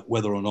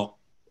whether or not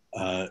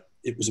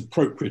it was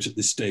appropriate at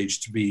this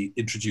stage to be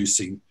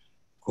introducing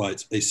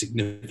quite a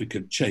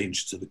significant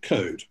change to the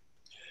code.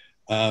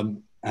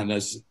 And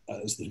as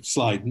the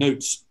slide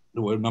notes,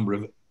 there were a number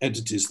of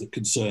entities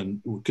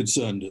that were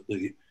concerned at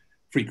the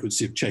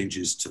frequency of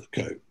changes to the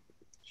code.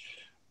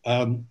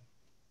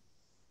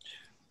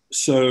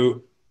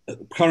 So at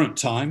the current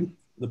time,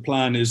 the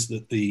plan is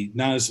that the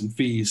NAS and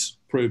fees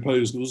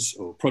proposals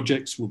or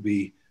projects will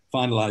be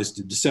finalized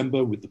in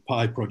December, with the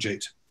PI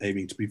project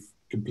aiming to be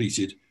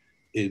completed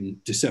in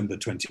December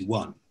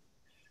 21.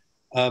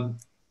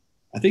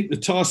 I think the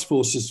task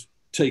force has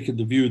taken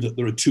the view that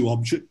there are 2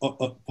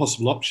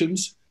 possible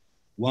options.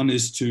 One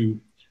is to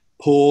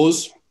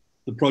pause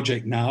the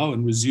project now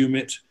and resume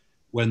it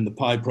when the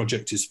PI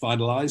project is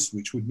finalized,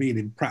 which would mean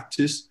in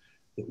practice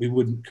that we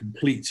wouldn't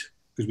complete,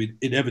 because we'd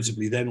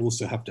inevitably then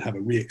also have to have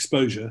a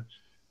re-exposure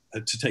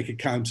to take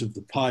account of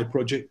the PI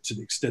project to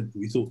the extent that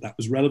we thought that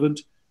was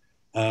relevant,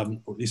 or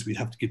at least we'd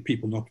have to give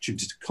people an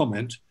opportunity to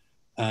comment.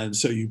 And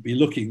so you'd be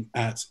looking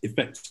at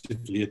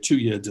effectively a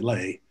 2-year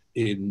delay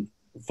in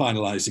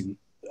finalizing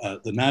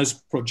the NAS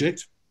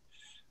project.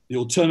 The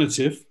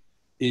alternative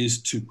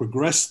is to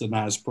progress the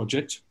NAS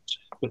project,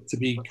 but to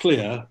be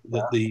clear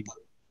that the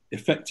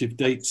effective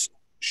dates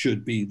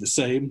should be the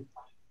same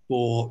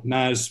for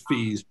NAS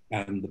fees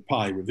and the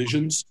PI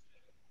revisions,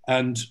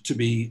 and to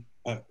be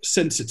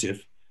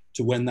sensitive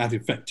to when that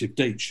effective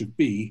date should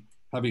be,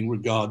 having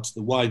regard to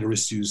the wider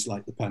issues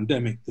like the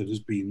pandemic that has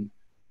been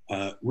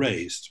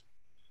raised.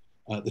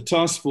 The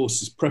task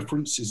force's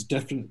preference is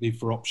definitely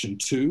for option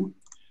 2.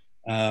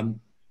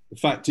 The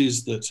fact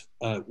is that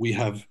we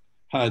have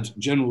had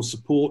general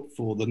support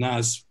for the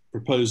NAS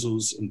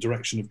proposals and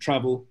direction of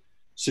travel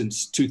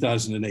since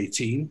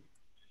 2018.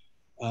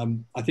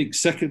 I think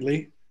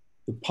secondly,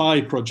 the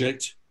PI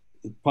project,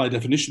 the PI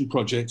definition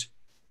project,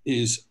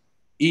 is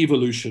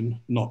evolution,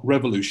 not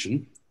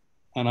revolution.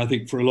 And I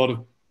think for a lot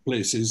of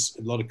places,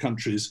 a lot of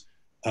countries,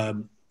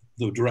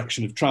 the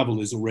direction of travel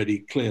is already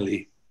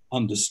clearly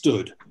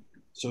understood.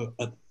 So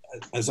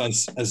as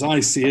I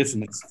see it,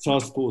 and as the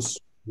task force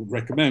would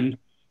recommend,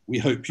 we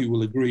hope you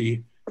will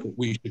agree that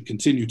we should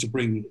continue to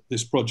bring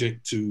this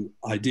project to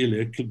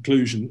ideally a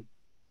conclusion,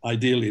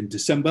 ideally in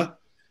December,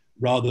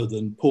 rather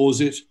than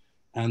pause it,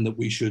 and that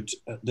we should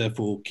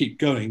therefore keep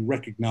going,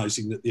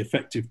 recognizing that the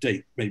effective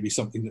date may be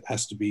something that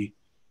has to be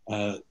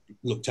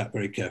looked at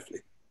very carefully.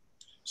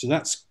 So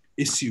that's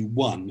issue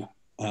 1,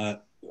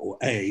 or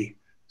A,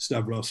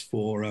 Stavros,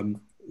 for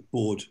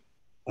board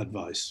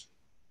advice.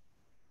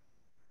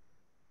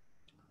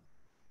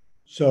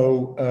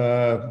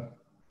 So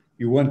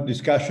you want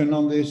discussion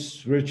on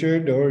this,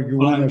 Richard, or you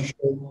want a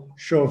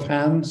show of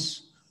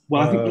hands?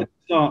 Well, I think let's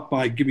start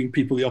by giving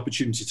people the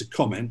opportunity to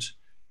comment,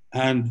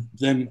 and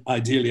then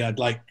ideally I'd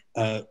like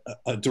a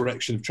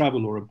direction of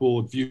travel or a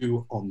board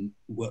view on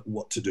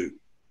what to do.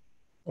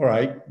 All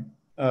right.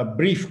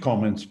 brief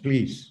comments,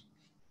 please.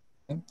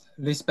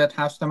 Lisbeth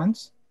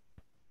Haustemans.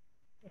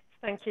 Yes,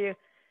 thank you.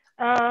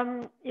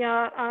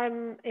 Yeah,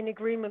 I'm in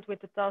agreement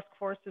with the task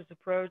force's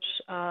approach.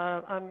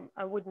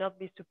 I would not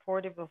be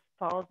supportive of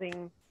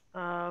pausing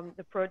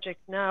the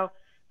project now.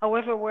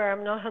 However, where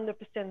I'm not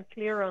 100%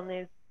 clear on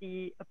is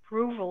the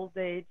approval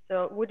date.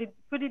 So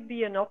could it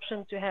be an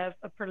option to have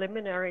a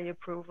preliminary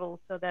approval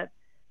so that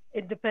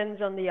it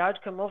depends on the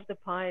outcome of the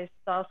PIES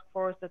task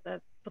force,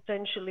 that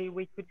potentially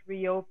we could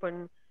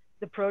reopen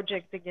the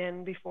project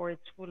again before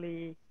it's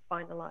fully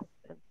finalized?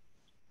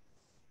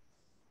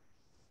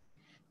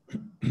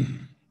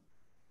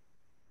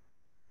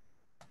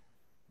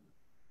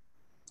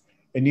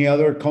 Any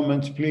other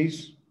comments,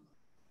 please?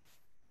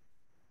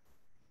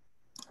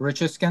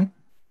 Richard Skin.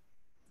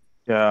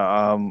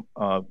 Yeah,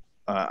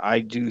 I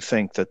do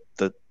think that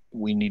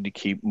we need to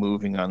keep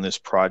moving on this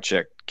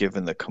project,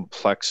 given the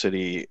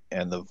complexity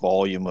and the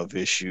volume of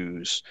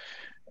issues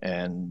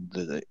and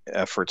the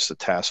efforts the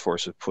task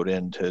force have put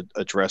in to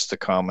address the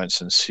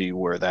comments and see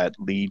where that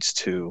leads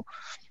to.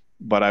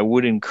 But I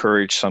would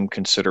encourage some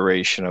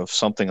consideration of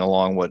something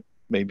along what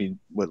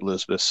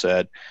Elizabeth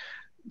said,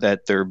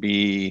 that there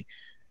be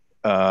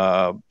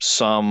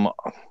some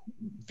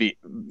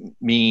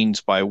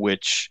means by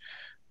which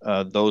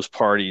those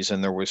parties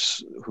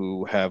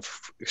who have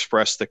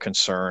expressed the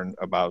concern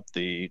about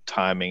the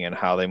timing and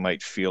how they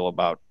might feel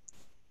about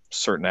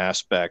certain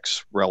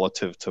aspects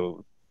relative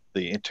to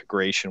the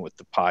integration with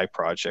the PI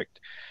project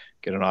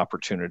get an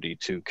opportunity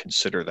to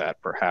consider that,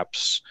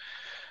 perhaps,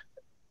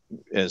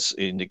 as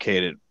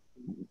indicated,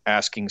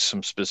 asking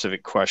some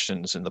specific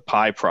questions in the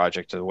PI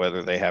project of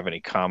whether they have any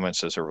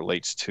comments as it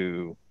relates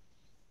to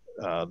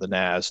the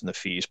NAS and the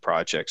fees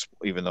projects,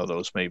 even though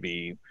those may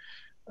be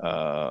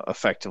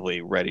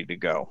effectively ready to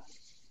go.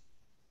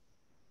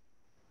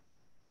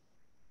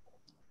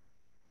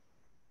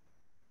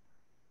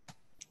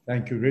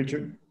 Thank you,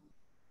 Richard.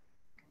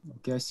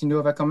 Okay, I see no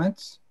other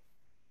comments.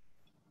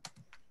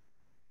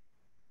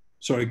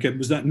 Sorry, Ken,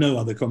 was that no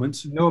other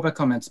comments? No other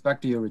comments.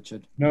 Back to you,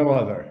 Richard. No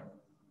other.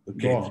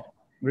 Okay. Go on,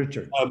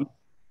 Richard.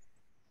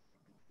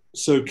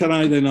 So can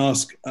I then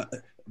ask,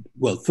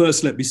 well,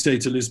 first let me say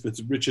to Elizabeth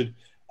and Richard,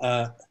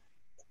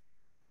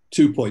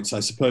 2 points, I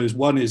suppose.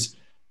 One is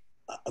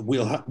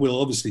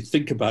we'll obviously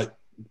think about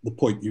the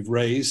point you've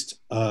raised.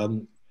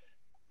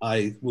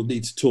 I will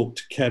need to talk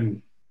to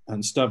Ken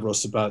and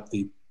Stavros about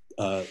the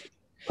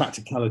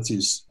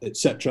practicalities,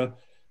 etc.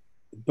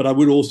 But I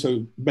would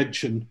also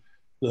mention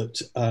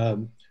that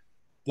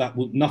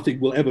nothing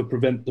will ever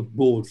prevent the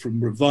board from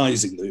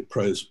revising the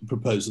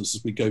proposals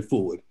as we go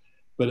forward.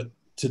 But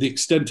to the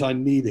extent I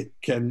need it,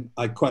 Ken,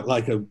 I'd quite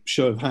like a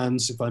show of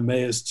hands, if I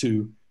may, as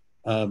to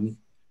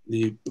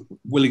the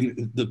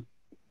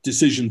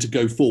decision to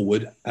go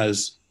forward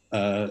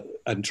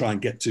and try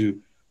and get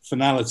to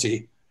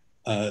finality,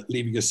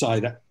 leaving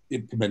aside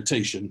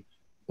implementation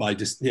by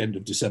the end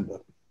of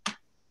December.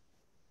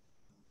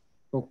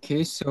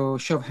 Okay, so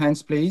show of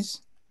hands,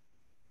 please,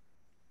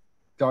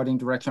 regarding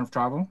direction of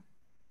travel.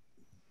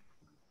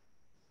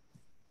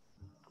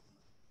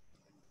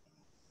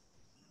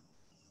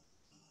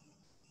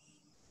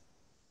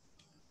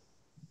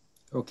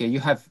 Okay, you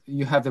have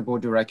the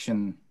board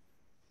direction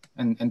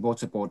and board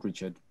support,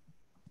 Richard.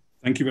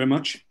 Thank you very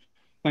much.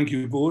 Thank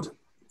you, board,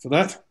 for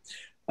that.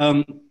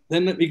 Then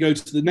let me go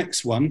to the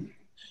next one,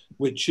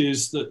 which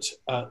is that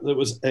there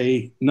was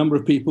a number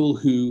of people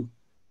who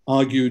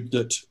argued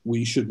that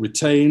we should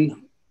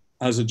retain,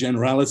 as a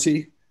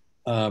generality,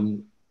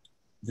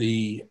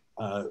 the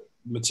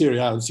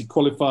materiality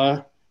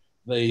qualifier.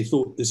 They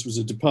thought this was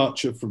a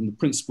departure from the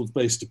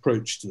principles-based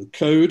approach to the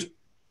code,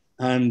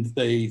 and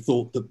they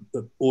thought that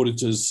the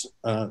auditor's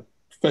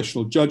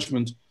professional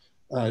judgment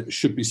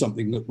should be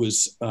something that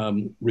was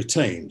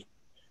retained.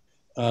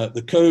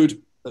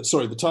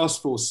 The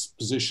task force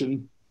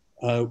position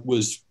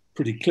was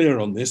pretty clear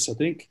on this, I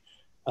think.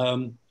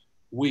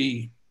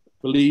 We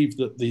believe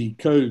that the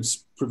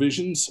code's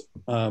provisions,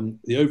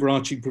 the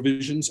overarching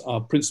provisions, are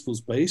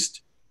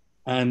principles-based,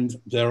 and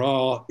there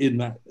are in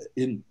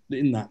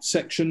that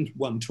section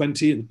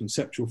 120 in the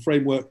conceptual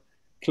framework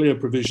clear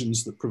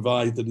provisions that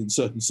provide that in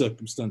certain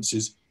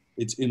circumstances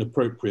it's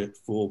inappropriate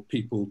for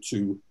people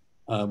to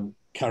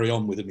carry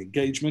on with an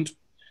engagement,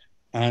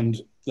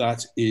 and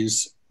that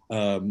is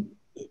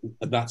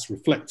that's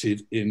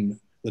reflected in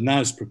the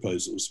NAS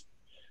proposals.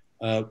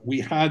 We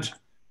had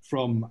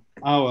from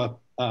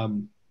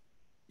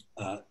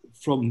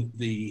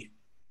the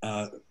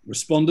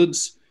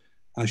respondents,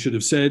 I should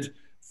have said,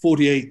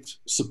 48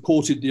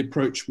 supported the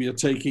approach we are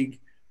taking,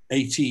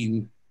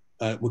 18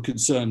 were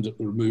concerned at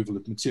the removal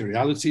of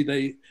materiality.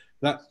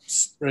 That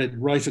spread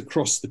right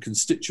across the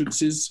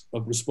constituencies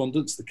of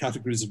respondents, the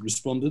categories of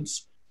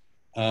respondents.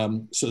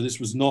 So this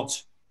was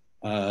not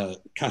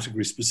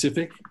category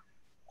specific.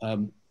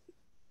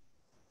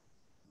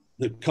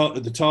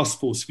 The task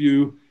force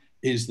view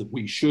is that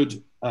we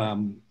should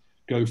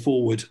go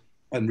forward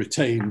and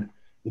retain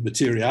the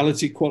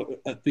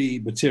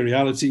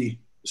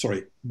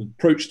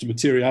approach to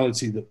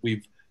materiality that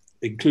we've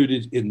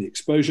included in the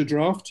exposure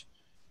draft.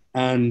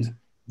 and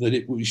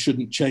that we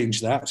shouldn't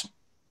change that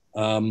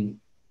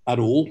at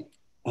all,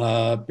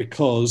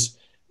 because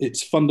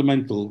it's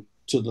fundamental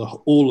to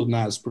all of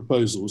NAS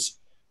proposals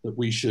that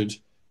we should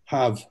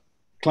have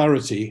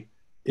clarity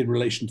in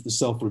relation to the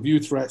self-review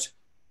threat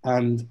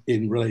and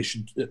in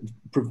relation to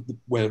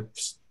where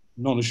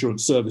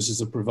non-assurance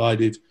services are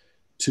provided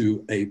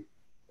to a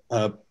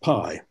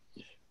PI.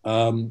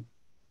 And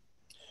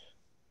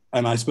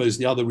I suppose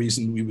the other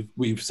reason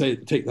we've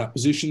take that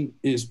position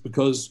is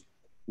because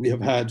we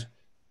have had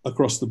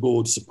across the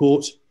board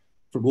support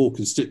from all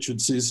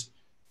constituencies,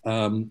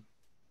 and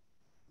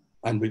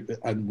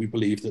we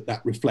believe that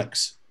that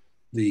reflects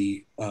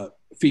the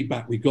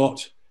feedback we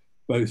got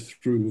both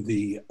through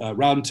the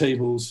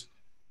roundtables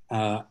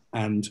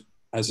and,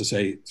 as I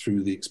say,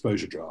 through the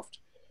exposure draft.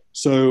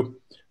 So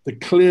the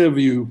clear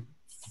view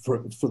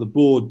for the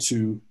board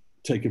to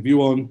take a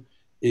view on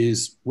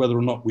is whether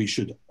or not we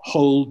should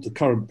hold the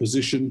current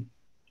position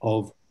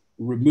of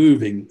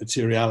removing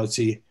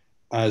materiality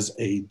as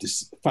a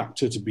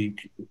factor to be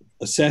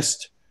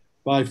assessed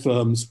by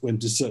firms when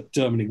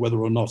determining whether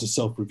or not a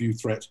self-review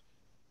threat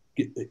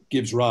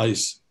gives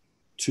rise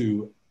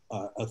to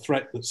a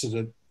threat that's at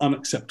an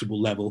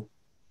unacceptable level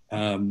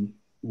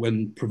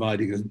when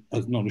providing a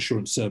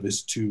non-assurance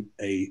service to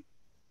a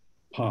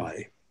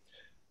PI.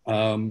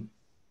 And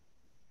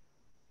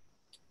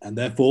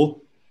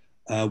therefore,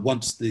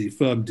 once the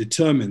firm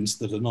determines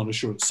that a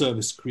non-assurance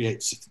service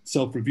creates a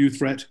self-review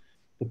threat,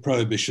 the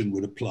prohibition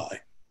would apply.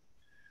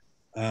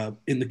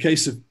 In the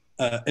case of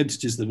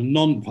entities that are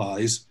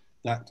non-PIs,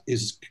 that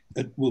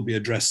will be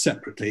addressed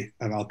separately,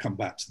 and I'll come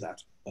back to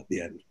that at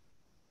the end.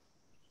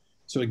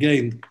 So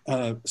again,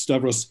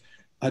 Stavros,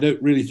 I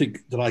don't really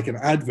think that I can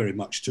add very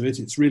much to it.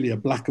 It's really a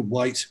black and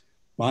white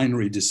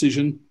binary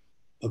decision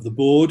of the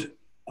board.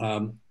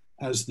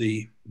 As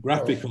the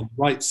graphic on the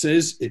right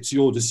says, it's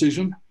your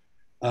decision.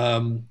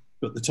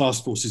 But the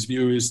task force's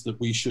view is that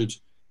we should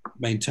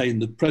maintain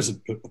the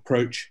present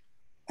approach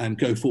and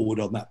go forward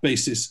on that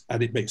basis.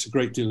 And it makes a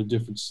great deal of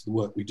difference to the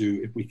work we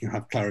do if we can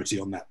have clarity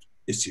on that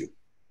issue.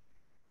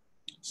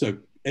 So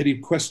any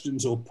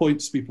questions or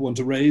points people want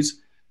to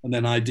raise, and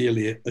then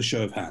ideally a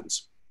show of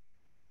hands.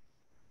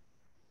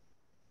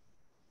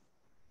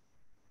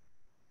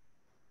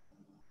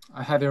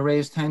 I have a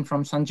raised hand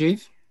from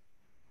Sanjeev.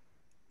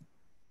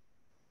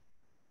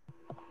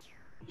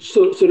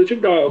 So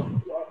Richard,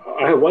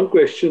 I have one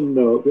question.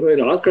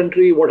 In our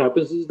country, what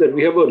happens is that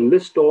we have a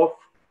list of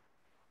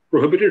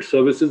prohibited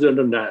services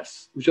under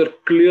NAS, which are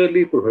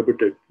clearly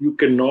prohibited. You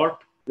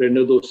cannot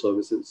render those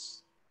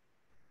services.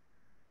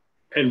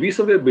 And we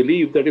somewhere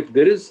believe that if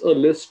there is a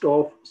list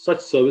of such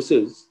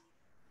services,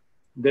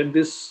 then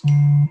this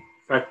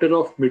factor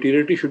of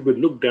materiality should be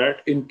looked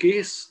at in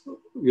case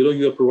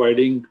you are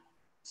providing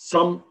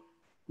some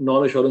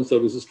non-assurance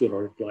services to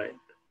another client.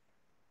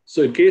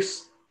 So in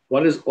case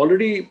one is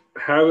already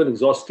have an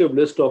exhaustive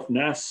list of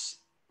NAS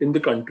in the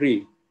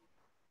country,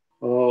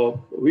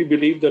 we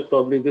believe that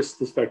probably this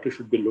factor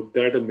should be looked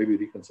at and maybe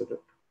reconsidered.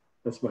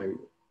 That's my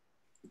view.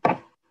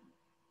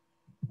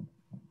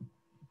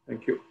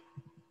 Thank you.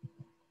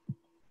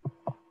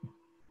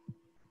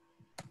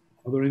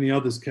 Are there any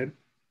others, Ken?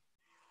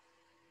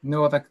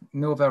 No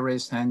other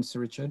raised hands,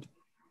 Richard.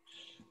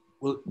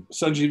 Well,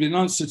 Sanjeev, in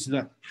answer to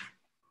that,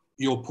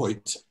 your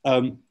point,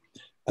 I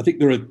think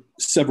there are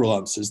several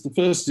answers. The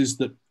first is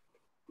that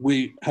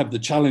we have the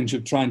challenge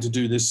of trying to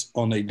do this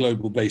on a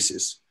global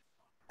basis.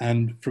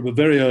 And from a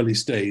very early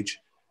stage,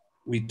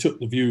 we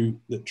took the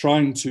view that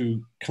trying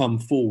to come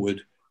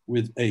forward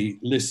with a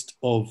list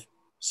of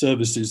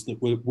services that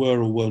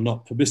were or were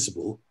not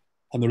permissible,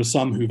 and there are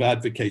some who've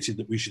advocated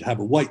that we should have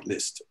a white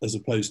list as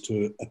opposed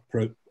to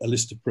a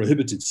list of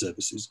prohibited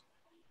services,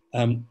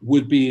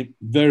 would be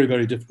very,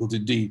 very difficult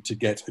indeed to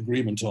get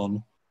agreement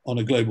on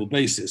a global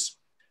basis,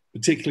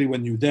 particularly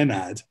when you then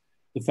add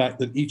the fact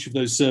that each of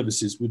those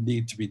services would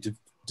need to be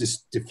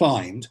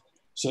defined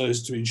so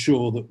as to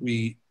ensure that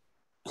we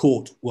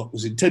caught what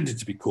was intended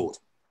to be caught.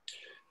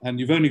 And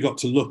you've only got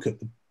to look at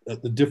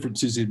the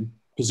differences in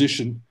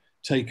position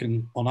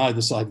taken on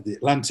either side of the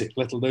Atlantic,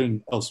 let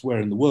alone elsewhere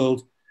in the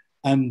world,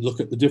 and look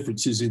at the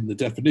differences in the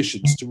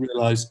definitions to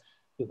realize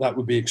that that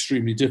would be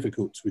extremely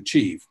difficult to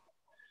achieve.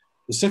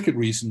 The second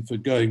reason for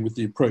going with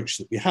the approach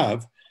that we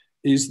have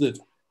is that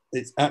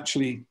it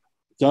actually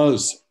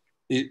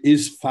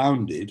is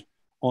founded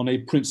on a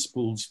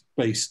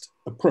principles-based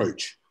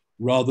approach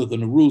rather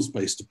than a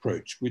rules-based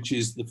approach, which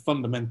is the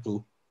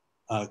fundamental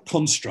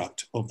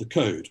construct of the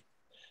code.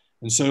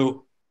 And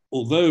so,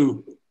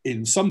 although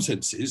in some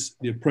senses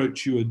the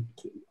approach you would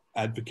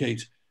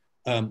advocate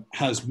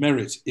has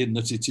merit in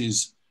that it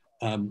is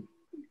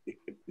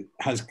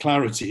has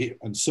clarity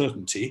and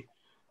certainty,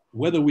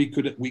 whether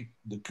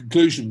the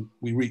conclusion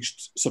we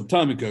reached some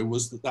time ago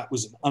was that that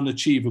was an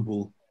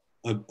unachievable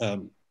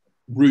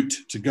route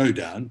to go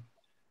down,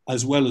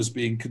 as well as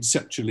being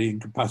conceptually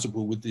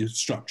incompatible with the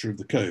structure of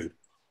the code.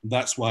 And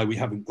that's why we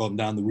haven't gone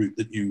down the route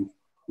that you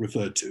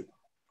referred to.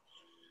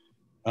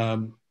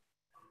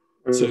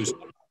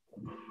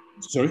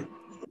 Sorry?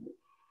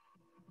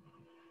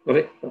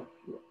 Okay.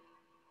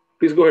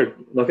 Please go ahead.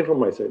 Nothing from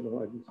my side.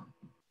 No,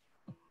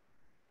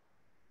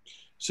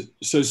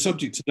 so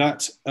subject to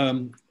that,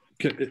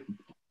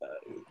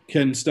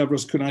 Ken,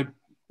 Stavros, can I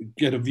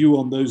get a view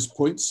on those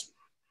points,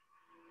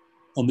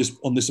 on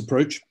this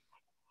approach?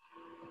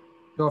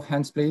 Show of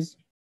hands, please.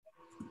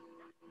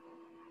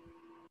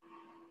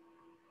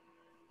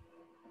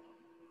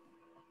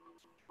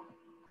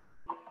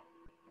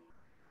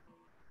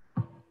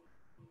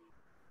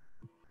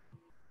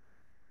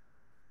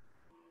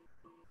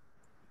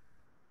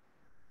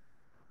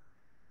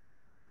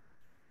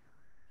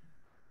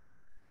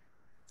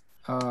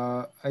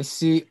 I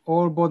see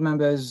all board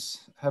members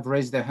have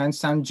raised their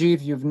hands.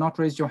 Sanjeev, you've not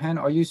raised your hand.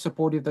 Are you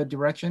supportive of the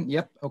direction?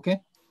 Yep,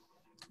 okay.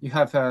 You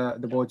have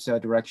the board's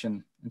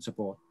direction and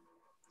support.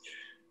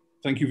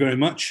 Thank you very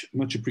much,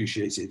 much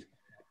appreciated.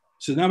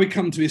 So now we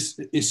come to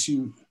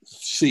issue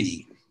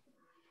C,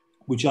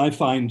 which I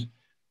find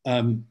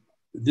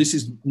this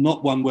is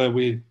not one where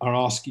we are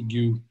asking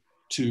you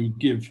to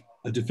give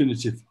a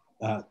definitive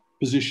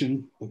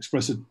position,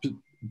 express a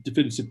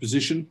definitive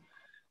position,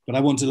 but I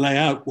want to lay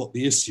out what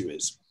the issue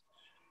is.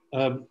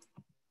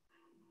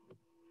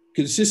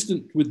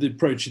 Consistent with the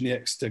approach in the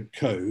extant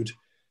code,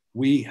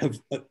 we have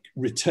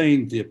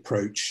retained the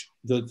approach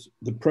that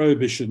the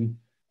prohibition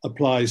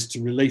applies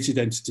to related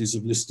entities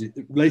of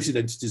listed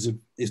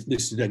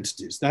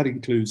entities. That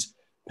includes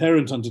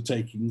parent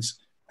undertakings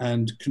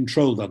and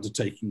controlled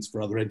undertakings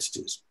for other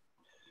entities.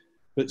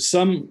 But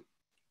some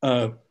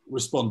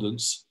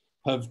respondents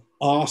have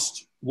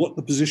asked what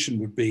the position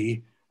would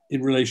be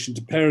in relation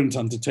to parent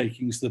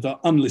undertakings that are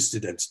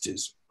unlisted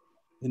entities.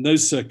 In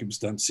those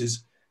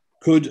circumstances,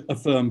 could a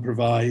firm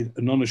provide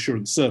a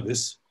non-assurance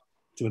service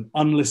to an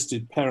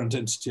unlisted parent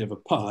entity of a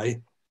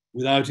PI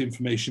without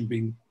information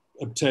being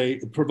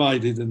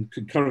provided and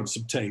concurrence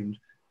obtained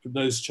from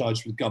those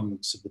charged with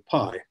governance of the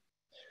PI?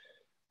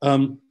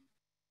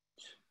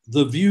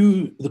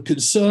 The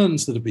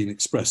concerns that have been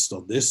expressed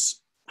on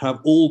this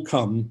have all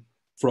come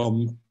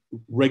from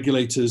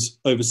regulators,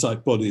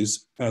 oversight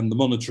bodies, and the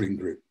monitoring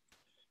group.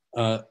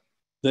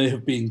 They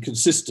have been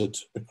consistent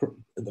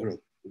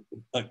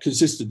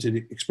in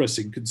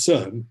expressing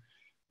concern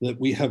that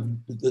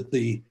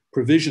the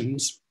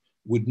provisions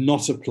would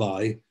not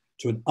apply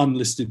to an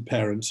unlisted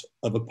parent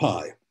of a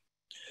PI.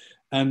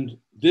 And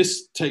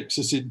this takes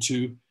us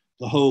into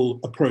the whole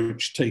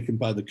approach taken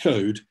by the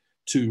code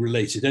to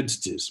related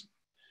entities.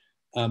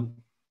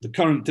 The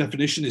current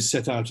definition is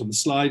set out on the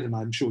slide, and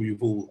I'm sure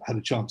you've all had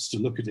a chance to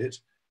look at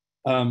it.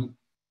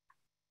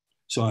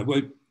 So I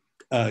won't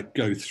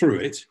go through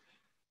it.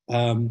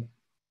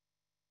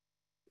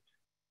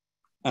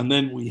 And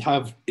then we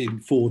have in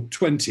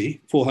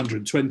 420,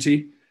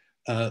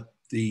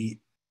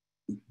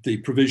 the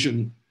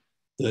provision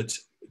that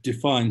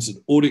defines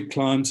an audit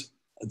client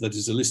that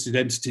is a listed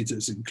entity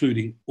that's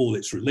including all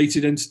its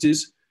related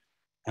entities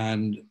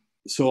and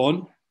so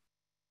on.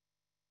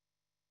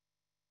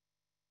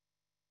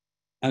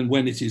 And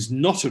when it is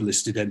not a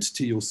listed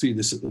entity, you'll see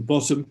this at the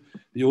bottom,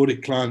 the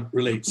audit client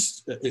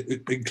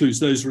includes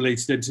those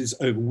related entities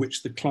over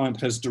which the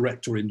client has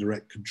direct or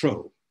indirect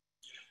control.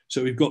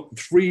 So we've got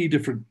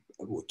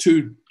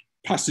two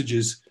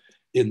passages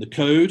in the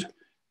code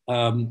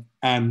and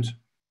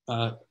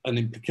an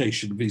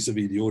implication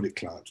vis-a-vis the audit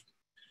client.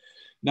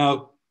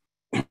 Now,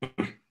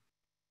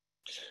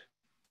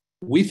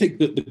 we think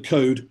that the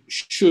code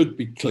should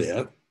be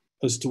clear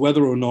as to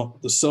whether or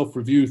not the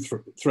self-review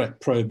threat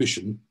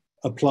prohibition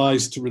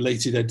applies to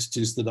related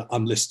entities that are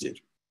unlisted.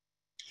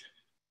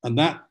 And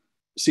that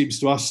seems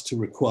to us to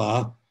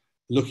require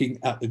looking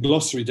at the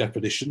glossary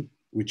definition,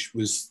 which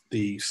was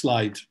the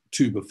slide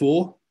 2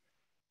 before,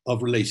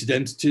 of related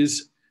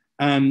entities,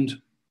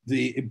 and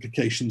the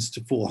implications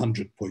to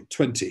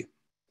 400.20.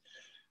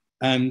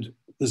 And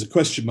there's a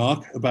question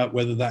mark about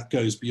whether that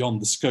goes beyond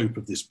the scope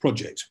of this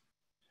project.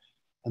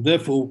 And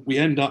therefore, we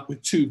end up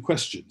with two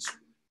questions.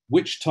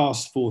 Which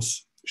task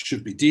force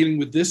should be dealing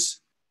with this?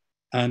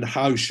 And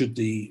how should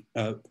the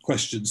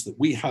questions that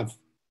we have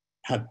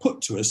had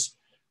put to us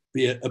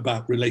be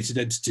about related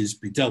entities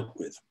be dealt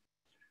with?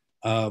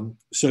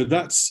 So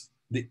that's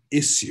the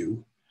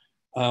issue.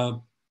 I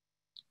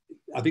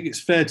think it's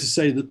fair to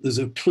say that there's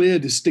a clear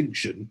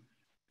distinction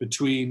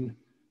between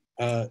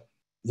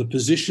the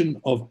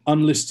position of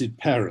unlisted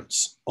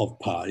parents of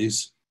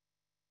PIs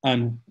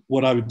and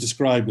what I would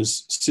describe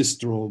as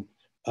sister or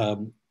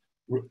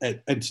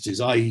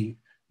entities, i.e.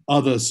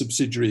 other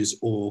subsidiaries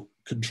or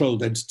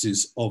controlled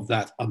entities of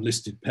that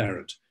unlisted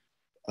parent.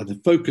 The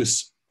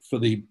focus for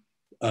the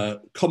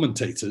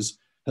commentators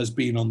has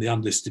been on the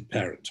unlisted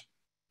parent.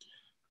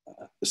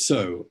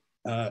 So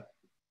I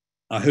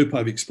hope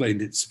I've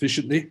explained it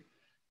sufficiently,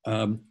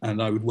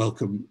 and I would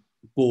welcome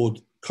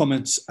board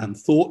comments and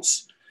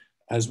thoughts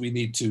as we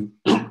need to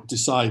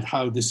decide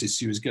how this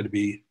issue is going to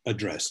be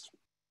addressed.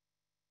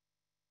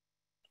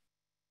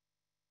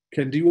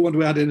 Ken, do you want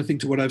to add anything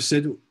to what I've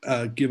said,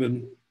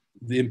 given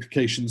the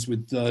implications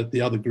with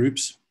the other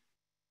groups?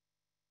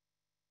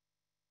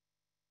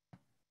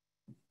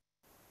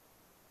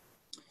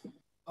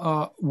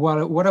 Well,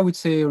 what I would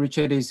say,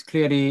 Richard, is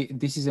clearly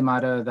this is a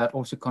matter that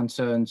also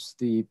concerns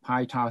the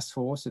PI task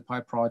force, the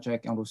PI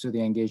project, and also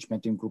the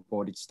engagement in group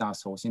audits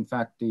task force. In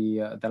fact,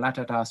 the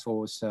latter task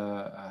force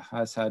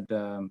has had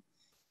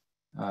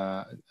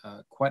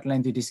quite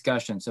lengthy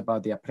discussions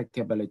about the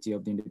applicability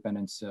of the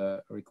independence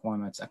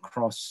requirements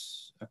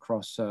across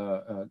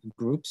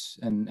groups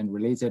and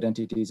related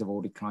entities of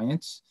audit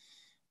clients.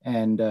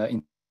 And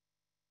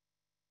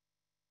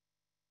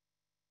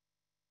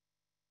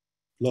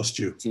lost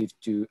you.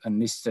 To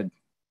unlisted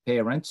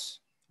parents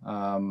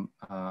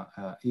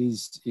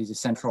is a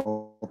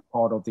central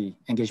part of the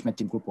engagement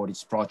in group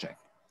audits project.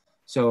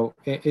 So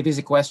it is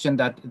a question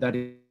that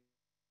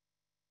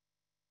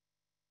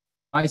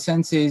my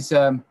sense is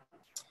the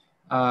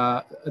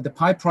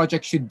PI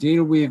project should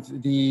deal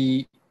with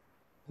the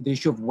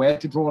issue of where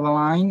to draw the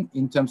line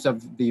in terms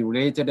of the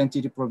related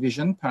entity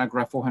provision,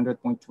 paragraph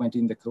 400.20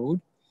 in the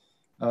code,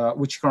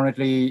 which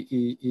currently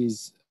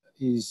is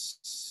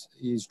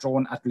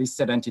drawn at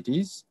listed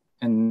entities,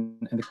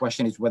 and the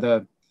question is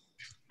whether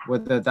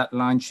that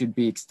line should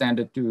be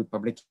extended to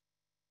public.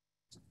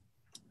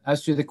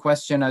 As to the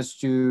question as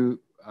to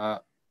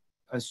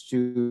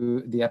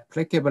the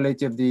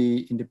applicability of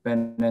the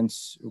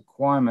independence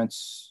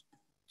requirements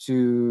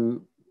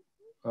to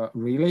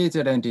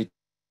related entities,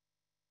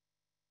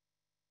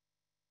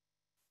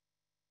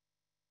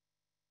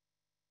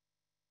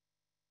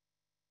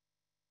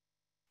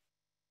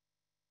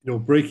 you're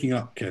breaking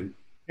up, Ken.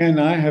 Ken,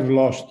 I have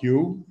lost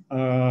you,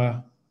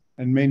 and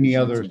many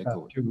others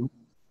have too.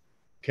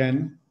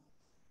 Ken?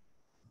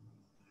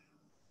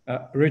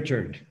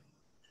 Richard?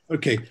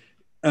 Okay.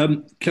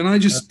 Can I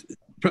just,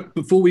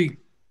 before we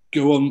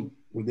go on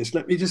with this,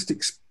 let me just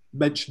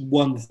mention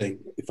one thing,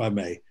 if I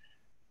may.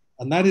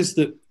 And that is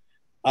that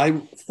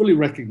I fully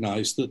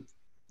recognize that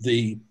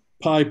the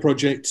PI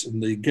project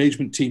and the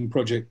engagement team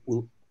project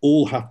will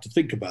all have to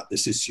think about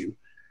this issue.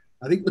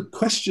 I think the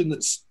question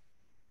that's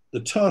the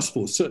task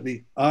force,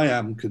 certainly I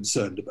am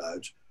concerned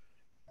about,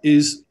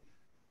 is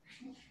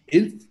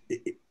the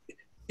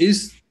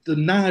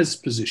NAS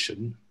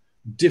position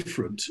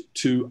different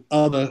to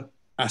other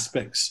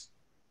aspects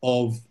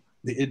of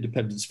the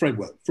independence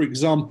framework? For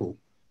example,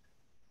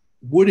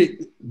 would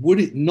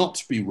it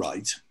not be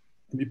right,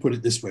 let me put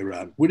it this way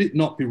around, would it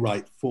not be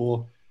right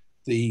for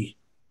the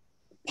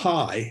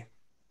PI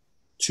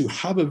to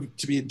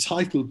be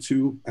entitled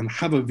to and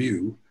have a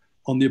view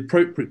on the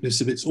appropriateness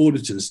of its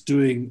auditors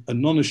doing a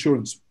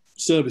non-assurance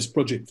service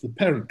project for the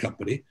parent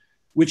company,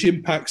 which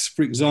impacts,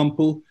 for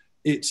example,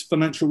 its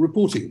financial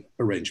reporting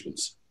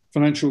arrangements,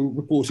 financial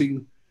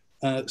reporting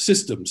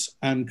systems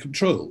and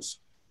controls?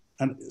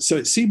 And so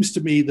it seems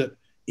to me that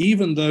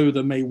even though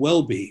there may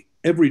well be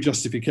every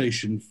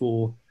justification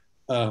for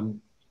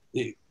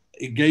the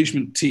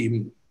engagement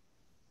team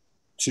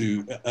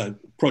to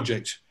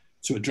project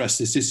to address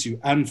this issue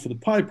and for the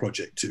PI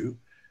project too,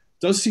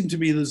 does seem to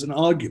me there's an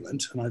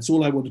argument, and that's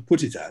all I want to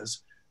put it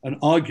as, an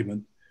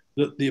argument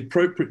that the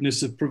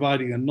appropriateness of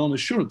providing a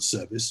non-assurance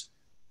service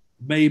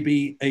may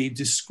be a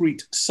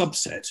discrete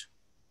subset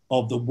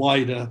of the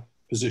wider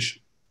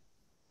position.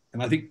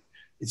 And I think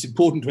it's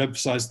important to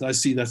emphasize that I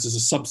see that as a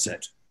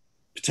subset,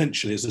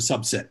 potentially as a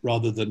subset,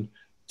 rather than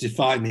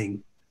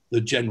defining the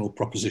general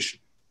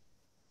proposition.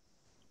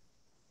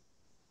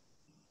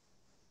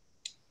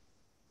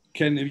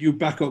 Ken, are you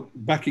back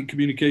in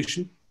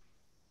communication?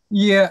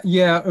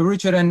 Yeah,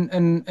 Richard,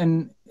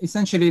 and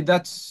essentially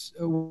that's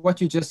what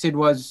you just said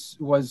was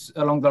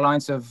along the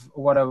lines of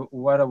what I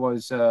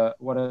was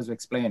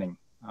explaining.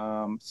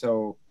 Amongst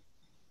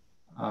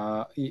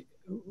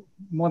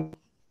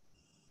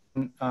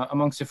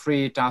the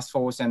three task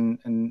force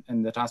and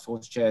the task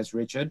force chairs,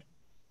 Richard.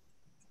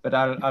 But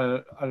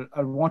I'll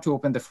want to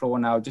open the floor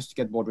now just to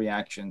get board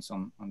reactions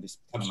on this.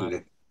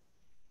 Absolutely.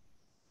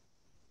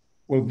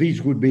 Well,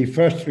 these would be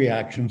first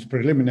reactions,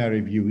 preliminary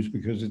views,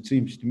 because it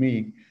seems to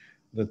me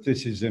that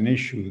this is an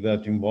issue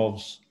that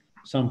involves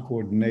some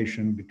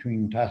coordination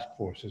between task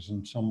forces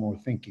and some more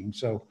thinking.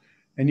 So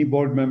any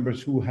board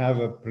members who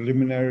have a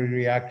preliminary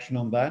reaction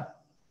on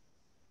that?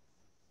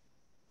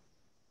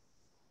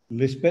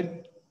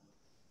 Lisbeth?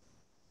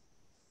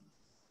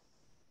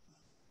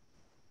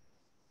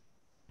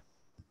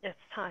 Yes,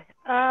 hi.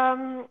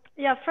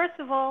 Yeah, first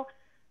of all,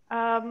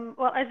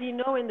 well, as you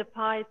know, in the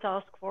PI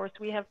task force,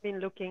 we have been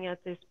looking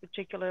at this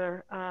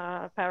particular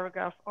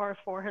paragraph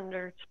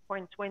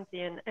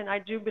R400.20, and I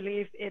do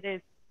believe it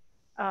is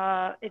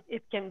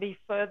it can be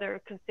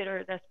further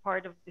considered as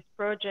part of this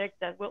project.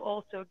 That will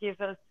also give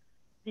us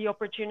the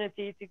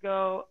opportunity to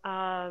go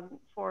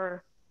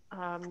for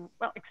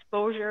well,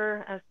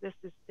 exposure, as this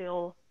is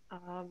still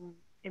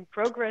in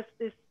progress,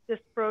 this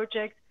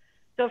project.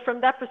 So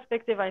from that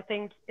perspective, I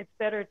think it's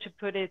better to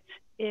put it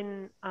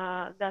in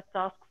that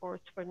task force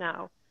for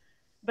now.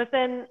 But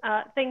then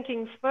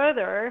thinking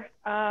further,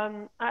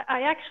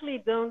 I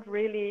actually don't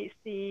really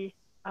see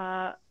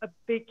a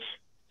big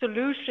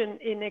solution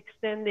in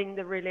extending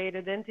the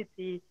related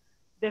entity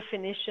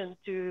definition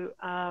to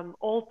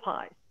all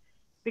PIs,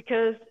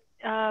 because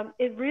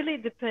it really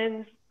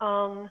depends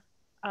on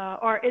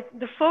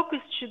the focus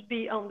should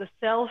be on the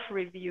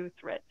self-review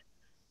threat.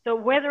 So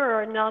whether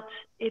or not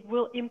it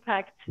will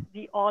impact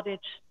the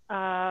audit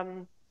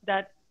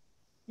that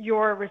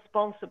you're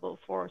responsible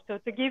for. So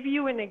to give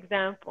you an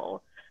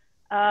example,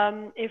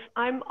 if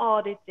I'm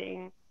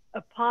auditing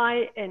a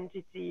PI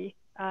entity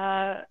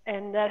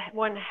and that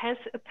one has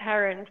a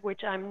parent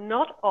which I'm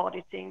not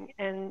auditing,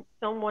 and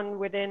someone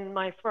within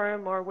my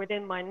firm or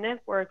within my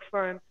network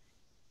firm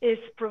is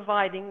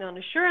providing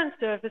non-assurance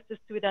services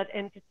to that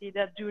entity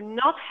that do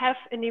not have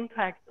an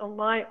impact on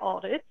my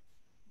audit,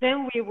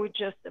 then we would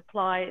just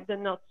apply the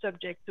not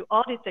subject to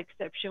audit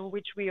exception,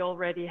 which we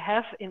already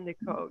have in the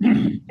code.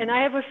 And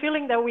I have a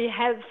feeling that we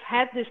have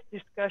had this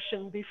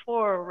discussion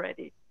before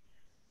already.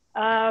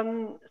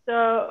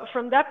 So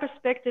from that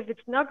perspective,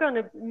 it's not going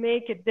to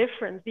make a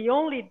difference. The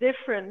only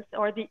difference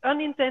or the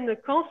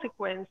unintended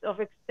consequence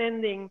of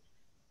extending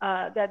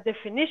that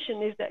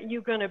definition is that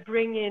you're going to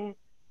bring in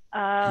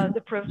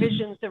the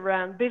provisions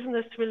around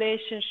business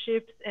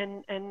relationships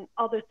and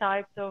other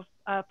types of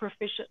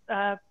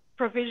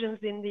provisions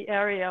in the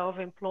area of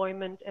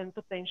employment and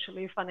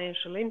potentially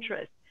financial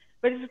interest.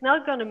 But it's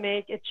not going to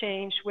make a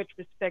change with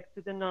respect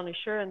to the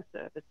non-assurance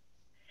service.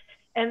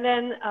 And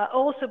then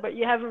also, but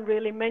you haven't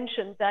really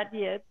mentioned that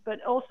yet,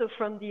 but also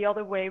from the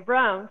other way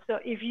around. So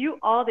if you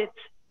audit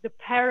the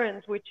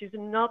parent, which is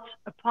not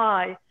a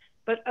PI,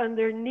 but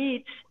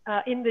underneath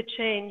in the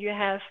chain you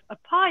have a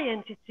PI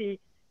entity,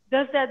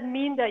 does that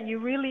mean that you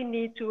really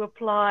need to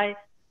apply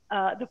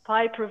the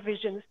PI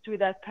provisions to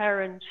that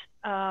parent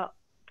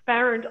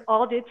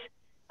audit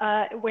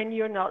when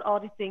you're not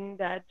auditing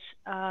that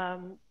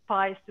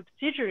PI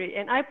subsidiary?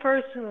 And I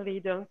personally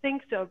don't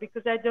think so,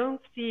 because I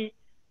don't see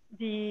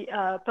the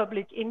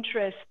public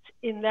interest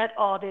in that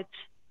audit,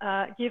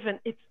 given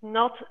it's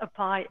not a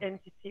PI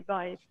entity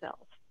by itself.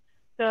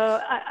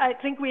 So I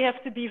think we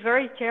have to be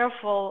very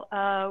careful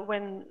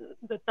when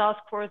the task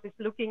force is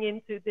looking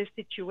into this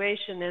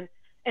situation.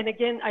 And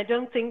again, I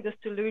don't think the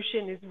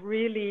solution is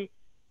really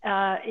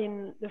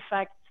in the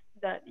fact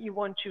that you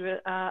want to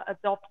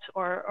adopt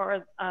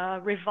or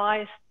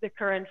revise the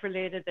current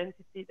related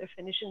entity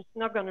definition. It's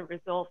not going to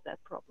resolve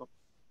that problem.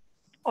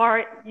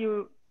 Or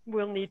you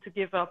will need to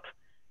give up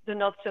the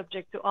not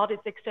subject to audit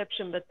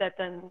exception, but that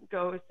then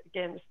goes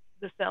against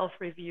the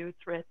self-review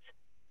threat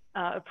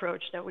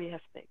approach that we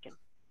have taken.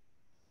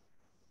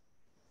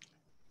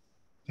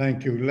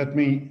 Thank you. Let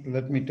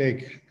me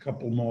take a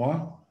couple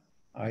more.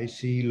 I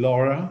see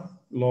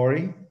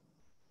Laurie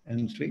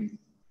Ensley.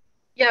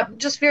 Yeah,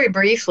 just very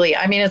briefly.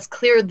 I mean, it's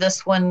clear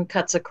this one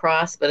cuts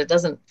across, but it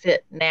doesn't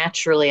fit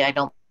naturally, I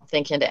don't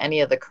think, into any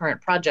of the current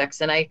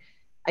projects. And I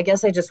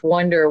guess I just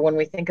wonder, when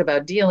we think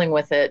about dealing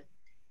with it,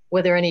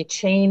 whether any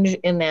change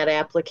in that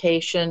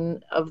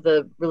application of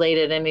the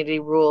related entity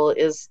rule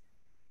is,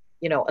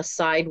 you know, a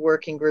side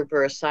working group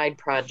or a side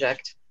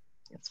project.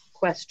 It's a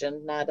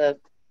question, not a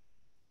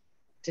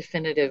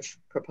definitive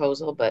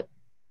proposal, but.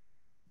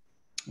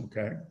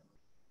 Okay,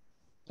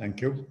 thank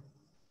you.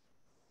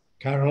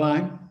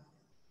 Caroline?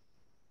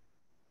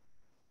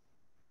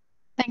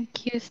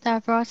 Thank you,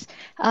 Stavros.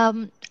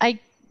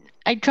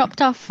 I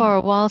dropped off for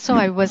a while, so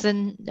I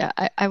wasn't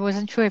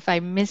sure if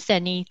I missed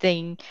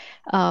anything.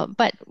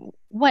 But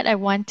what I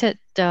wanted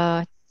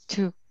to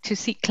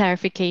seek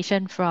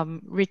clarification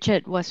from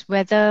Richard was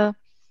whether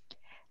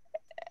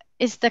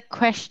is the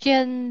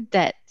question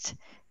that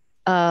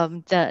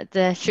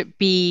there should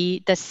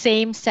be the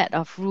same set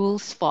of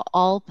rules for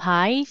all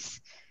PIs,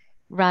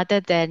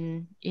 rather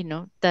than, you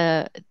know,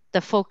 the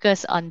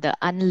focus on the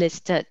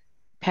unlisted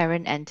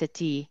parent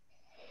entity.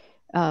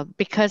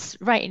 Because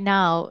right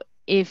now,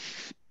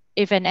 if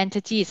an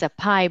entity is a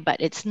PI but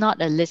it's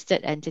not a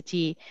listed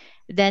entity,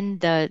 then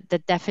the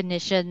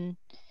definition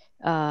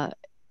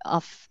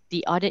of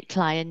the audit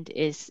client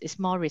is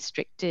more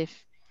restrictive.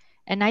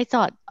 And I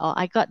thought, or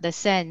I got the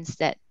sense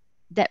that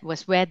that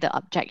was where the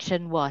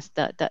objection was,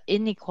 the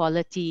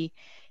inequality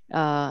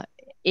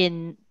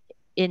in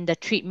the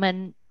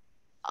treatment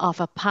of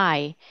a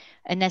PI,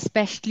 and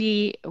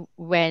especially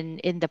when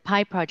in the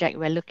PI project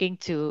we're looking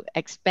to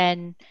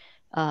expand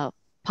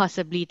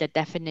possibly the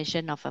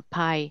definition of a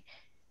PI.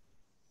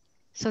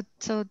 So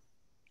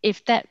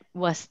if that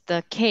was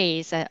the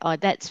case, or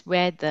that's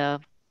where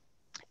the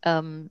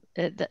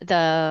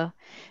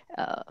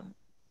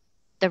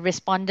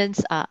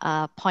respondents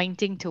are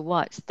pointing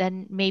towards,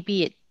 then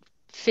maybe it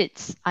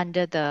fits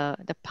under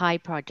the PI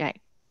project.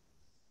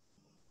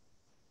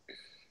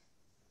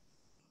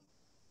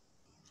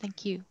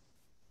 Thank you.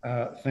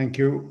 Thank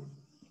you.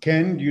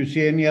 Ken, do you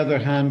see any other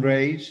hand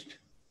raised?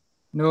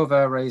 No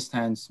other raised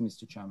hands,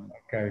 Mr. Chairman.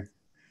 Okay.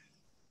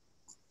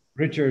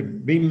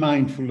 Richard, be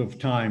mindful of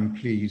time,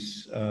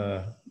 please.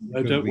 No,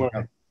 don't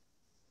worry.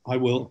 I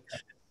will.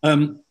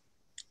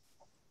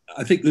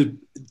 I think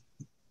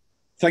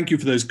thank you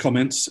for those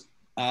comments.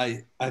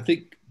 I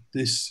think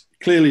this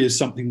clearly is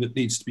something that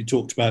needs to be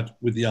talked about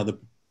with the other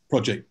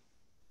project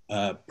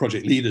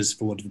leaders,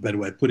 for want of a better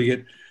way of putting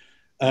it,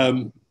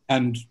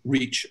 and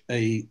reach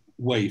a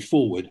way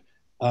forward.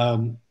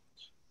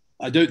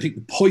 I don't think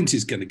the point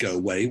is going to go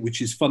away,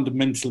 which is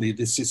fundamentally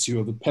this issue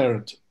of a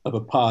parent of a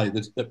pie,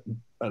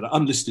 an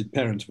unlisted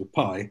parent of a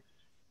pie.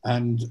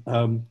 And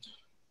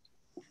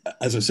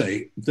as I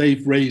say,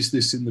 they've raised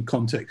this in the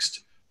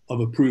context of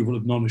approval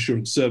of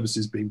non-assurance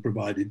services being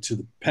provided to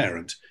the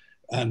parent.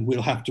 And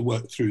we'll have to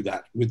work through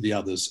that with the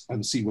others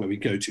and see where we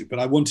go to. But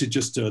I wanted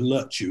just to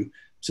alert you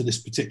to this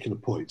particular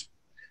point.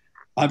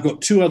 I've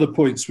got two other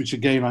points, which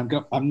again,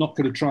 I'm not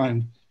going to try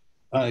and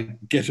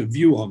get a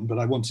view on, but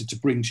I wanted to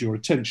bring to your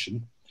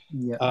attention.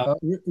 Yeah,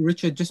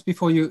 Richard, just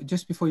before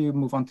you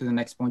move on to the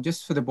next point,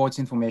 just for the board's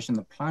information,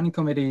 the planning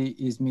committee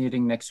is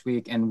meeting next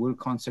week and will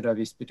consider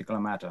this particular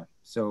matter.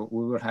 So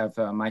we will have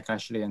Mike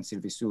Ashley and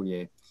Sylvie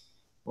Soulier,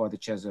 who are the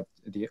chairs of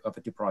the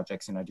two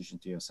projects in addition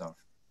to yourself.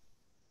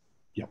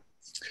 Yeah.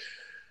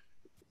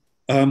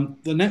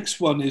 The next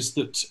one is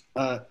that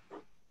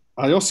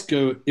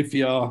IOSCO,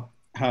 IFIAR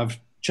have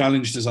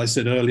challenged, as I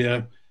said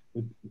earlier,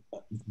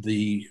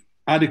 the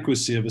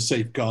adequacy of a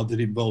safeguard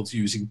that involves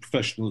using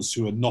professionals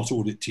who are not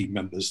audit team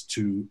members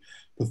to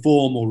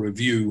perform or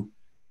review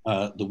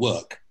the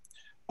work.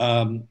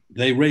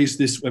 They raised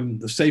this when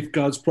the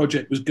safeguards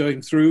project was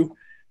going through,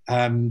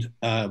 and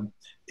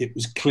it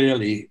was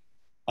clearly,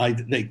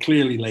 they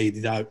clearly laid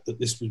it out that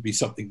this would be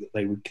something that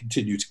they would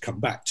continue to come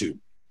back to.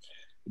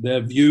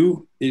 Their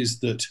view is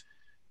that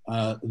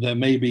there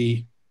may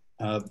be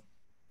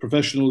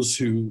professionals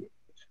who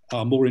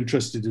are more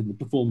interested in the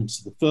performance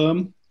of the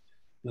firm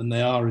than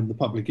they are in the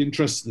public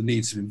interest, the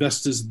needs of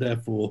investors, and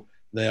therefore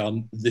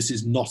this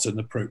is not an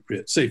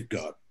appropriate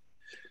safeguard.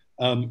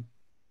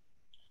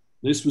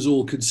 This was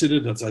all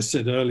considered, as I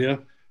said earlier,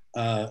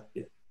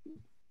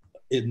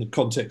 in the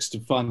context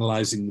of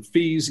finalising the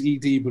fees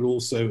ED, but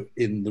also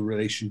in the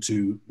relation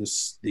to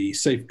the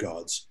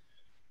safeguards.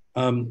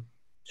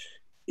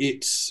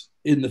 It's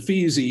in the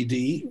fees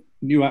ED,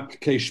 new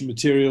application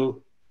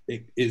material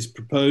is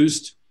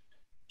proposed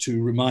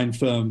to remind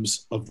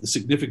firms of the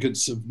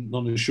significance of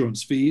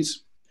non-assurance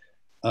fees,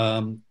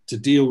 to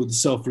deal with the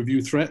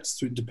self-review threats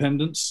to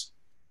independence,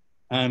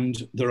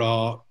 and there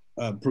are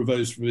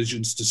proposed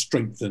provisions to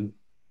strengthen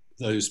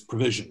those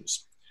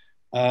provisions,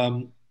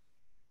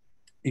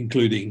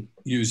 including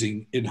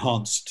using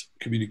enhanced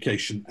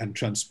communication and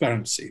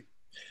transparency.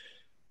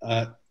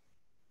 I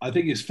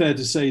think it's fair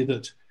to say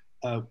that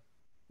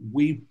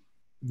we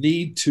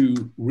need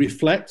to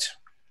reflect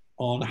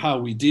on how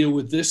we deal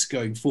with this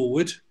going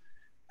forward,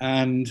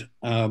 and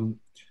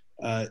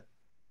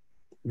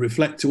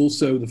reflect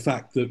also the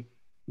fact that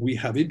we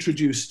have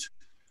introduced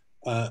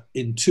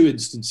in two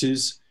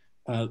instances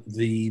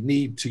the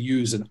need to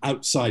use an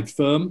outside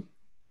firm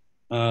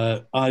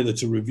either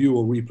to review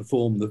or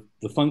reperform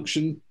the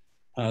function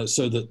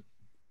so that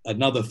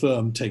another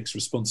firm takes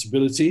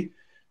responsibility.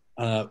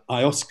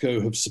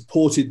 IOSCO have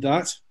supported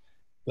that,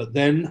 but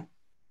then,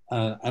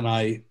 and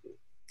I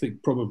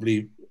think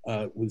probably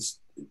with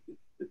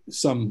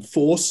some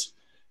force,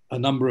 a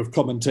number of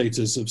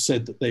commentators have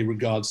said that they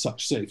regard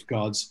such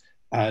safeguards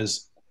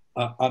as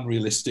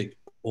unrealistic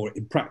or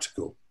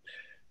impractical.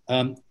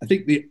 I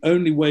think the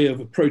only way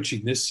of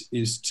approaching this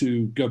is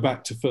to go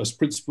back to first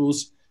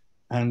principles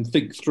and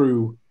think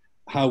through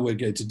how we're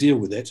going to deal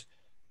with it,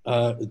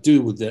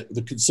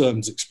 the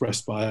concerns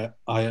expressed by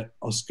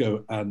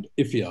IOSCO and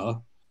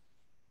IFIAR.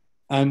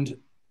 And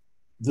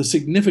the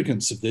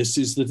significance of this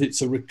is that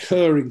it's a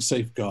recurring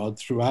safeguard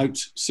throughout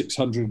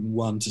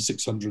 601 to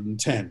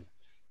 610.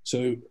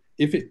 So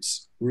if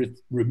it's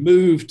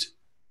removed,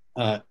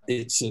 and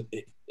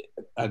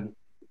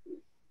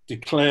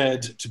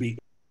declared to be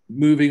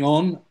moving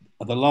on,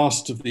 the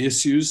last of the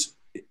issues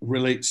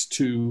relates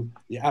to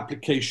the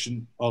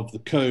application of the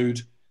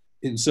code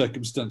in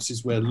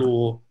circumstances where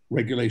law,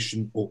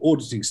 regulation, or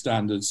auditing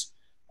standards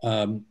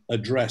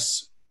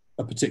address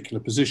a particular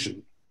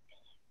position.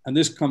 And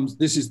this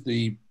is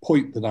the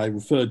point that I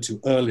referred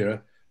to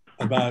earlier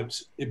about,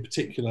 in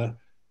particular,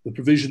 the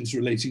provisions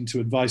relating to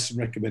advice and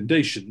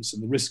recommendations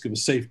and the risk of a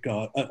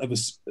safeguard,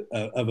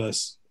 of a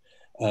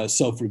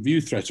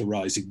self-review threat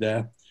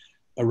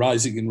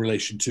arising in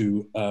relation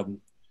to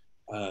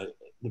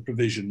the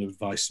provision of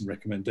advice and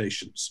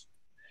recommendations.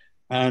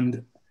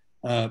 And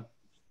I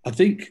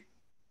think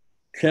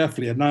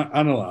carefully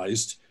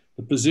analysed,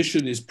 the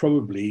position is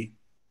probably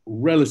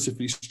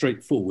relatively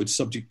straightforward,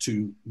 subject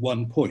to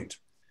one point,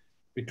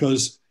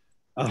 because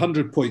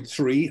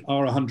 100.3,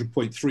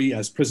 R100.3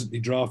 as presently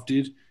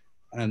drafted,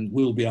 and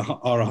will be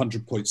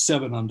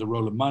R100.7 under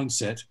role and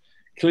mindset,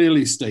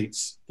 clearly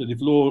states that if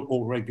law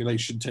or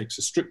regulation takes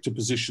a stricter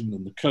position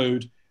than the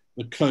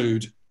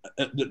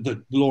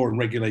law and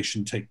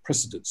regulation take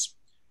precedence.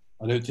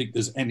 I don't think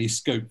there's any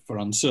scope for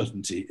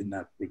uncertainty in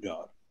that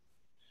regard.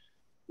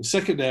 The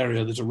second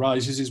area that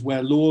arises is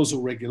where laws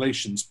or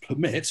regulations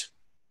permit,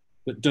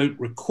 but don't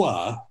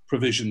require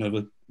provision of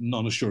a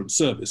non-assurance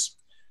service.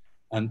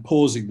 And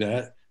pausing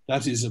there,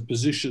 that is a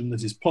position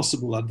that is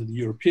possible under the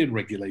European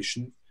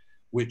regulation,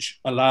 which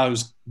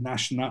allows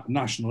national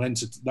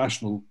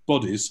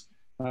bodies,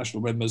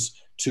 national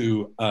members,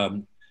 to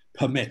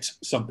permit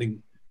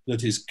something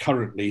that is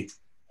currently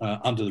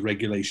under the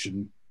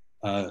regulation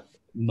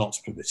not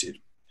permitted.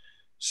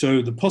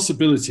 So the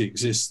possibility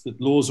exists that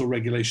laws or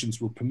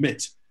regulations will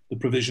permit the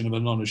provision of a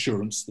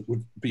non-assurance that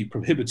would be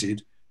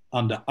prohibited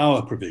under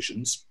our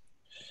provisions.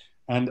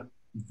 And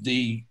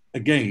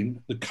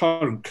again, the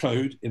current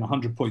code in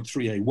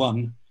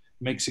 100.3A1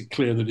 makes it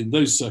clear that in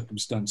those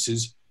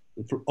circumstances,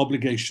 the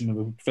obligation of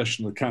a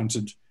professional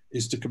accountant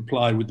is to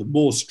comply with the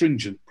more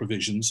stringent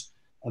provisions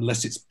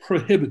unless it's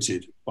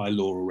prohibited by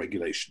law or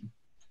regulation.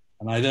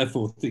 And I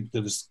therefore think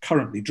that as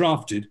currently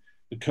drafted,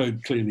 the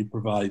code clearly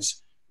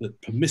provides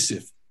that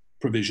permissive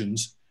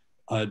provisions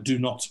do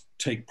not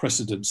take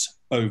precedence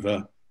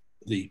over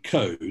the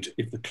code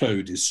if the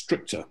code is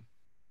stricter.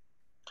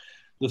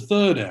 The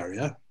third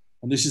area,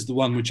 and this is the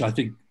one which I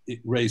think it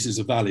raises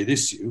a valid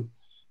issue,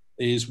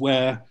 is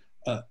where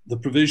the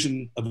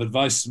provision of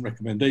advice and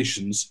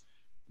recommendations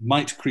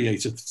might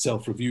create a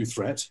self-review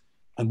threat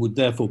and would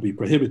therefore be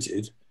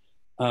prohibited,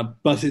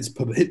 but it's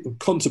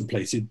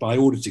contemplated by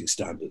auditing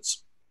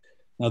standards.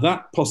 Now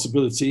that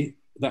possibility,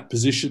 that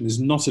position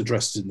is not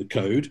addressed in the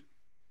code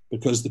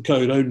because the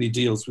code only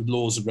deals with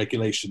laws and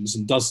regulations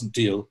and doesn't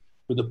deal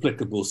with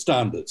applicable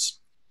standards.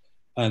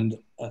 And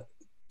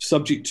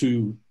subject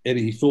to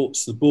any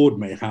thoughts the board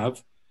may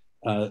have,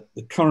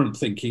 the current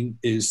thinking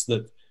is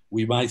that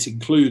we might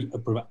include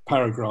a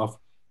paragraph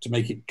to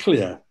make it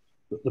clear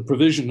that the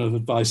provision of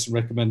advice and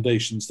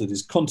recommendations that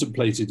is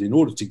contemplated in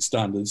auditing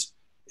standards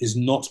is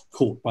not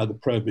caught by the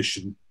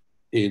prohibition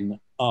in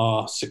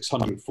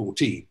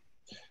R614.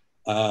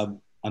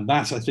 And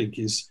that, I think,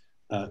 is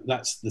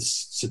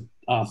that's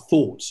our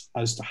thoughts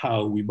as to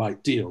how we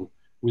might deal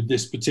with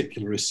this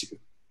particular issue.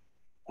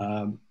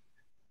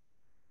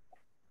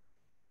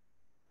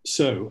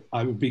 So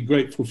I would be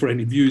grateful for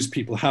any views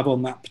people have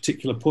on that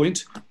particular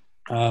point,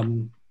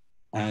 and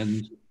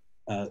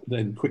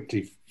then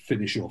quickly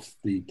finish off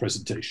the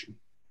presentation.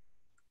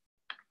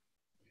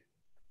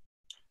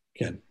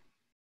 Ken.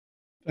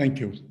 Thank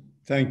you.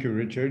 Thank you,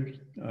 Richard.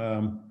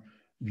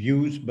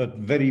 Views, but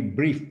very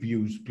brief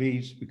views,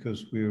 please,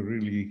 because we're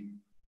really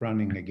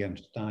running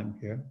against time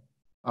here.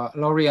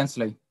 Laurie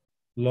Ansley.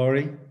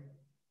 Laurie?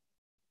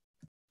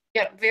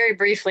 Yeah, very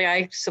briefly,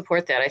 I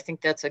support that. I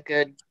think that's a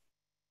good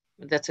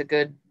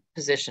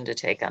position to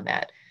take on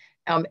that.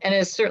 And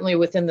it's certainly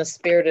within the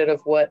spirit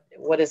of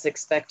what is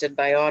expected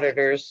by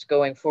auditors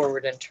going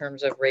forward in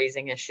terms of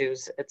raising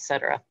issues, et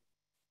cetera.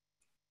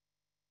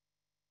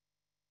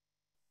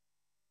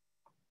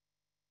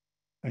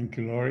 Thank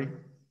you, Laurie.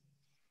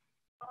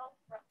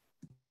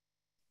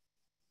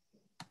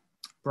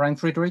 Brian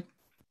Friedrich.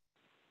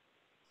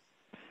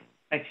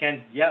 Thanks,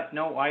 Ken. Yeah,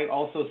 no, I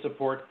also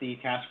support the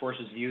task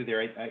force's view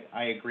there.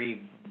 I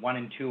agree. 1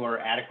 and 2 are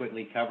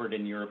adequately covered,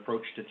 and your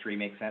approach to 3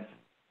 makes sense.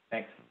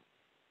 Thanks.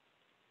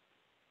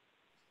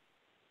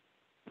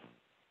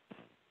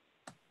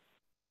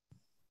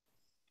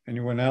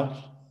 Anyone else?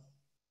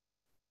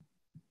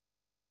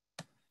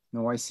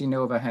 No, I see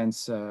no other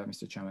hands,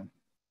 Mr. Chairman.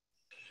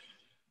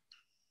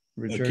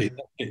 Richard?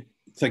 Okay,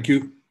 thank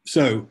you.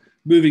 So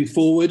moving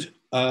forward,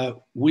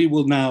 we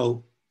will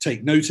now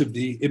take note of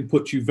the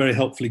input you've very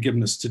helpfully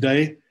given us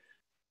today.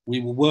 We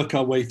will work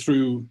our way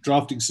through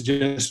drafting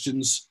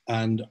suggestions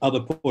and other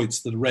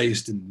points that are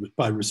raised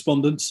by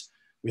respondents.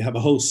 We have a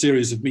whole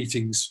series of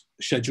meetings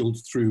scheduled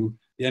through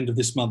the end of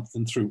this month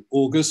and through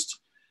August.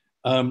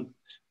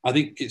 I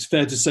think it's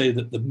fair to say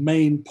that the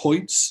main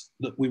points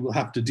that we will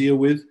have to deal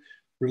with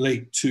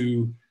relate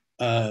to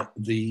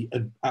the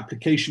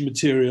application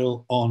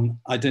material on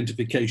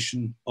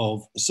identification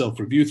of a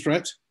self-review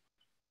threat.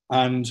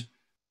 And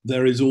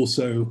there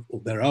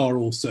are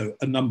also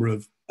a number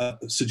of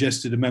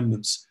suggested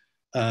amendments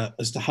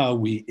as to how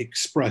we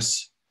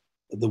express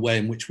the way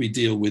in which we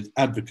deal with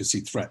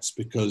advocacy threats,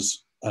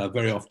 because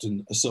very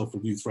often a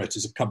self-review threat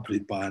is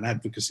accompanied by an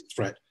advocacy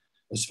threat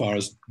as far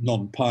as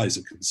non-PIs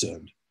are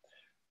concerned.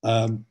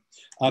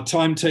 Our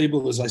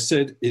timetable, as I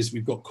said, is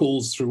we've got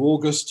calls through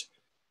August,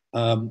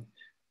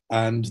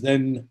 and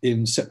then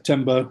in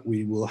September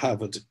we will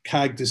have a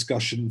CAG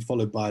discussion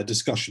followed by a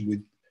discussion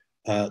with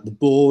the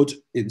board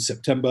in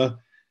September,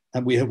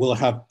 and we will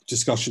have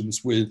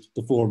discussions with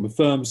the Forum of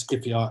Firms,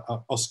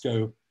 IFIA,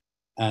 OSCO,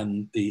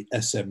 and the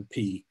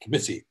SMP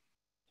committee.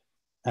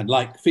 And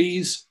like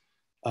fees,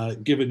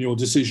 given your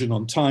decision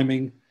on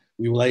timing,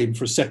 we will aim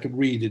for a second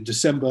read in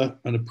December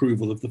and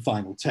approval of the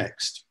final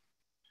text.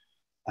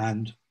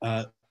 And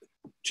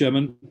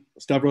Chairman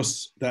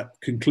Stavros, that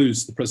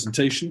concludes the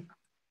presentation.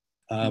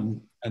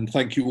 And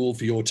thank you all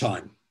for your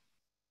time.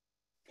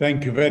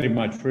 Thank you very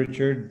much,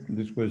 Richard.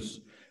 This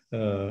was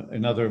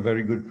another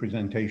very good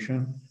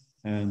presentation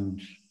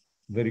and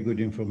very good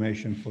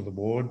information for the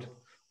board.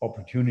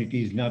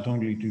 Opportunities not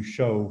only to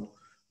show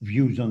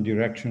views on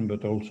direction,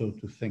 but also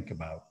to think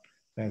about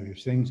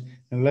various things.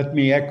 And let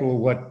me echo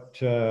what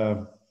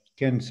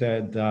Ken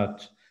said,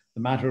 that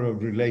the matter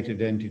of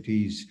related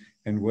entities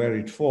and where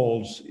it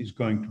falls is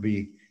going to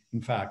be,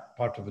 in fact,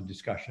 part of a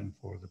discussion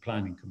for the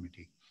planning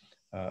committee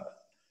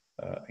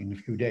in a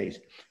few days.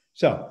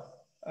 So,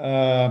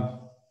 are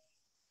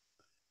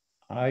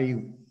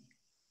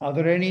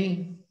there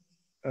any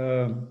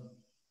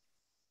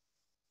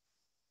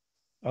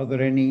Are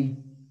there any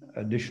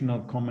additional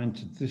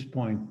comments at this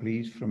point,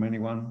 please, from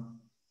anyone,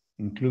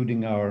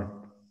 including our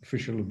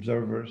official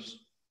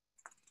observers?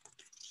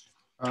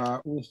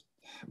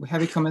 We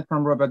have a comment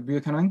from Robert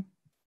Buchanan.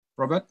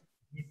 Robert?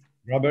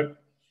 Robert?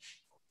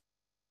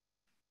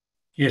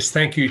 Yes,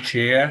 thank you,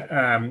 Chair,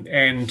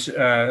 and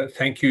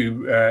thank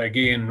you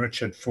again,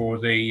 Richard, for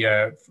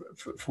the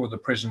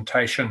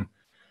presentation.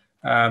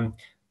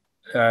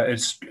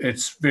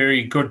 It's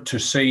very good to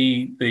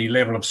see the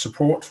level of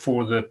support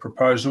for the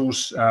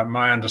proposals.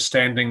 My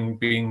understanding,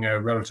 being a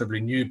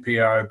relatively new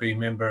PIOB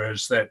member,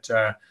 is that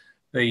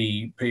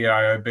the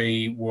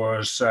PIOB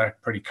was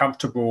pretty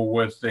comfortable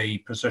with the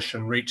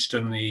position reached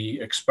in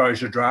the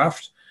exposure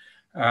draft.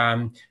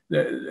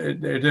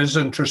 It is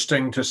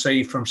interesting to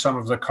see from some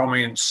of the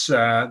comments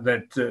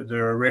that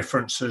there are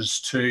references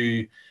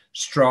to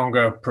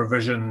stronger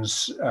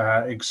provisions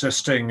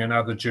existing in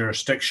other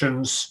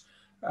jurisdictions,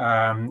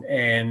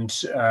 and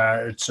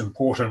it's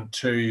important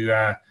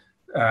to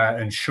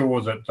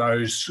ensure that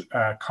those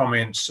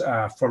comments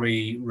are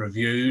fully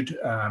reviewed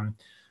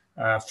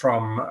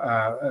from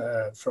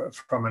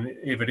an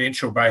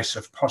evidential base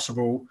if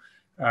possible.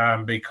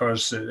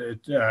 Because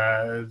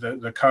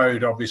the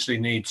code obviously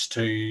needs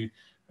to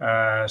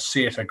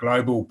set a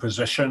global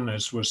position,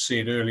 as was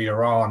said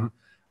earlier on,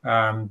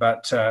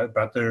 but there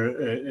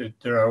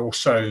are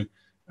also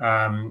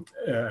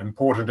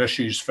important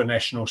issues for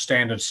national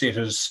standard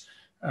setters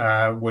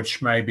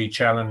which may be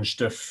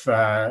challenged if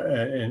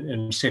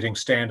in setting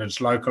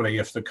standards locally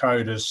if the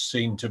code is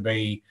seen to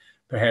be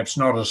perhaps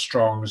not as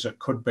strong as it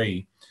could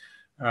be.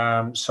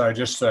 So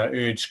just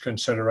urge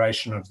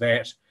consideration of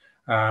that.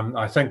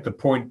 I think the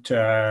point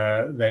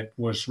that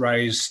was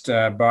raised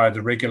by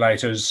the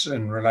regulators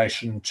in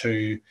relation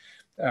to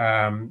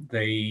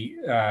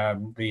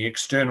the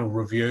external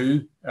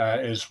review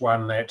is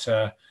one that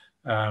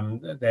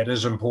that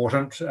is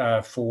important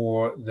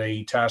for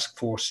the task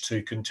force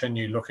to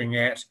continue looking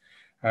at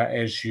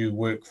as you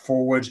work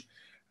forward.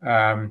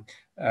 And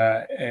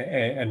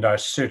I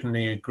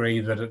certainly agree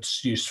that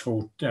it's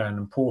useful and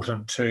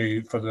important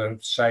to, for the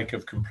sake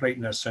of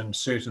completeness and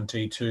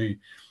certainty, to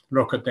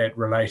look at that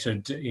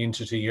related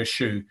entity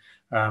issue.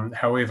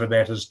 However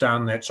that is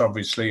done, that's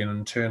obviously an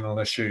internal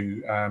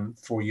issue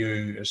for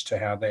you as to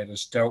how that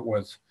is dealt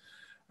with.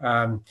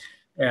 And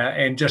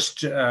just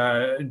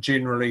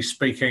generally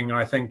speaking,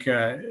 I think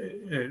a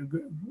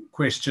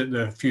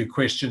few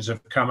questions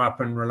have come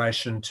up in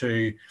relation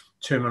to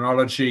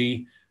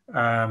terminology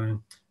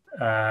and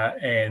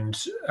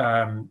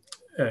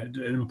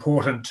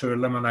important to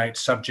eliminate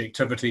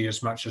subjectivity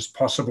as much as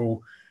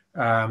possible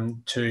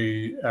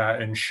to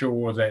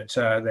ensure that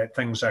that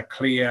things are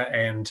clear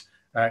and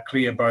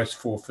clear both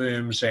for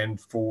firms and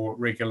for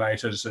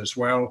regulators as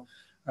well.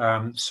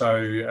 So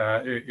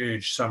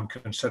urge some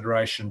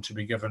consideration to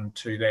be given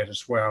to that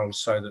as well,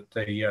 so that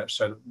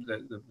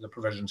the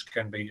provisions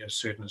can be as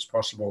certain as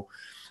possible.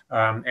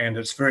 And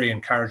it's very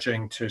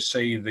encouraging to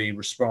see the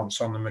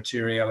response on the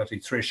materiality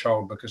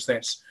threshold, because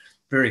that's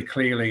very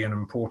clearly an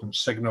important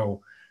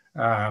signal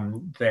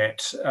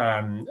that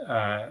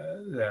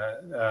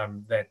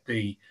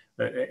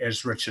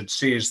as Richard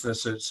says,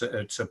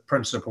 it's a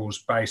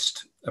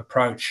principles-based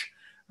approach,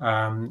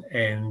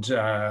 and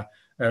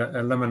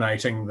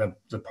eliminating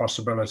the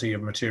possibility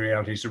of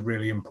materiality is a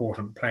really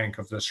important plank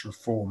of this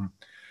reform.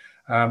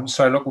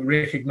 So look,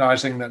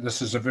 recognising that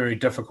this is a very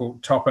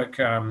difficult topic,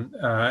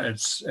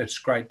 it's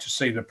great to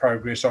see the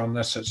progress on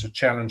this. It's a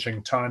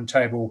challenging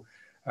timetable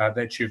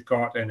that you've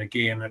got, and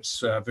again,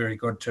 it's very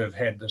good to have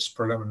had this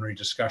preliminary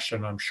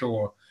discussion, I'm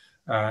sure,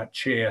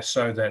 Chair,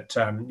 so that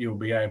you'll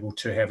be able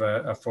to have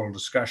a full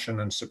discussion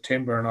in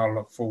September, and I'll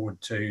look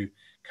forward to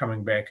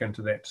coming back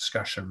into that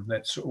discussion.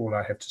 That's all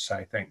I have to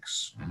say.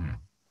 Thanks.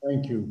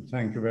 Thank you.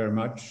 Thank you very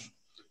much,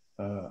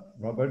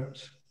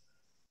 Robert.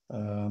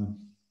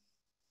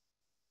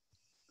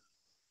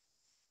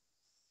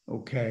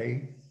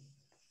 Okay.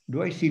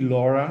 Do I see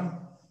Laura?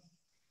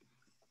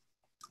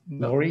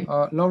 Laurie?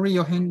 Laurie,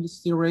 your hand is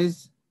still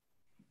raised.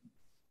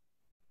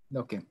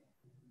 Okay.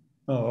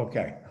 Oh,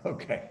 okay.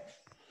 Okay.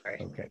 Okay.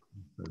 Thank you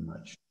very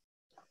much.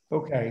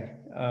 Okay.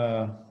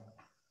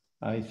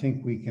 I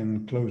think we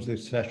can close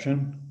this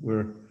session.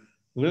 We're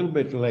a little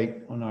bit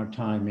late on our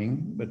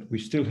timing, but we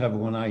still have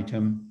one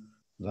item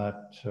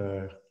that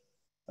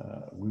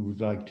we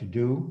would like to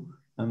do,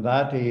 and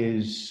that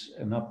is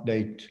an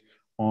update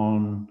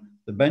on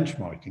the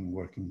benchmarking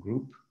working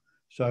group.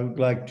 So I would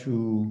like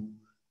to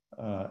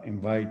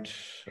invite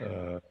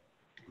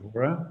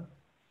Laura.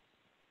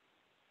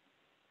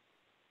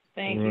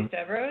 Thank you,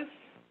 Stavros.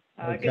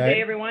 Good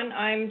day, everyone.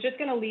 I'm just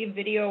going to leave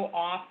video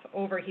off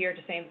over here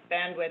to save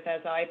bandwidth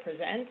as I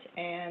present,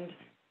 and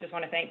just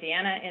want to thank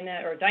Diana in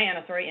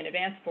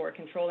advance for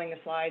controlling the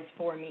slides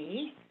for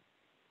me.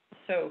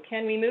 So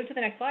can we move to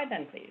the next slide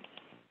then, please?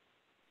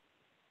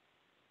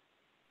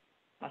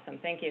 Awesome,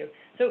 thank you.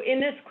 So in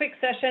this quick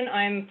session,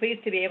 I'm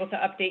pleased to be able to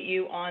update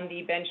you on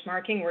the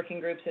benchmarking working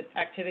group's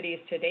activities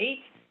to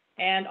date.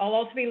 And I'll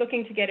also be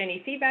looking to get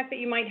any feedback that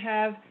you might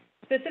have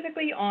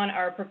specifically on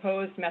our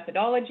proposed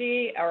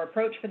methodology, our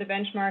approach for the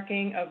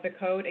benchmarking of the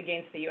code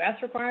against the US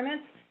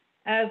requirements,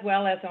 as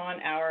well as on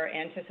our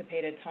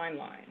anticipated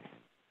timeline.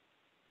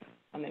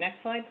 On the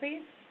next slide,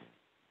 please.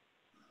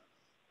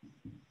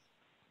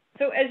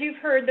 So as you've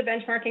heard, the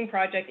benchmarking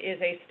project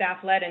is a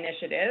staff-led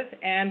initiative,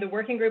 and the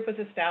working group was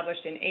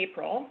established in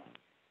April.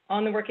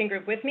 On the working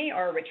group with me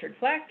are Richard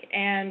Fleck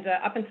and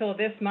up until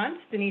this month,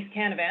 Denise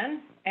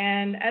Canavan.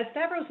 And as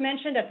Stavros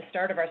mentioned at the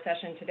start of our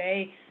session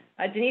today,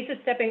 Denise is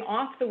stepping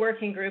off the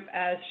working group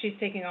as she's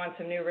taking on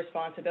some new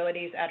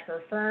responsibilities at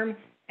her firm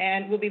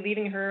and will be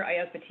leaving her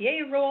IESBA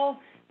TA role.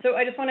 So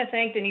I just want to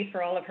thank Denise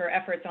for all of her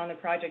efforts on the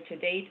project to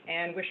date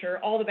and wish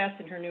her all the best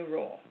in her new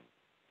role.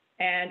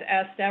 And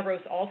as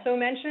Stavros also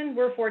mentioned,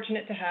 we're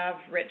fortunate to have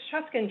Rich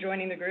Huskin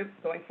joining the group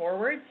going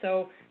forward.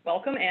 So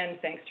welcome and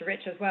thanks to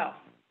Rich as well.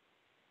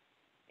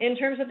 In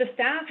terms of the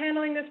staff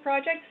handling this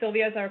project,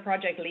 Sylvia is our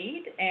project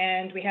lead,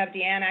 and we have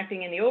Deanne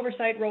acting in the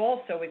oversight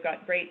role, so we've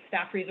got great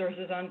staff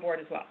resources on board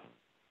as well.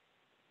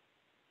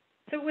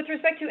 So with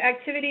respect to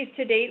activities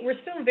to date, we're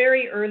still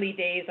very early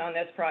days on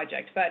this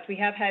project, but we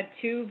have had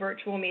 2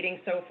 virtual meetings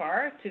so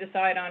far to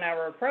decide on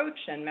our approach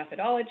and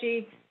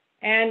methodology,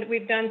 and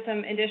we've done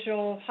some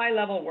additional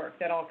high-level work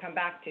that I'll come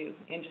back to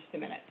in just a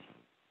minute.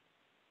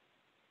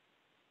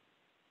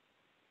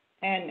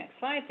 And next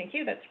slide, thank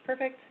you, that's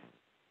perfect.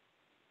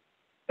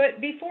 But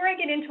before I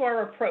get into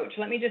our approach,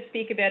 let me just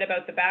speak a bit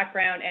about the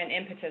background and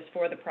impetus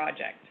for the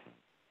project.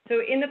 So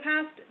in the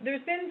past,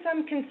 there's been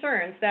some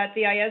concerns that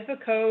the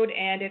IESBA code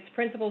and its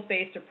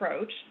principles-based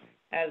approach,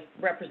 as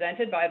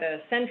represented by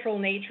the central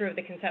nature of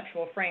the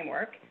conceptual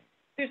framework,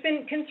 there's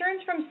been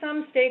concerns from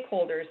some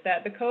stakeholders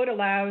that the code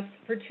allows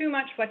for too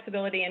much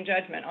flexibility and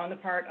judgment on the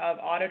part of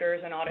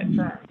auditors and audit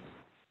firms.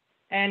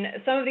 And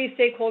some of these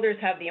stakeholders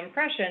have the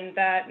impression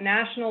that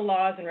national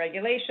laws and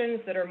regulations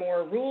that are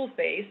more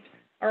rules-based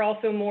are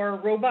also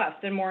more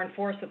robust and more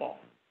enforceable.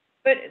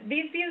 But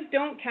these views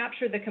don't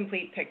capture the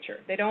complete picture.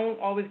 They don't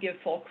always give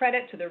full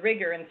credit to the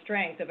rigor and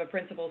strength of a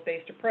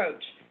principles-based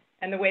approach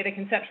and the way the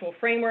conceptual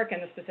framework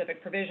and the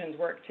specific provisions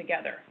work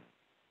together.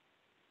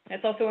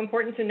 It's also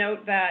important to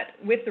note that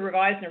with the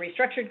revised and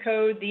restructured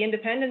code, the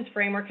independence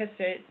framework has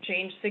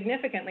changed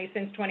significantly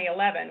since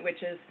 2011,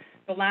 which is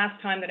the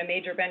last time that a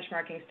major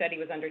benchmarking study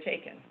was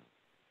undertaken.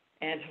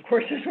 And of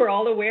course, as we're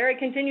all aware, it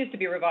continues to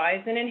be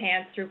revised and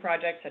enhanced through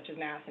projects such as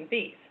NAS and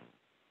FEES.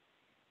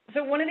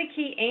 So one of the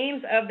key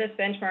aims of this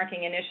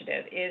benchmarking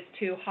initiative is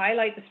to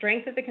highlight the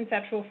strength of the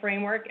conceptual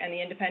framework and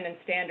the independent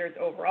standards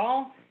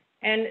overall,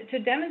 and to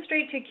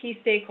demonstrate to key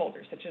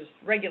stakeholders, such as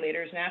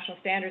regulators, national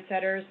standard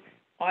setters,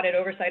 audit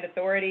oversight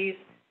authorities,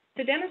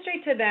 to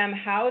demonstrate to them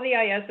how the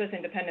IESBA's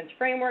independence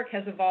framework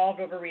has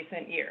evolved over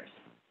recent years.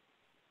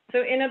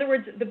 So in other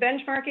words, the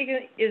benchmarking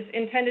is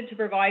intended to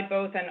provide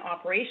both an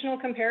operational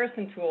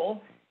comparison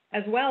tool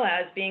as well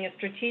as being a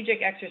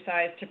strategic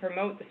exercise to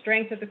promote the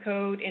strength of the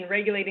code in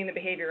regulating the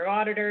behavior of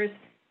auditors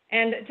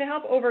and to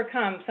help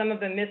overcome some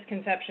of the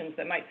misconceptions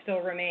that might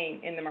still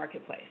remain in the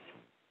marketplace.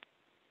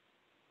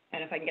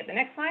 And if I can get the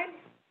next slide.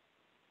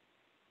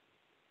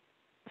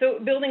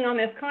 So building on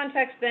this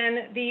context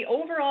then, the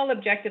overall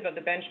objective of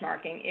the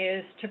benchmarking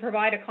is to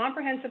provide a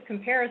comprehensive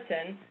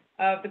comparison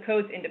of the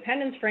code's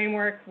independence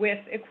framework with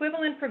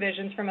equivalent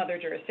provisions from other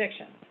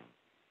jurisdictions.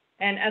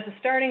 And as a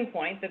starting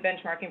point, the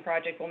benchmarking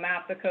project will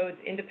map the code's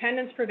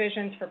independence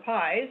provisions for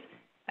PIEs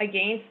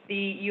against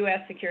the US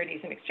Securities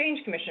and Exchange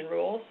Commission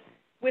rules,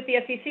 with the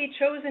SEC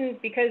chosen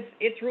because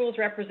its rules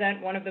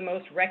represent one of the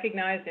most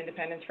recognized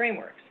independence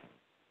frameworks.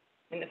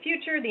 In the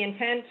future, the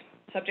intent,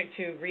 subject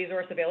to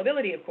resource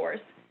availability of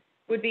course,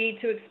 would be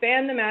to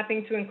expand the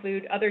mapping to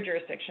include other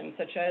jurisdictions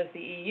such as the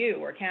EU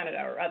or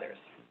Canada or others.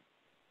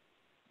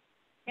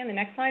 And the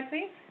next slide,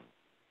 please.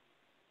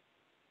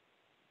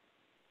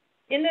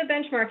 In the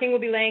benchmarking, we'll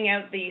be laying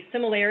out the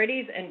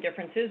similarities and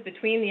differences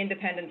between the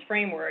independence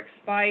frameworks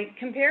by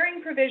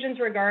comparing provisions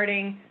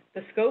regarding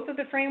the scope of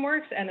the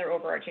frameworks and their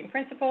overarching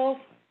principles,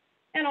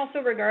 and also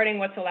regarding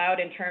what's allowed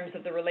in terms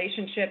of the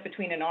relationship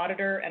between an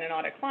auditor and an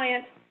audit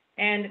client,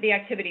 and the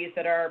activities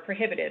that are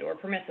prohibited or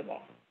permissible.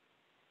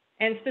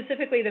 And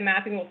specifically, the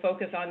mapping will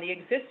focus on the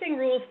existing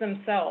rules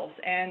themselves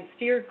and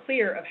steer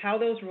clear of how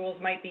those rules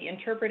might be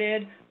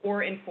interpreted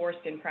or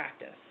enforced in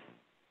practice.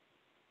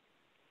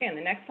 Okay, and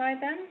the next slide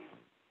then.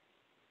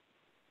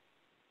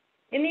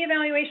 In the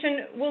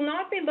evaluation, we'll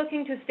not be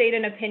looking to state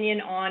an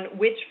opinion on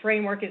which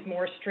framework is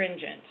more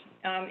stringent.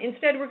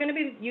 Instead, we're going to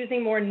be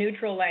using more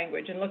neutral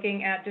language and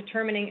looking at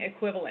determining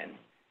equivalence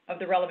of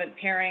the relevant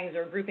pairings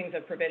or groupings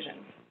of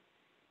provisions.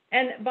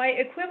 And by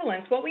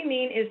equivalence, what we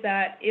mean is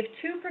that if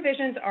 2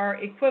 provisions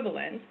are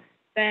equivalent,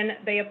 then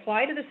they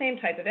apply to the same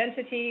type of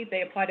entity,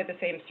 they apply to the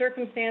same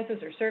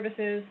circumstances or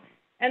services,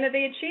 and that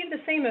they achieve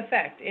the same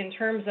effect in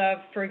terms of,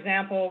 for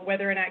example,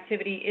 whether an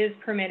activity is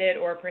permitted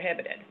or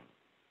prohibited.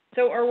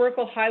 So our work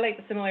will highlight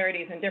the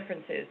similarities and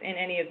differences in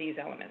any of these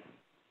elements.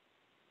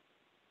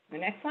 The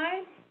next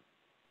slide.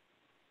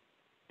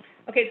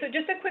 Okay, so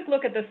just a quick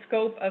look at the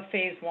scope of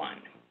phase 1.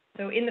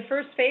 So in the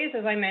first phase,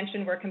 as I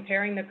mentioned, we're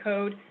comparing the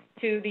code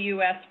to the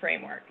US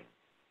framework.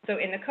 So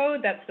in the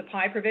code, that's the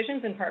PI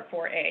provisions in Part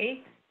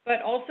 4A,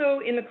 but also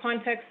in the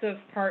context of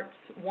Parts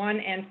 1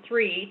 and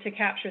 3 to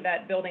capture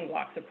that building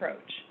blocks approach.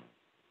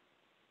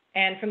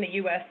 And from the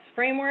US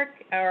framework,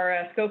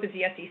 our scope is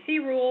the SEC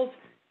rules,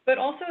 but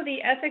also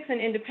the ethics and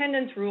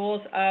independence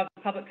rules of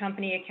the Public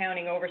Company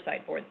Accounting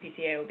Oversight Board,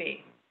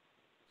 PCAOB.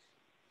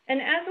 And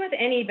as with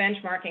any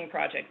benchmarking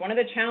project, one of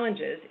the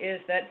challenges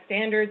is that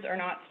standards are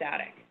not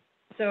static.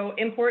 So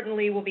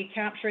importantly, we'll be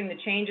capturing the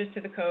changes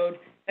to the code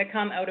that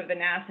come out of the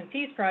NAS and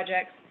PEAS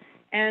projects,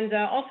 and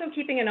also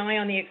keeping an eye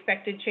on the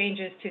expected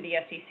changes to the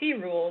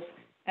SEC rules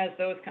as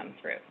those come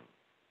through.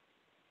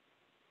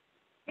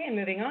 Okay, and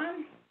moving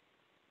on.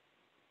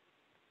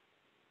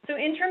 So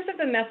in terms of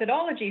the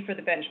methodology for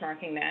the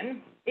benchmarking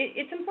then,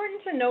 it's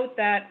important to note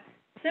that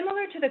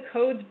similar to the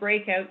code's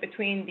breakout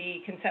between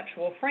the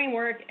conceptual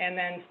framework and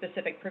then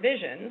specific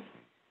provisions,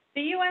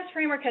 the US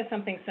framework has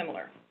something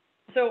similar.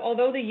 So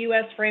although the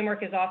US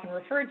framework is often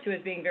referred to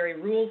as being very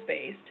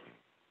rules-based,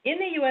 in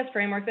the US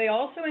framework, they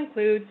also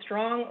include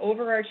strong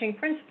overarching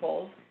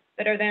principles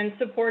that are then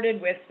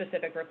supported with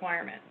specific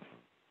requirements.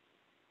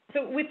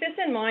 So with this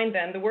in mind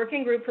then, the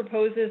working group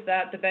proposes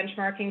that the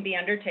benchmarking be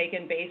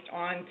undertaken based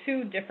on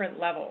two different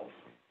levels.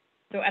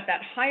 So at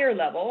that higher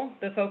level,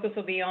 the focus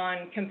will be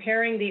on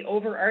comparing the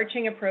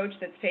overarching approach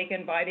that's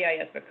taken by the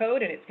IESBA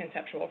code and its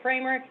conceptual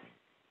framework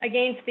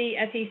against the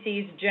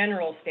SEC's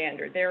general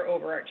standard, their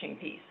overarching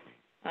piece.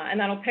 And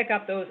that'll pick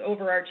up those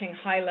overarching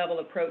high-level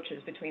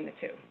approaches between the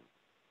two.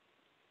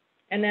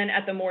 And then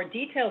at the more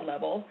detailed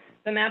level,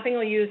 the mapping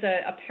will use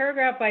a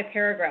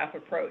paragraph-by-paragraph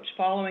approach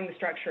following the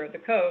structure of the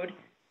code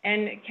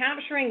and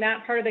capturing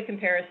that part of the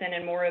comparison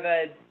in more of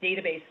a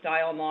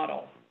database-style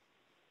model.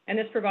 And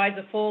this provides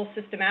a full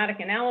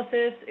systematic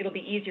analysis. It'll be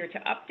easier to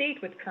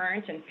update with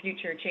current and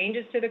future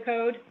changes to the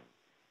code.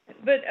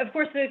 But of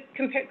course, the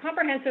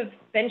comprehensive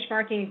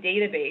benchmarking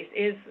database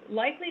is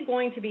likely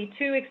going to be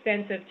too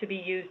extensive to be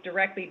used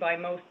directly by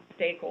most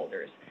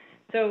stakeholders.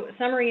 So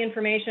summary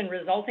information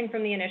resulting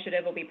from the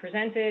initiative will be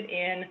presented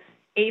in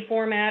a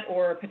format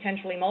or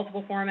potentially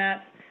multiple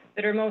formats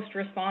that are most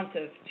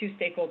responsive to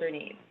stakeholder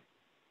needs.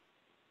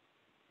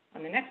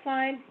 On the next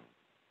slide.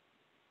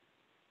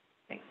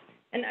 Thanks.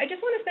 And I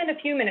just want to spend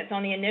a few minutes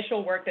on the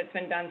initial work that's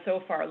been done so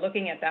far,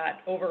 looking at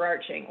that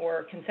overarching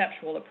or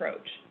conceptual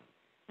approach.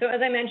 So as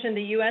I mentioned,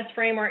 the US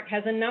framework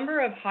has a number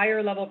of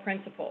higher level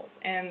principles,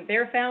 and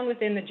they're found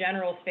within the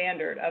general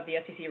standard of the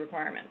SEC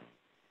requirements.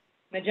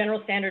 The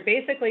general standard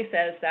basically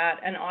says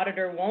that an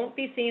auditor won't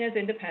be seen as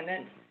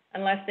independent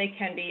unless they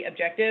can be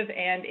objective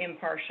and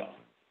impartial.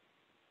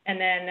 And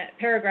then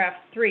paragraph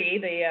 3,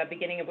 the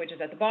beginning of which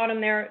is at the bottom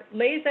there,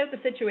 lays out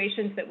the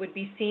situations that would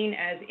be seen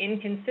as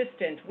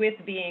inconsistent with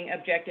being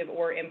objective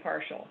or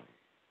impartial.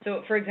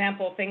 So for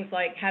example, things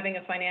like having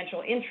a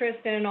financial interest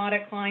in an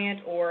audit client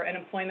or an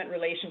employment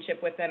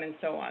relationship with them and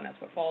so on. That's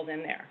what falls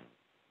in there.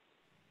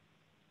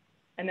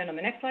 And then on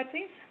the next slide,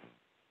 please.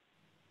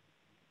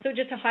 So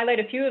just to highlight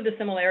a few of the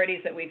similarities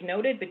that we've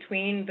noted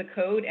between the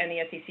code and the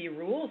SEC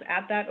rules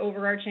at that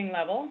overarching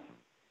level.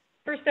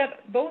 First up,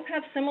 both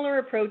have similar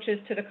approaches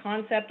to the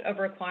concept of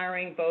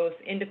requiring both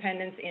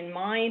independence in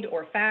mind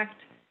or fact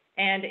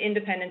and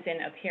independence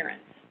in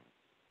appearance.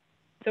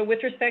 So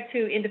with respect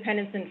to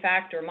independence in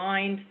fact or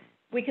mind,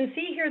 we can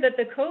see here that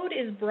the code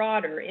is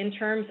broader in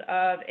terms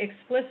of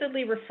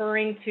explicitly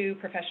referring to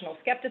professional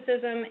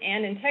skepticism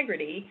and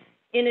integrity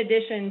in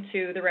addition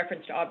to the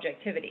reference to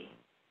objectivity.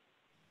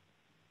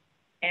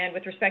 And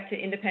with respect to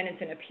independence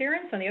in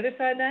appearance on the other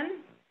side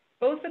then,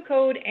 both the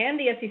code and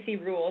the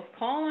SEC rules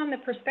call on the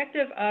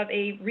perspective of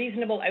a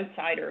reasonable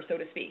outsider, so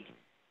to speak.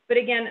 But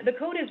again, the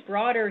code is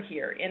broader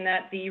here in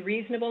that the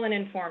reasonable and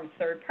informed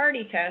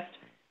third-party test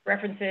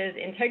references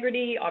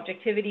integrity,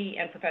 objectivity,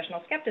 and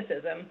professional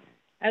skepticism,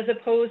 as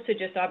opposed to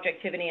just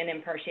objectivity and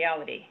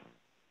impartiality.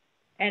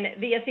 And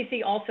the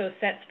SEC also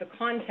sets the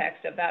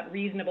context of that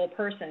reasonable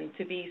person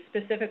to be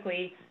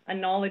specifically a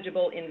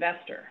knowledgeable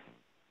investor.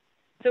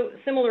 So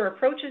similar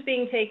approaches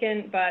being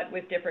taken, but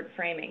with different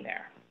framing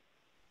there.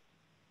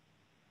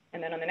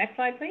 And then on the next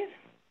slide, please.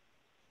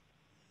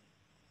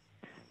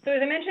 So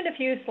as I mentioned a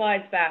few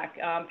slides back,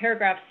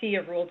 paragraph C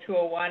of Rule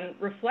 201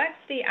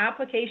 reflects the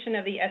application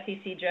of the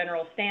SEC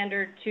general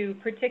standard to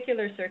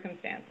particular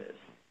circumstances.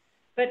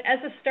 But as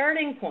a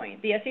starting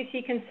point, the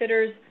SEC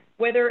considers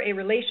whether a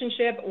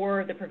relationship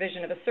or the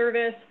provision of a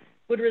service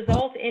would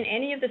result in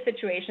any of the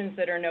situations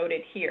that are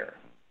noted here,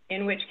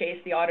 in which case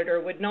the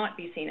auditor would not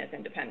be seen as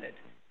independent.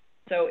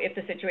 So if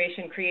the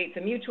situation creates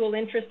a mutual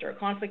interest or a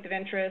conflict of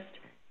interest,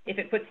 if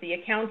it puts the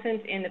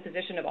accountant in the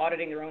position of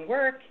auditing their own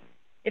work,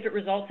 if it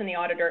results in the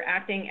auditor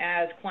acting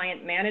as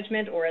client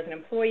management or as an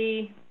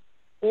employee,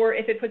 or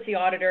if it puts the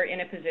auditor in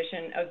a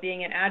position of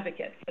being an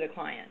advocate for the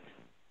client.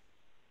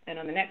 And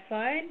on the next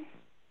slide.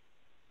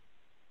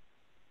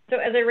 So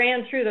as I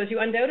ran through those, you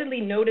undoubtedly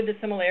noted the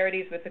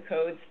similarities with the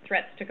code's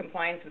threats to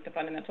compliance with the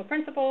fundamental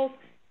principles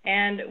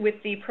and with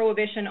the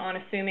prohibition on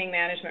assuming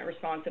management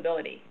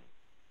responsibility.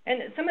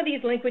 And some of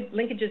these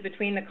linkages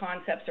between the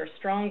concepts are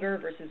stronger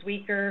versus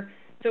weaker.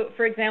 So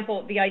for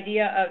example, the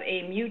idea of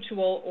a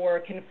mutual or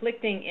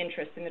conflicting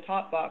interest in the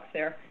top box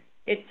there,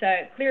 it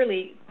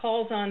clearly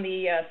calls on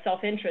the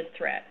self-interest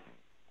threat.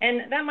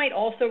 And that might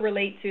also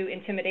relate to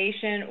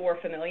intimidation or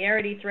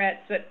familiarity threats,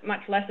 but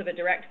much less of a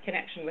direct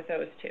connection with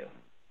those two.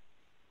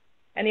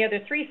 And the other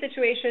three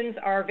situations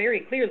are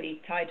very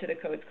clearly tied to the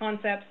code's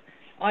concepts.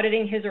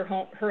 Auditing his or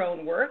her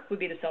own work would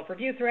be the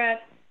self-review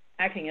threat.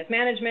 Acting as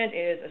management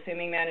is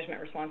assuming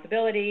management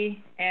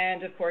responsibility.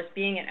 And of course,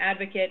 being an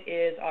advocate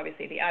is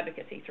obviously the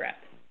advocacy threat.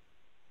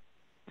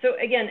 So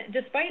again,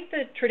 despite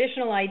the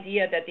traditional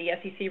idea that the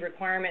SEC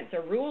requirements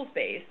are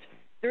rules-based,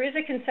 there is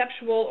a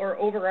conceptual or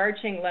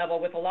overarching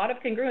level with a lot of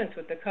congruence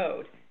with the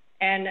code.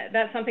 And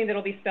that's something that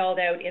will be spelled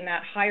out in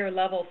that higher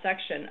level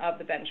section of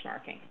the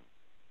benchmarking.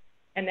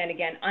 And then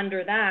again,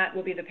 under that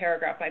will be the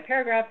paragraph by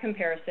paragraph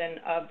comparison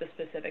of the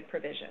specific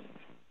provisions.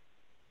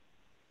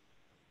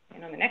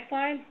 And on the next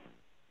slide.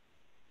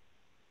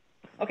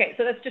 Okay,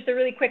 so that's just a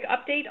really quick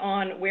update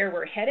on where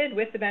we're headed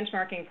with the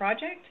benchmarking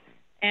project.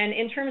 And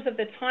in terms of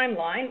the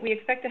timeline, we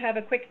expect to have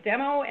a quick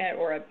demo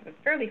or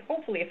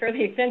hopefully a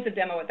fairly extensive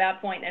demo at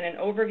that point and an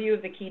overview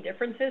of the key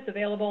differences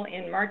available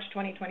in March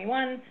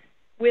 2021,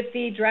 with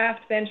the draft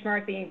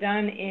benchmark being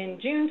done in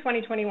June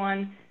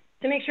 2021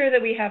 to make sure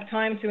that we have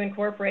time to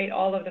incorporate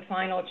all of the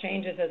final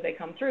changes as they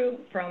come through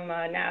from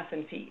NAS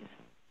and fees.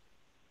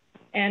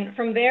 And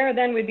from there,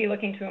 then we'd be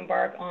looking to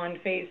embark on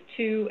phase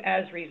 2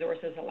 as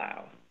resources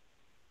allow.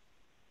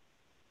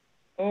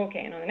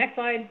 Okay, and on the next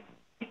slide.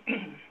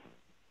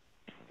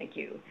 Thank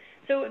you.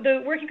 So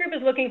the working group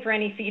is looking for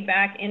any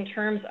feedback in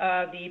terms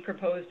of the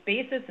proposed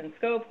basis and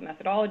scope,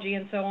 methodology,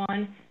 and so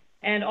on.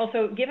 And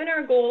also, given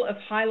our goal of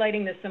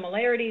highlighting the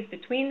similarities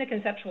between the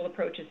conceptual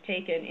approaches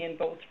taken in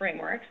both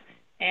frameworks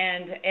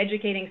and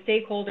educating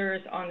stakeholders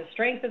on the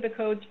strength of the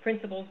code's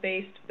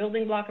principles-based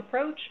building block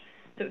approach,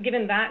 so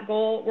given that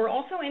goal, we're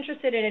also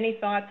interested in any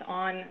thoughts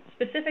on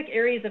specific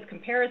areas of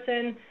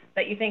comparison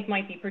that you think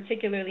might be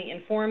particularly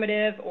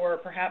informative or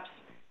perhaps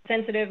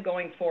sensitive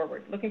going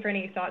forward. Looking for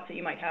any thoughts that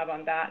you might have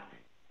on that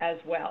as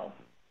well.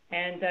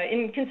 And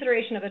in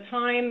consideration of the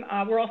time,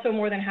 we're also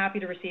more than happy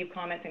to receive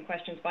comments and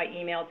questions by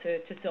email to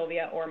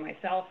Sylvia or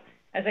myself.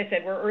 As I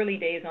said, we're early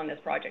days on this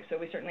project, so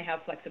we certainly have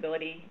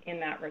flexibility in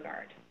that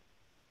regard.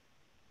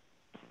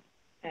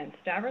 And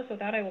Stavros, with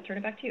that, I will turn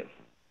it back to you.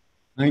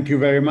 Thank you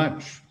very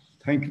much.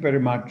 Thank you very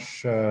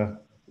much,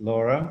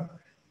 Laura.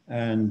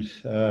 And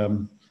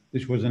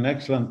this was an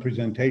excellent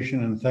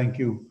presentation, and thank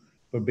you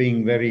for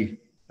being very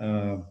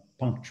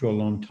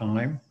punctual on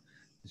time.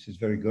 This is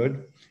very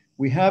good.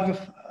 We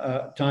have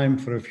time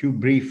for a few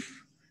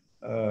brief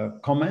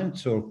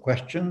comments or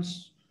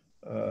questions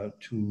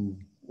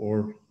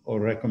or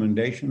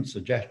recommendations,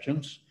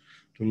 suggestions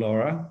to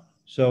Laura.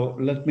 So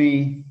let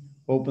me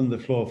open the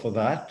floor for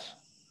that.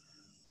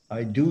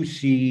 I do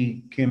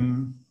see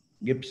Kim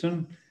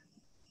Gibson.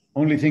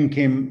 Only thing,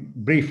 Kim,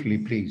 briefly,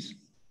 please.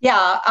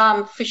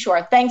 Yeah, for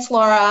sure. Thanks,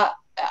 Laura.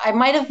 I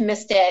might have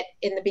missed it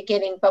in the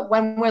beginning, but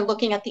when we're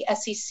looking at the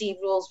SEC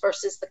rules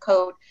versus the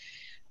code,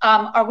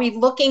 are we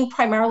looking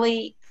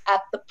primarily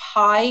at the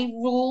PI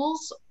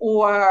rules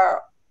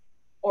or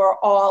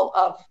all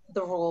of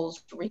the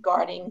rules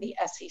regarding the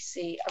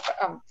SEC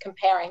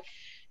comparing?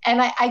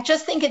 And I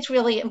just think it's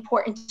really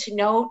important to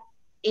note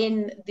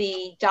in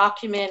the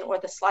document or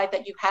the slide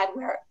that you had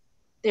where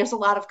there's a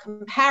lot of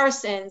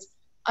comparisons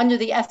under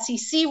the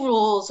SEC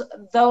rules,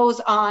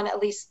 those on at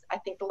least, I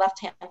think, the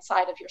left-hand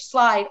side of your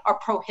slide are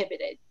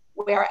prohibited,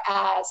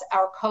 whereas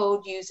our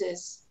code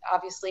uses,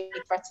 obviously,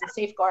 threats and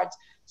safeguards.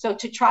 So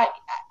to try,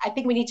 I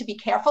think we need to be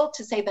careful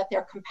to say that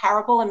they're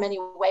comparable in many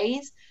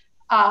ways,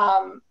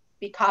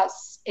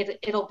 because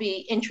it'll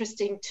be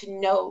interesting to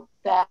note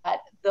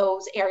that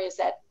those areas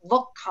that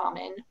look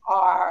common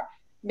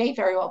may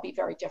very well be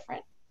very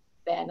different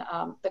than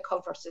the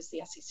code versus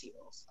the SEC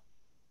rules.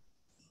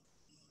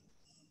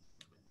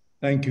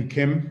 Thank you,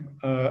 Kim.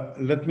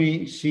 Let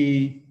me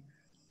see,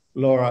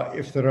 Laura,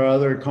 if there are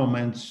other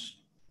comments,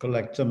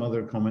 collect some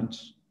other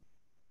comments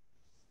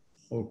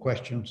or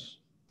questions.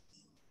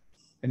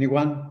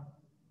 Anyone?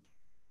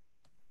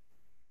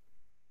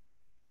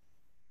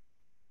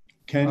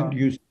 Ken, do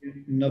you see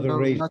another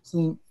raised?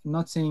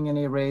 Not seeing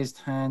any raised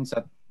hands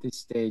at this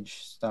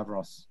stage,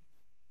 Stavros.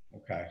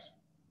 Okay.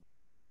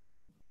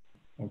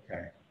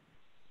 Okay.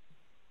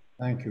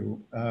 Thank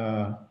you.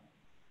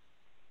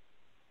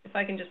 If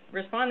I can just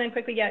respond then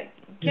quickly, yeah,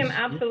 Kim, yes,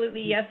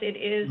 absolutely, yes, it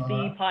is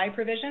the PI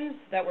provisions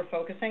that we're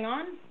focusing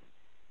on.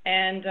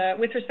 And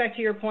with respect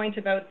to your point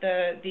about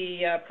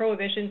the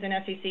prohibitions in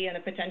SEC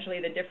and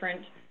potentially the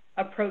different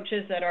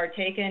approaches that are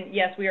taken,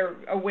 yes, we are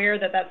aware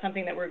that that's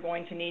something that we're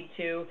going to need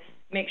to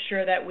make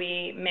sure that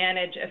we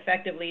manage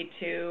effectively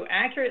to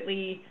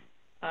accurately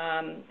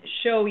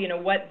show,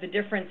 what the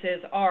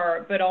differences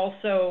are, but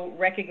also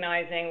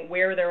recognizing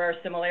where there are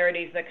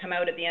similarities that come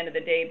out at the end of the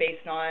day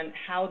based on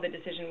how the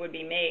decision would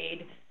be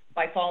made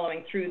by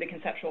following through the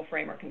conceptual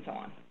framework and so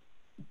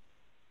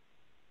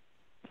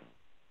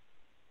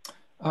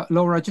on.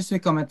 Laura, just a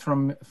comment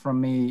from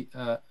me.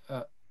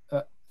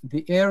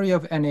 the area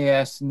of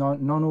NAS,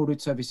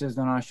 non-audit services,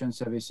 non-assurance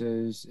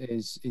services,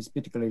 is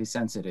particularly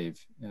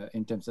sensitive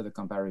in terms of the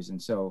comparison.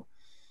 So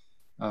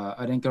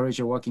I'd encourage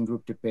a working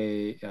group to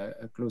pay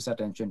close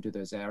attention to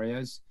those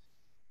areas.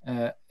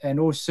 And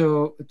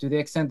also, to the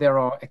extent there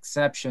are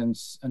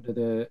exceptions under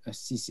the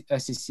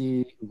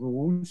SEC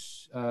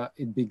rules,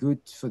 it'd be good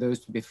for those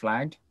to be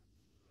flagged.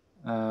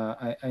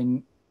 I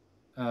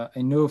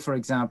know, for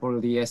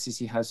example, the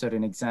SEC has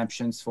certain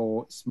exemptions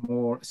for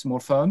small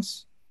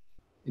firms.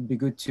 It'd be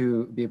good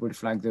to be able to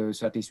flag those,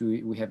 so at least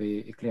we have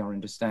a clear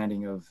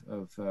understanding of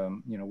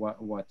you know,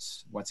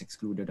 what's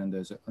excluded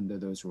under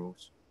those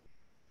rules.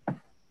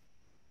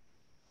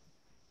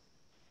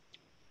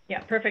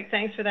 Yeah, perfect.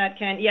 Thanks for that,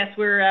 Ken. Yes,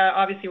 we're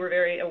obviously we're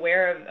very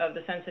aware of the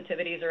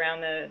sensitivities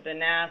around the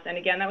NAS, and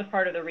again, that was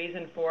part of the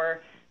reason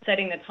for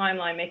setting the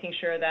timeline, making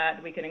sure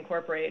that we could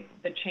incorporate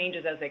the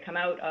changes as they come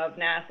out of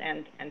NAS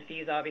and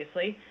fees,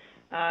 obviously.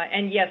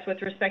 And yes,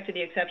 with respect to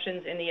the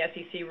exceptions in the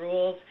SEC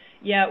rules,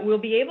 yeah, we'll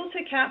be able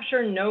to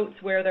capture notes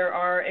where there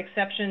are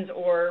exceptions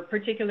or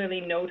particularly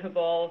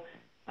notable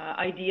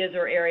ideas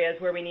or areas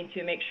where we need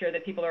to make sure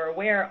that people are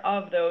aware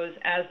of those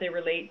as they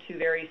relate to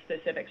very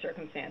specific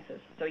circumstances.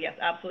 So yes,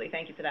 absolutely.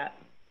 Thank you for that.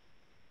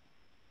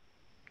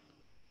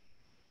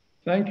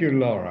 Thank you,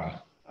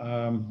 Laura.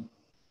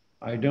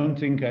 I don't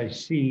think I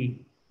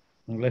see,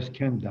 unless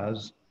Ken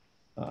does,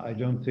 I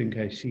don't think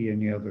I see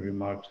any other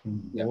remarks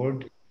from the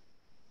board.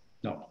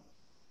 No.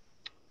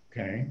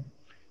 Okay.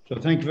 So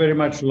thank you very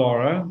much,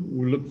 Laura.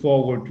 We look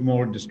forward to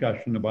more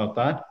discussion about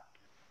that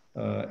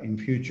in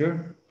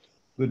future.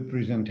 Good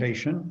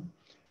presentation.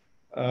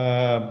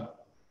 So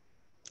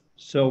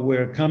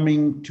we're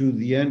coming to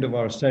the end of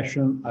our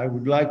session. I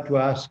would like to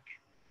ask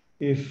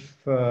if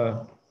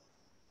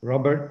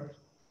Robert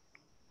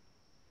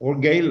or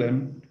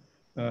Galen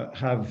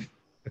have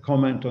a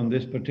comment on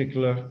this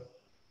particular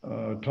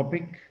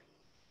topic.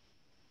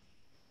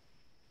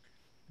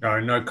 No,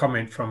 no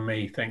comment from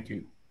me. Thank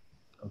you.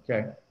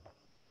 Okay.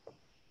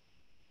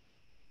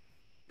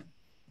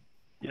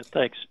 Yeah,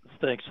 thanks,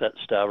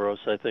 Stavros.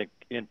 I think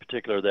in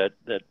particular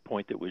that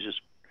point that was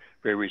just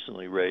very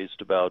recently raised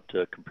about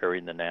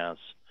comparing the NAS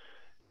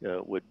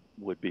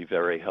would be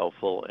very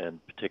helpful,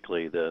 and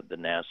particularly the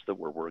NAS that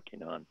we're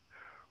working on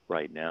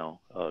right now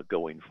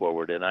going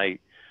forward. And I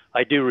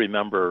do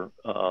remember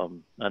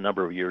a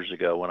number of years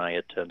ago when I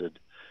attended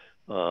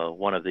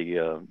one of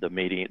the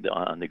meeting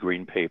on the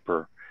green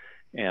paper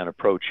and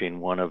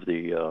approaching one of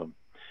the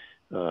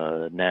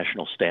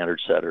national standard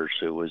setters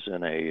who was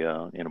in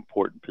an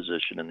important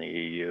position in the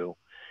EU,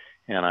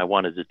 and I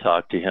wanted to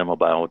talk to him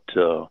about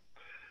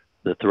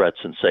the threats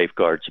and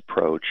safeguards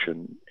approach,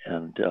 and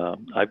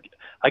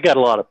I got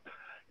a lot of,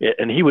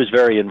 and he was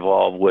very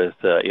involved with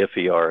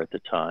IFER at the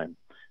time,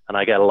 and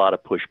I got a lot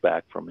of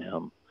pushback from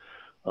him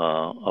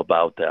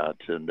about that,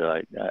 and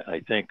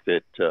I think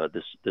that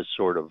this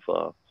sort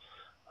of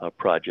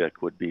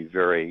project would be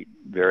very,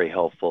 very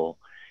helpful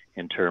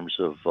in terms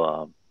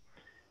of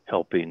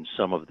helping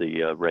some of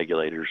the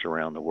regulators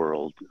around the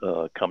world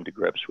come to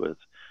grips with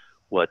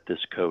what this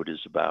code is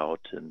about,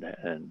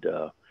 and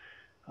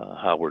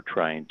how we're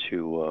trying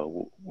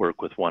to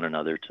work with one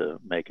another to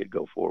make it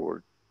go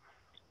forward.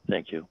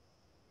 Thank you.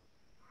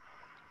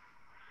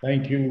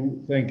 Thank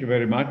you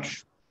very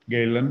much,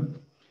 Galen.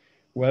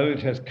 Well,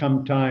 it has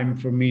come time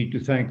for me to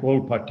thank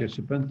all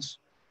participants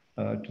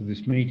to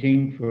this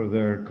meeting for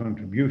their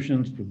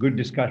contributions, for good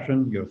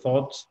discussion, your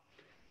thoughts,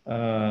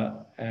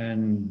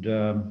 and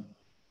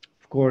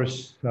of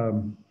course,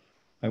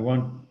 I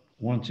want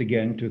once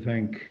again to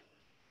thank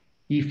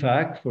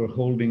EFAC for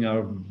hosting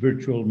our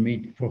virtual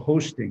meeting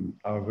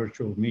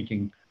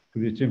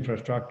with its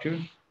infrastructure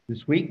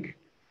this week.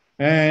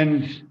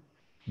 And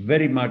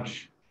very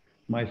much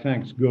my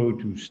thanks go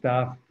to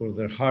staff for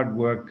their hard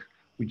work,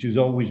 which is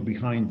always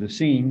behind the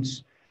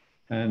scenes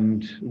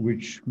and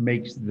which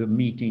makes the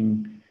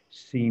meeting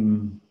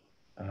seem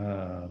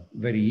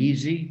very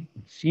easy,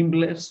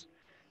 seamless,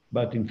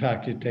 but in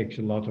fact, it takes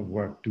a lot of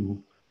work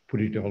to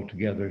put it all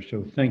together.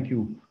 So thank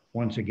you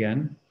once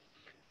again.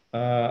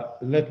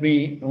 Let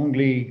me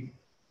only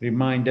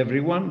remind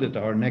everyone that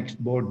our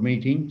next board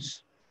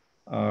meetings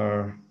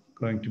are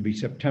going to be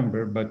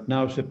September, but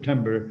now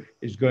September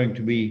is going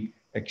to be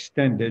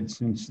extended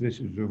since this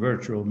is a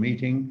virtual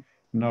meeting.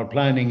 And our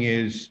planning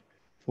is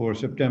for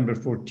September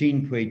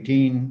 14 to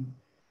 18,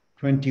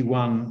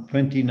 21,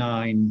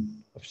 29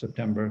 of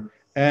September,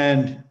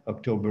 and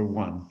October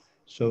 1.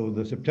 So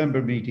the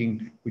September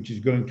meeting, which is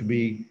going to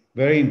be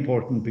very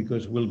important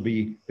because we'll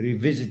be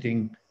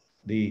revisiting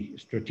the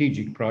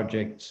strategic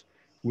projects,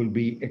 will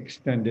be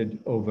extended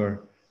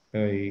over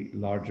a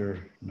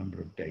larger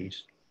number of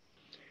days.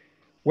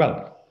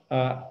 Well,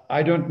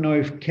 I don't know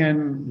if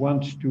Ken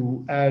wants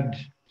to add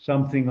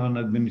something on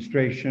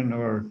administration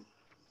or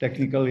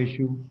technical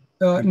issue.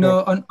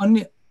 No,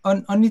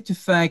 only to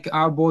thank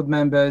our board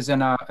members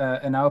and our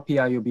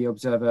PIUB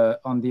observer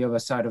on the other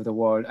side of the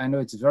world. I know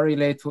it's very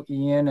late for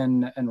Ian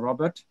and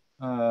Robert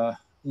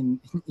in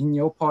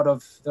your part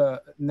of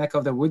the neck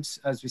of the woods,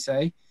 as we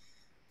say.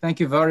 Thank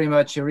you very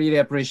much. I really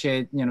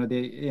appreciate,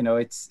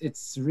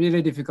 it's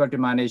really difficult to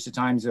manage the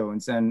time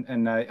zones,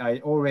 and I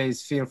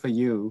always feel for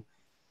you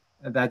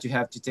that you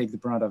have to take the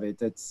brunt of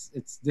it. It's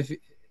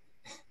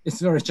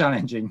very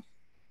challenging.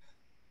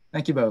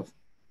 Thank you both.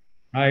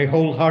 I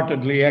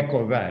wholeheartedly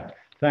echo that.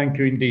 Thank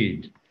you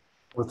indeed.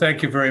 Well,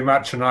 thank you very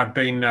much, and I've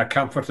been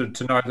comforted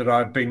to know that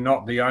I've been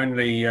not the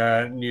only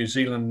New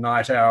Zealand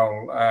night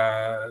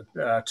owl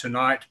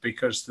tonight,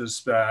 because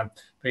there's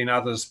been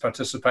others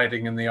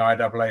participating in the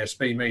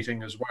IAASB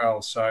meeting as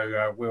well,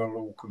 so we'll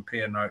all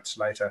compare notes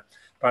later.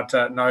 But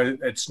no,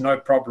 it's no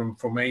problem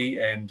for me,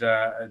 and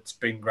it's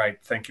been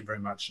great. Thank you very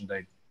much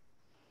indeed.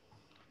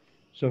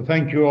 So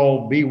thank you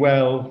all. Be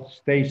well.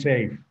 Stay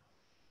safe.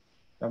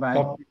 Bye-bye.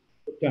 Talk to you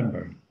in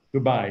September.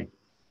 Goodbye.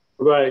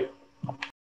 Bye.